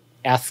about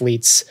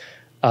athletes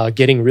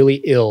getting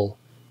really ill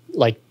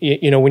like,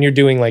 you know, when you're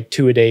doing like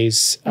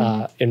 2-a-days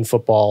in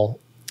football,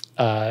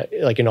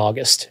 like in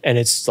August, and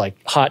it's like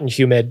hot and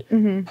humid,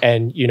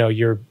 and, you know,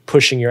 you're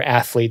pushing your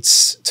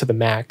athletes to the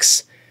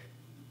max,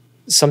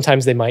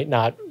 sometimes they might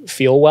not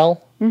feel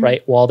well,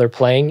 right, while they're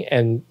playing.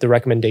 And the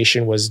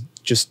recommendation was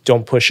just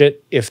don't push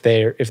it if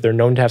they're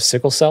known to have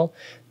sickle cell.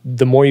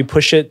 The more you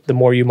push it, the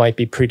more you might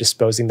be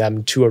predisposing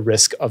them to a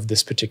risk of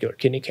this particular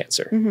kidney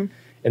cancer.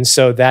 And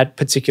so that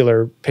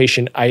particular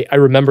patient, I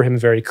remember him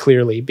very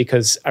clearly,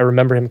 because I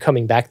remember him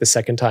coming back the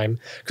second time.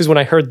 Because when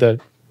I heard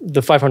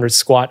the 500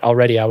 squat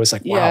already, I was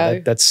like, wow,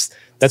 that's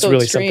so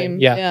really extreme. Something.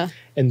 Yeah.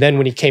 And then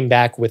when he came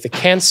back with the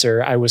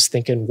cancer, I was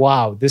thinking,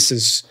 wow, this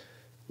is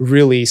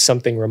really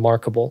something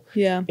remarkable.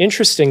 Yeah.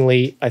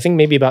 Interestingly, I think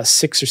maybe about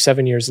 6 or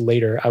 7 years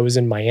later, I was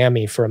in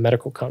Miami for a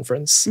medical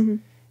conference.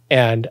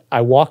 And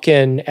I walk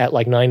in at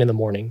like 9 in the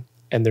morning,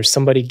 and there's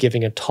somebody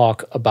giving a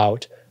talk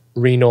about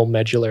renal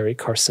medullary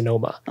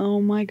carcinoma.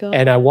 Oh my God.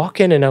 And I walk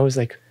in and I was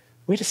like,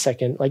 wait a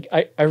second, like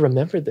I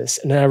remember this.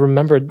 And then I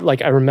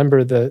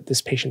remember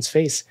this patient's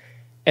face.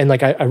 And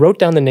like I wrote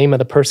down the name of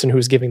the person who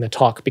was giving the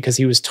talk, because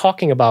he was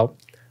talking about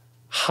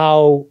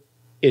how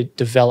it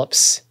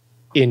develops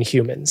in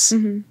humans.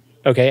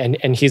 Okay.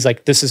 And he's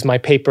like, this is my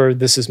paper,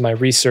 this is my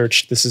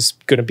research, this is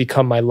going to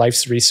become my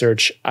life's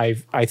research. I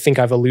think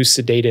I've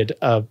elucidated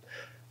a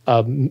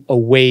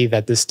way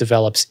that this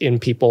develops in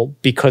people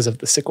because of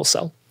the sickle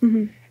cell.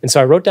 And so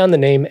I wrote down the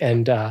name,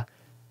 and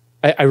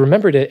I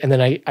remembered it. And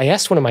then I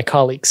asked one of my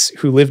colleagues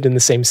who lived in the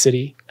same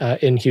city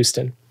in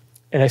Houston.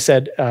 And I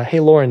said, hey,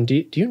 Lauren,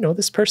 do you know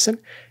this person?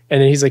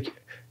 And then he's like,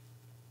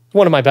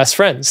 one of my best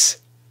friends.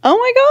 Oh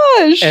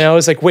my gosh. And I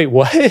was like, wait,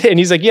 what? And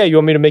he's like, yeah, you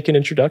want me to make an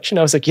introduction?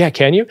 I was like, yeah,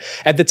 can you?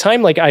 At the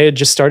time, like I had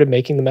just started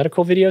making the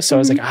medical video. So I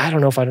was like, I don't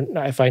know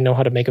if I know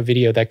how to make a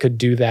video that could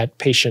do that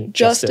patient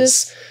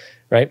justice.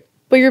 Right?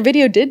 But your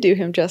video did do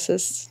him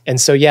justice. And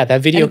so, yeah,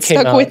 that video came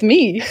out. Stuck with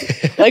me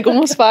like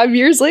almost 5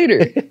 years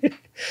later.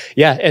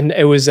 Yeah. And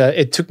it was,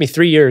 it took me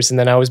 3 years, and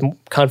then I was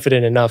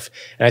confident enough.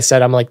 And I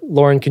said, I'm like,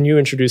 Lauren, can you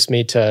introduce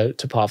me to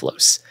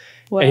Pavlos?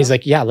 Wow. And he's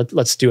like, yeah,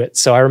 let's do it.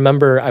 So I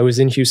remember I was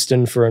in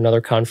Houston for another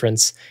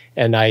conference,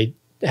 and I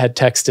had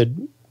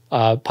texted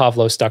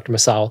Pavlos, Dr.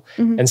 Masal,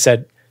 and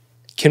said,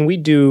 can we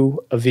do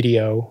a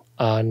video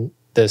on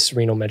this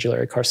renal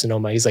medullary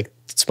carcinoma? He's like,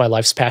 it's my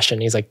life's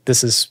passion. He's like,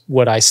 this is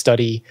what I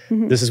study.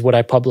 This is what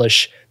I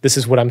publish. This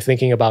is what I'm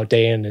thinking about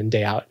day in and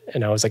day out.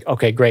 And I was like,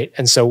 okay, great.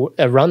 And so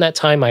around that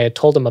time, I had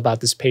told him about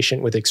this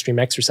patient with extreme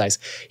exercise.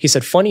 He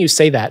said, funny you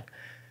say that,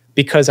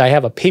 because I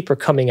have a paper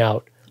coming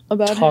out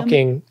about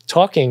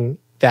talking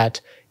that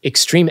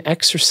extreme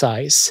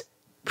exercise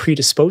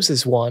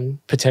predisposes one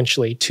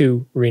potentially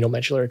to renal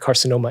medullary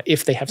carcinoma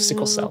if they have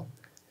sickle cell.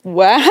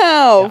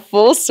 Wow. Yeah.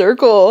 Full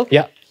circle.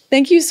 Yeah.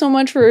 Thank you so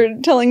much for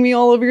telling me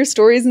all of your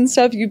stories and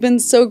stuff. You've been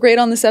so great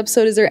on this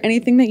episode. Is there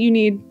anything that you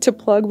need to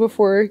plug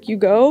before you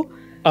go?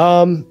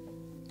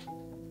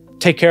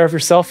 Take care of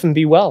yourself and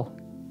be well.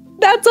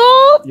 That's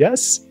all?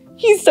 Yes.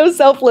 He's so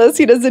selfless.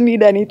 He doesn't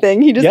need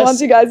anything. He just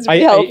wants you guys to be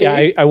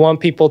healthy. I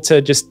want people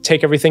to just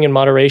take everything in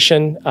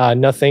moderation,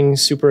 nothing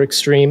super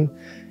extreme,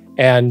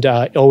 and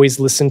always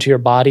listen to your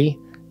body,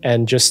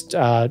 and just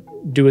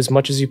do as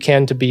much as you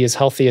can to be as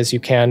healthy as you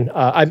can.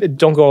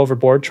 Don't go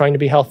overboard trying to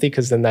be healthy,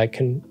 because then that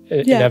can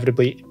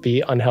inevitably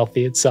be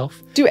unhealthy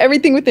itself. Do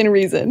everything within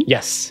reason.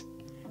 Yes.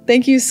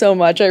 Thank you so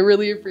much. I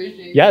really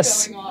appreciate you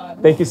coming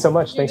on. Thank you so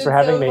much. Thanks for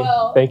having me.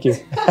 Well. Thank you.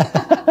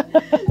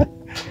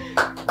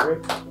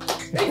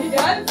 Thank you,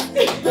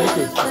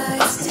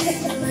 guys.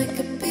 Thank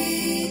you.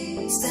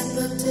 Step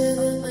up to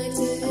the mic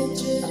to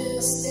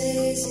introduce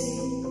Daisy.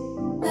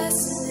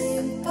 Last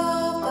name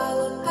Paul,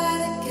 followed by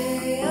the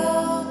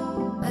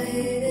KO. I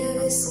ain't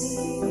ever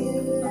seen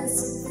you, that's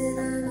something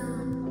I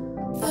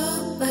know.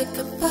 Float like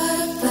a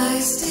butterfly,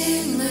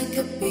 sting like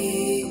a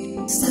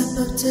bee. Step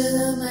up to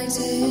the mic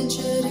to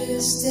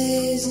introduce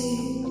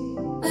Daisy.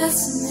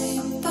 Last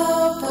name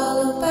Paul,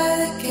 followed by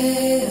the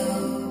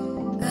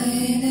KO. I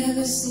ain't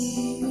ever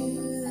seen